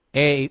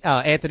 Hey,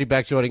 Anthony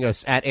Becht joining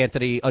us at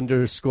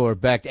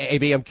Anthony_Becht.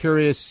 AB, I'm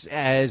curious,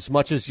 as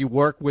much as you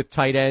work with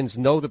tight ends,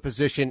 know the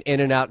position in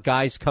and out,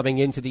 guys coming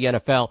into the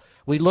NFL.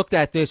 We looked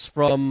at this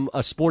from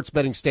a sports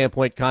betting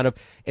standpoint kind of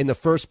in the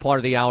first part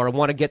of the hour. I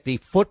want to get the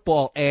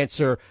football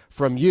answer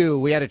from you.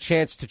 We had a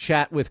chance to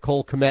chat with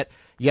Cole Kmet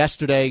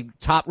yesterday,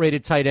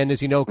 top-rated tight end,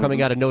 as you know,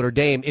 coming out of Notre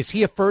Dame. Is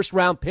he a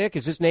first-round pick?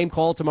 Is his name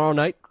called tomorrow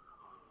night?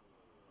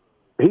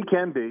 He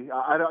can be.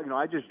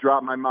 I just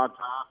dropped my mock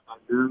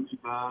draft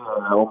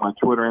on my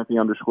Twitter,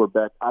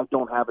 Anthony_Becht. I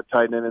don't have a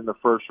tight end in the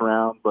first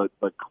round, but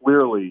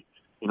clearly,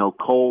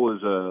 Cole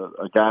is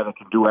a guy that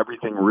can do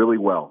everything really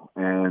well.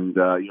 And,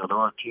 there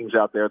are teams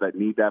out there that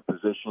need that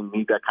position,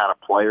 need that kind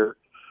of player,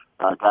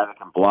 a guy that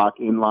can block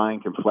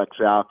inline, can flex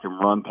out, can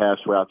run pass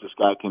routes. This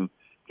guy can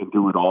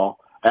do it all.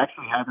 I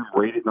actually have him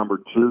rated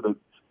number 2.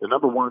 The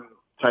number 1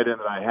 tight end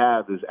that I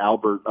have is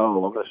Albert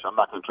O. I'm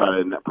not going to try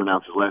to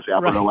pronounce his last name.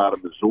 Albert O out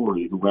of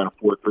Missouri, who ran a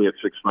 4.3 at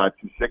 6'5",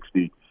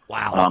 260.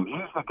 Wow.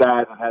 He's the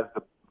guy that has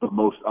the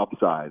most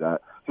upside.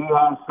 He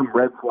has some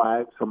red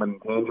flags from an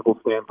intangible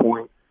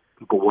standpoint.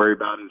 People worry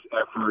about his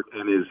effort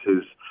and his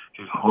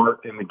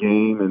heart in the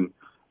game. And,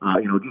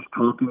 just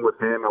talking with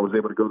him, I was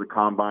able to go to the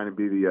Combine and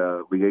be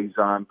the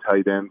liaison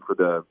tight end for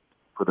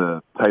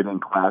the tight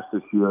end class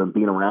this year, and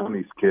being around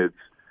these kids.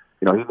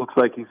 He looks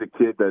like he's a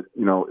kid that,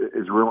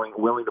 is really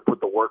willing to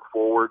put the work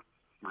forward.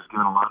 He was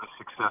given a lot of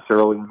success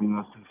early in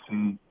the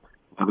SEC,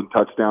 having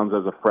touchdowns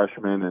as a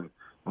freshman. And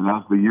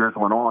as the years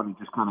went on, he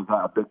just kind of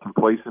got a bit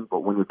complacent. But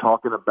when you're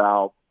talking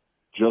about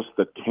just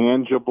the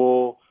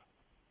tangible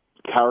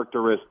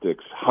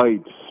characteristics,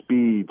 height,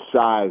 speed,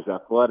 size,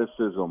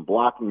 athleticism,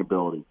 blocking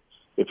ability,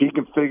 if he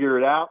can figure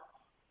it out,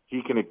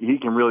 he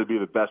can really be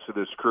the best of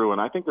this crew. And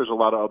I think there's a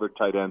lot of other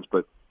tight ends,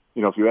 but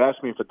if you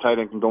ask me if a tight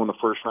end can go in the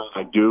first round,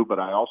 I do, but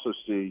I also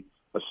see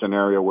a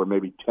scenario where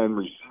maybe 10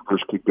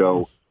 receivers could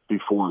go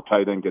before a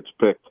tight end gets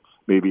picked,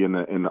 maybe in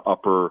the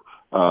upper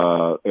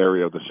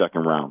area of the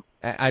second round.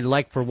 I'd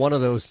like for one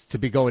of those to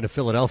be going to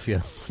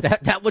Philadelphia.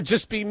 That would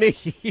just be me.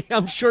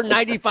 I'm sure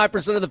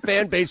 95% of the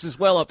fan base is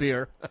well up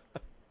here.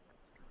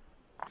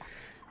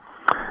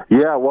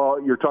 Yeah,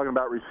 well, you're talking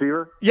about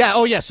receiver? Yeah,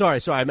 oh yeah, sorry,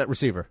 I meant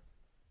receiver.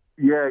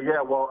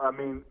 Yeah, well, I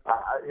mean,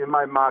 in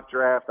my mock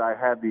draft, I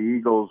had the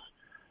Eagles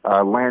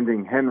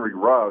landing Henry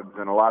Ruggs,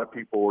 and a lot of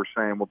people were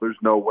saying, well, there's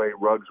no way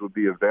Ruggs would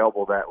be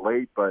available that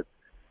late. But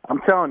I'm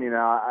telling you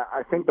now,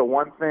 I think the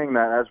one thing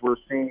that as we're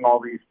seeing all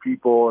these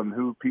people and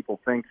who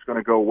people think is going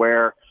to go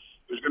where,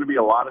 there's going to be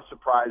a lot of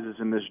surprises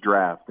in this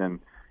draft.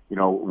 And,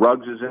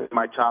 Ruggs is in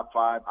my top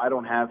 5. I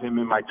don't have him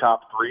in my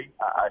top 3.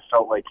 I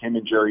felt like him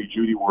and Jerry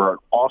Jeudy were an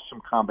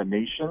awesome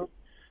combination.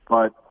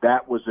 but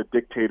that was a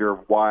dictator of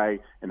why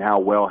and how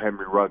well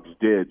Henry Ruggs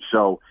did.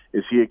 So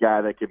is he a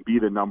guy that can be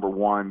the number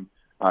one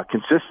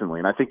consistently?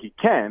 And I think he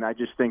can. I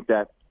just think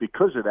that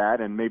because of that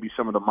and maybe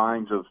some of the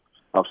minds of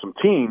some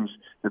teams,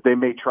 that they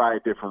may try a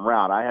different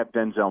route. I have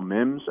Denzel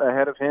Mims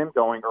ahead of him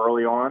going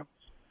early on,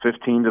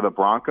 15 to the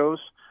Broncos,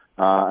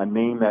 a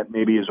name that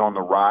maybe is on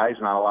the rise.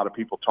 Not a lot of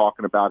people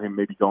talking about him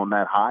maybe going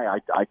that high.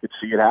 I could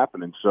see it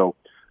happening. So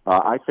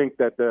I think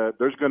that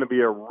there's going to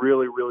be a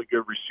really, really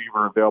good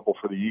receiver available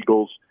for the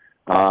Eagles.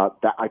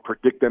 That I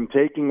predict them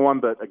taking one,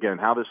 but again,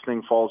 how this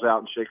thing falls out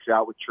and shakes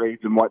out with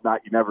trades and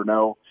whatnot, you never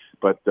know.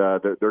 But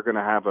they're going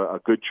to have a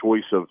good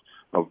choice of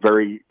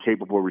very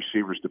capable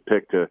receivers to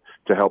pick to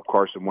help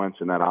Carson Wentz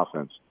in that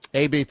offense.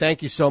 AB,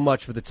 thank you so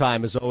much for the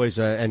time, as always,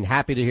 and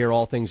happy to hear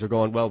all things are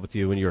going well with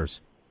you and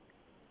yours.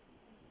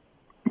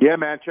 Yeah,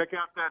 man, check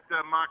out that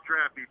mock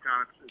draft,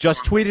 Eton.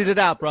 Just tweeted it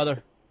out,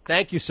 brother.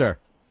 Thank you, sir.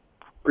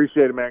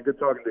 Appreciate it, man. Good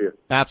talking to you.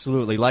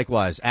 Absolutely.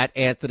 Likewise, at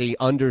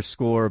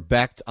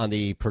Anthony_Becht on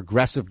the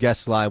Progressive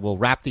Guest Line. We'll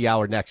wrap the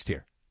hour next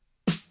here.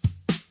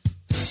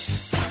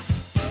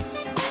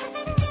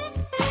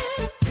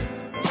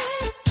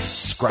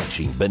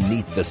 Scratching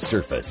beneath the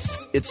surface.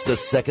 It's The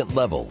Second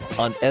Level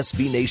on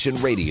SB Nation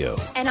Radio.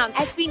 And on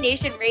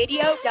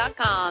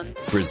SBNationRadio.com.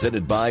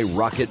 Presented by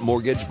Rocket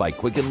Mortgage by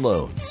Quicken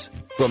Loans.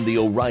 From the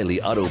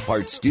O'Reilly Auto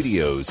Parts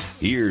Studios,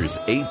 here's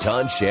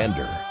Eitan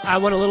Shander. I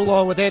went a little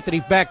long with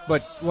Anthony Becht,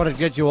 but wanted to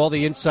get you all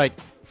the insight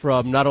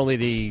from not only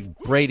the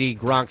Brady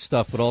Gronk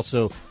stuff, but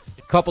also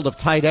a couple of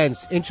tight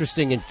ends,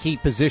 interesting and key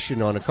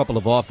position on a couple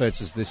of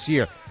offenses this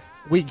year.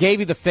 We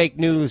gave you the fake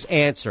news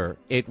answer.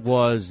 It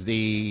was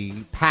the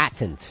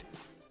patent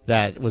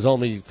that was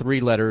only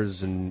 3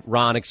 letters, and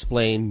Ron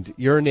explained,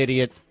 you're an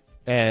idiot,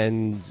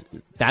 and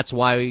that's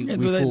why we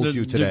fooled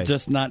you today. They're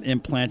just not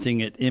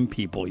implanting it in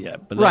people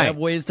yet, but they Right. have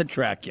ways to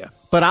track you.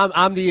 But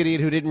I'm the idiot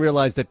who didn't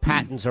realize that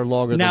patents are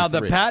longer Now,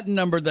 than 3. the patent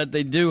number that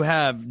they do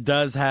have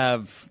does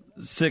have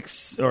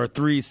 6 or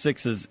 3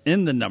 6s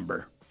in the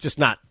number. Just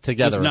not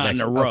together. Just not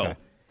in a row. Okay.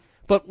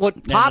 But what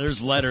Yeah, pops...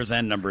 there's letters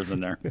and numbers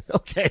in there.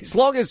 Okay, as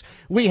long as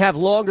we have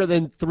longer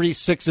than 3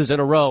 6s in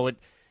a row, it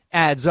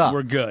adds up.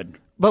 We're good.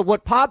 But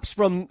what pops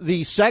from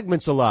these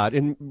segments a lot,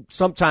 and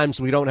sometimes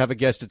we don't have a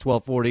guest at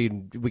 12:40,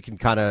 and we can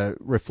kind of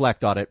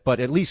reflect on it, but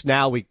at least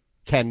now we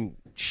can,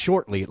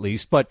 shortly at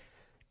least, but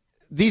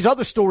these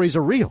other stories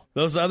are real.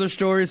 Those other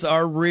stories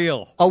are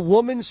real. A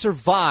woman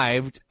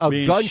survived a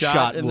Being gunshot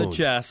shot in wound. the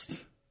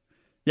chest.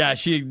 Yeah,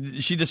 she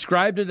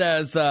described it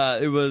as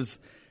it was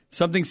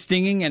something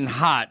stinging and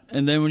hot,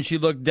 and then when she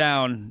looked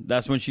down,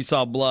 that's when she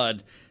saw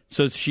blood.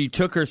 So she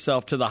took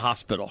herself to the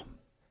hospital.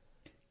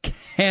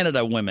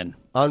 Canada women.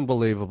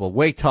 Unbelievable.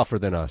 Way tougher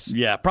than us.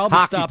 Yeah, probably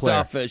Hockey stopped player.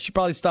 off. She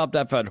probably stopped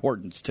off at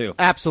Hortons, too.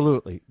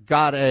 Absolutely.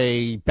 Got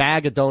a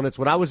bag of donuts.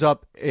 When I was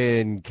up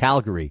in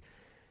Calgary,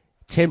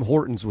 Tim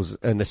Hortons was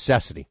a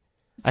necessity.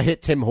 I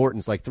hit Tim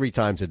Hortons like 3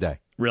 times a day.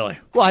 Really?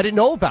 Well, I didn't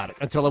know about it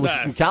until I was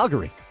in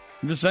Calgary.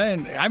 I'm just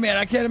saying. I mean,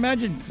 I can't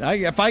imagine.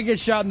 If I get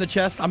shot in the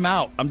chest, I'm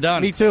out. I'm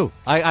done. Me too.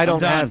 I don't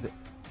done. have it.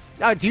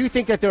 Now, do you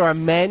think that there are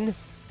men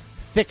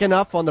thick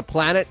enough on the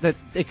planet that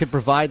they could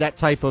provide that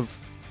type of...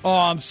 Oh,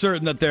 I'm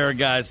certain that there are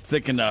guys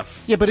thick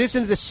enough. Yeah, but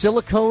isn't it the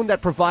silicone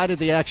that provided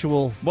the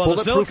actual Well,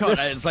 the silicone,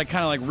 bulletproofness? it's like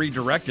kind of like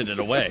redirected it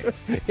away.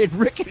 It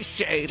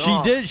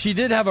ricocheted. She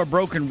did have a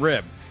broken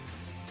rib.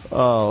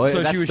 Oh,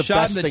 So that's she was the shot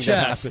best in the thing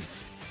that chest,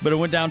 happens. but it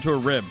went down to her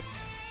rib.